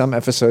be some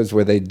episodes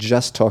where they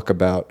just talk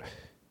about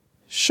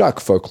shark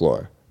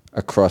folklore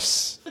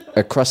across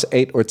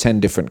 8 or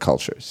 10 different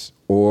cultures.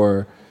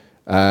 Or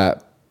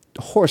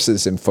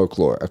horses in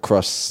folklore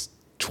across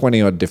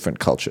 20-odd different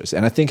cultures.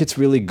 And I think it's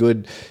really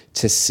good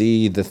to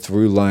see the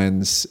through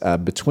lines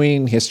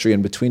between history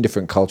and between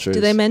different cultures.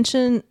 Do they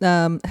mention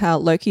how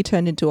Loki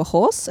turned into a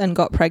horse and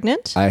got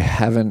pregnant? I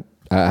haven't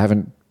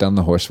done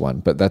the horse one,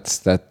 but I'll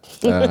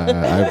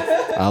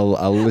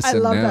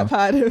listen now. I love that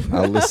part of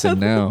I'll listen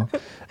now.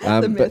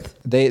 the myth.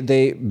 But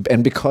they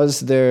and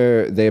because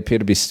they appear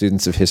to be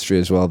students of history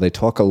as well, they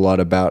talk a lot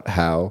about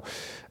how,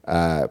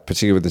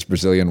 particularly with this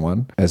Brazilian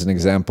one, as an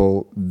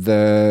example,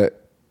 the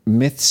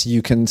myths,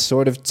 you can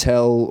sort of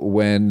tell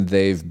when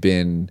they've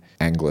been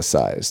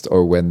anglicized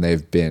or when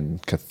they've been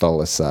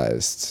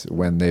Catholicized,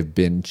 when they've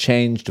been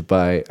changed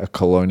by a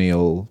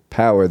colonial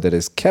power that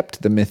has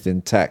kept the myth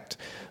intact,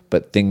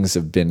 but things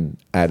have been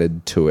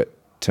added to it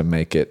to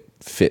make it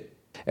fit.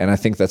 And I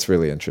think that's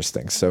really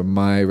interesting. So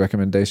my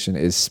recommendation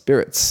is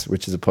Spirits,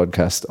 which is a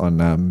podcast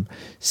on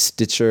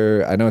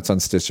Stitcher. I know it's on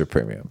Stitcher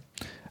Premium.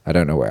 I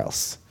don't know where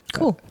else.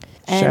 Cool.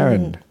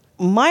 Sharon.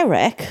 My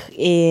rec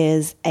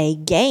is a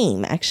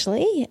game,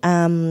 actually.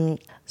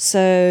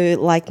 So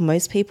like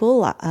most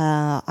people,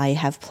 I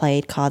have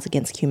played Cards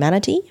Against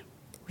Humanity.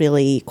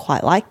 Really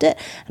quite liked it.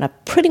 And I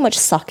pretty much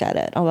suck at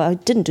it. I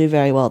didn't do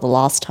very well the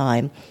last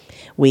time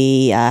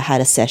we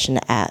had a session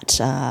at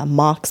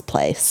Mark's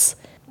place.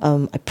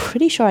 I'm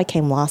pretty sure I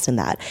came last in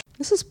that.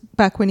 This is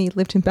back when he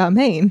lived in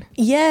Balmain.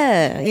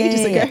 Yeah,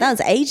 ages ago. That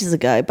was ages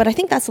ago. But I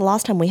think that's the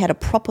last time we had a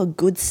proper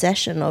good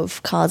session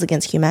of Cards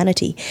Against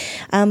Humanity.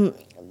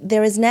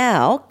 There is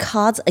now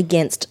Cards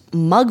Against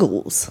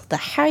Muggles, the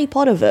Harry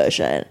Potter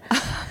version.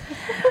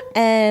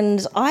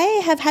 And I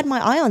have had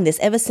my eye on this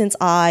ever since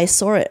I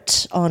saw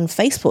it on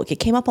Facebook. It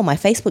came up on my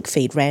Facebook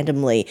feed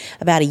randomly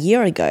about a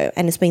year ago,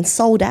 and it's been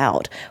sold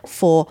out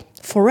for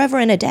forever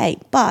and a day.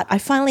 But I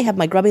finally had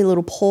my grubby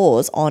little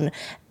paws on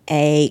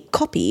a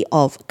copy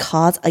of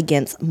Cards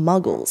Against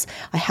Muggles.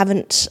 I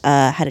haven't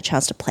had a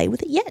chance to play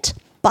with it yet,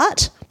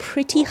 but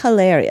pretty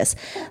hilarious.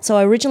 So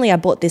originally I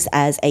bought this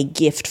as a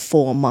gift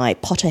for my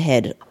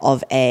Potterhead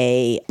of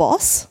a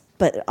boss,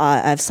 but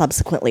I've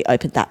subsequently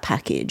opened that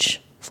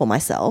package for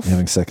myself. You're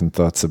having second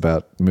thoughts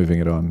about moving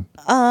it on?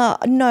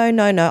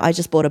 No. I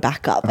just bought a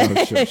backup.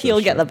 Oh, sure,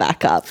 You'll get the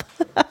backup.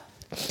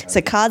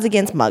 So Cards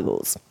Against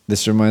Muggles.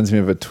 This reminds me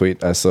of a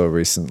tweet I saw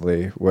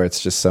recently where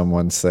it's just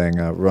someone saying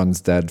Ron's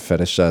dad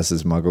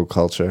fetishizes Muggle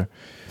culture.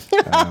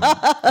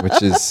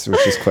 Which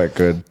is quite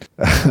good.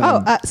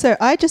 So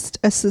I just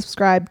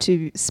subscribed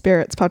to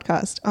Spirits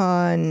podcast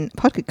on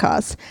Pocket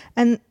Cast,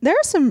 and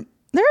there's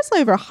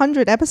over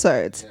 100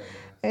 episodes.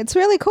 It's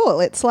really cool.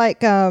 It's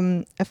like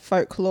a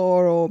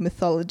folklore or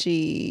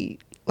mythology,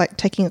 like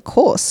taking a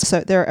course.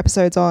 So there are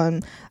episodes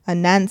on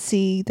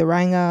Nancy, the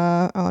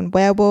Ranger, on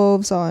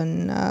werewolves,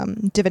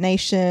 on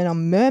divination,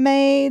 on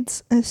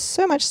mermaids. There's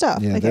so much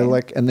stuff. Yeah,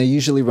 they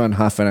usually run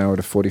half an hour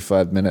to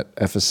 45-minute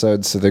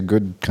episodes, so they're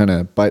good kind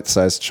of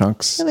bite-sized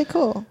chunks. Really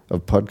cool.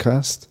 Of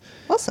podcast.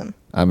 Awesome.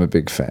 I'm a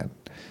big fan.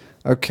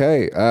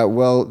 Okay,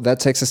 well,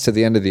 that takes us to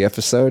the end of the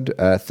episode.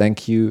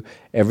 Thank you,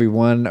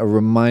 everyone. A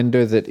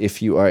reminder that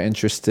if you are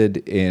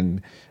interested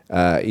in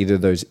either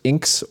those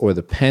inks or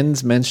the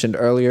pens mentioned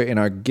earlier in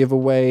our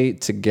giveaway,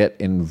 to get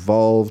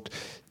involved,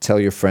 tell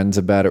your friends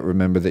about it.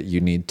 Remember that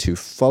you need to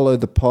follow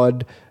the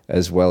pod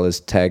as well as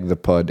tag the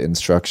pod.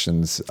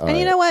 Instructions are... And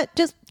you know what?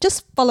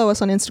 Just follow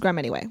us on Instagram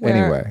anyway.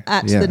 We're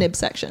at the Nib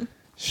section.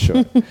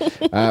 Sure.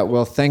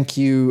 Well, thank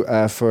you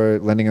for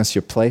lending us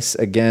your place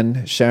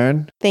again,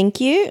 Sharon. Thank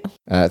you.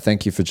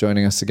 Thank you for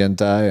joining us again,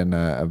 Di,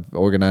 and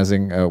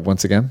organizing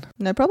once again.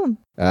 No problem.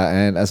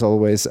 And as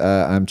always,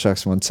 I'm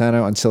Chucks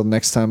Montano. Until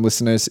next time,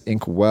 listeners,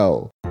 ink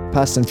well.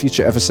 Past and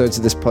future episodes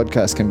of this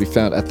podcast can be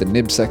found at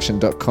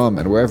thenibsection.com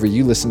and wherever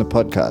you listen to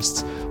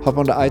podcasts. Hop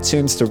onto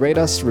iTunes to rate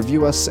us,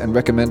 review us, and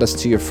recommend us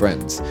to your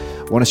friends.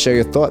 Want to share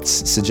your thoughts,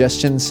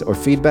 suggestions, or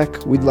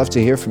feedback? We'd love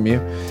to hear from you.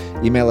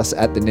 Email us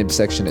at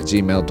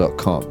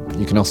thenibsection@gmail.com.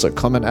 You can also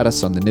comment at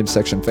us on the Nib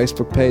Section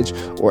Facebook page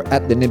or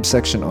at the Nib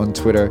Section on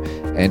Twitter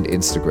and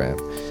Instagram.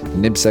 The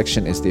Nib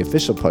Section is the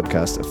official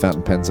podcast of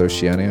Fountain Pens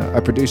Oceania.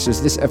 Our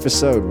producers this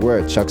episode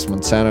were Chucks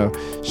Montano,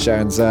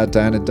 Sharon Zah,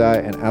 Diana Dye,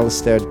 and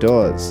Alistair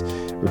Dawes.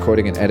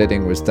 Recording and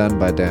editing was done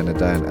by Diana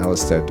Dye and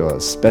Alistair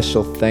Dawes.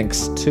 Special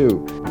thanks to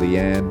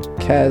Leanne,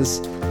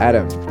 Kaz,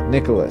 Adam,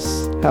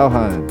 Nicholas,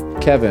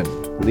 Hauhan, Kevin,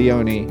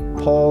 Leonie,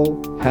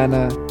 Paul,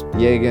 Hannah,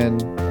 Yegan,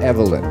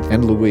 Evelyn,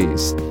 and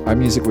Louise. Our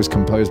music was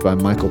composed by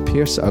Michael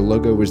Pierce. Our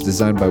logo was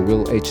designed by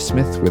Will H.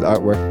 Smith with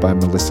artwork by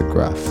Melissa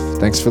Graff.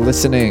 Thanks for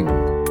listening.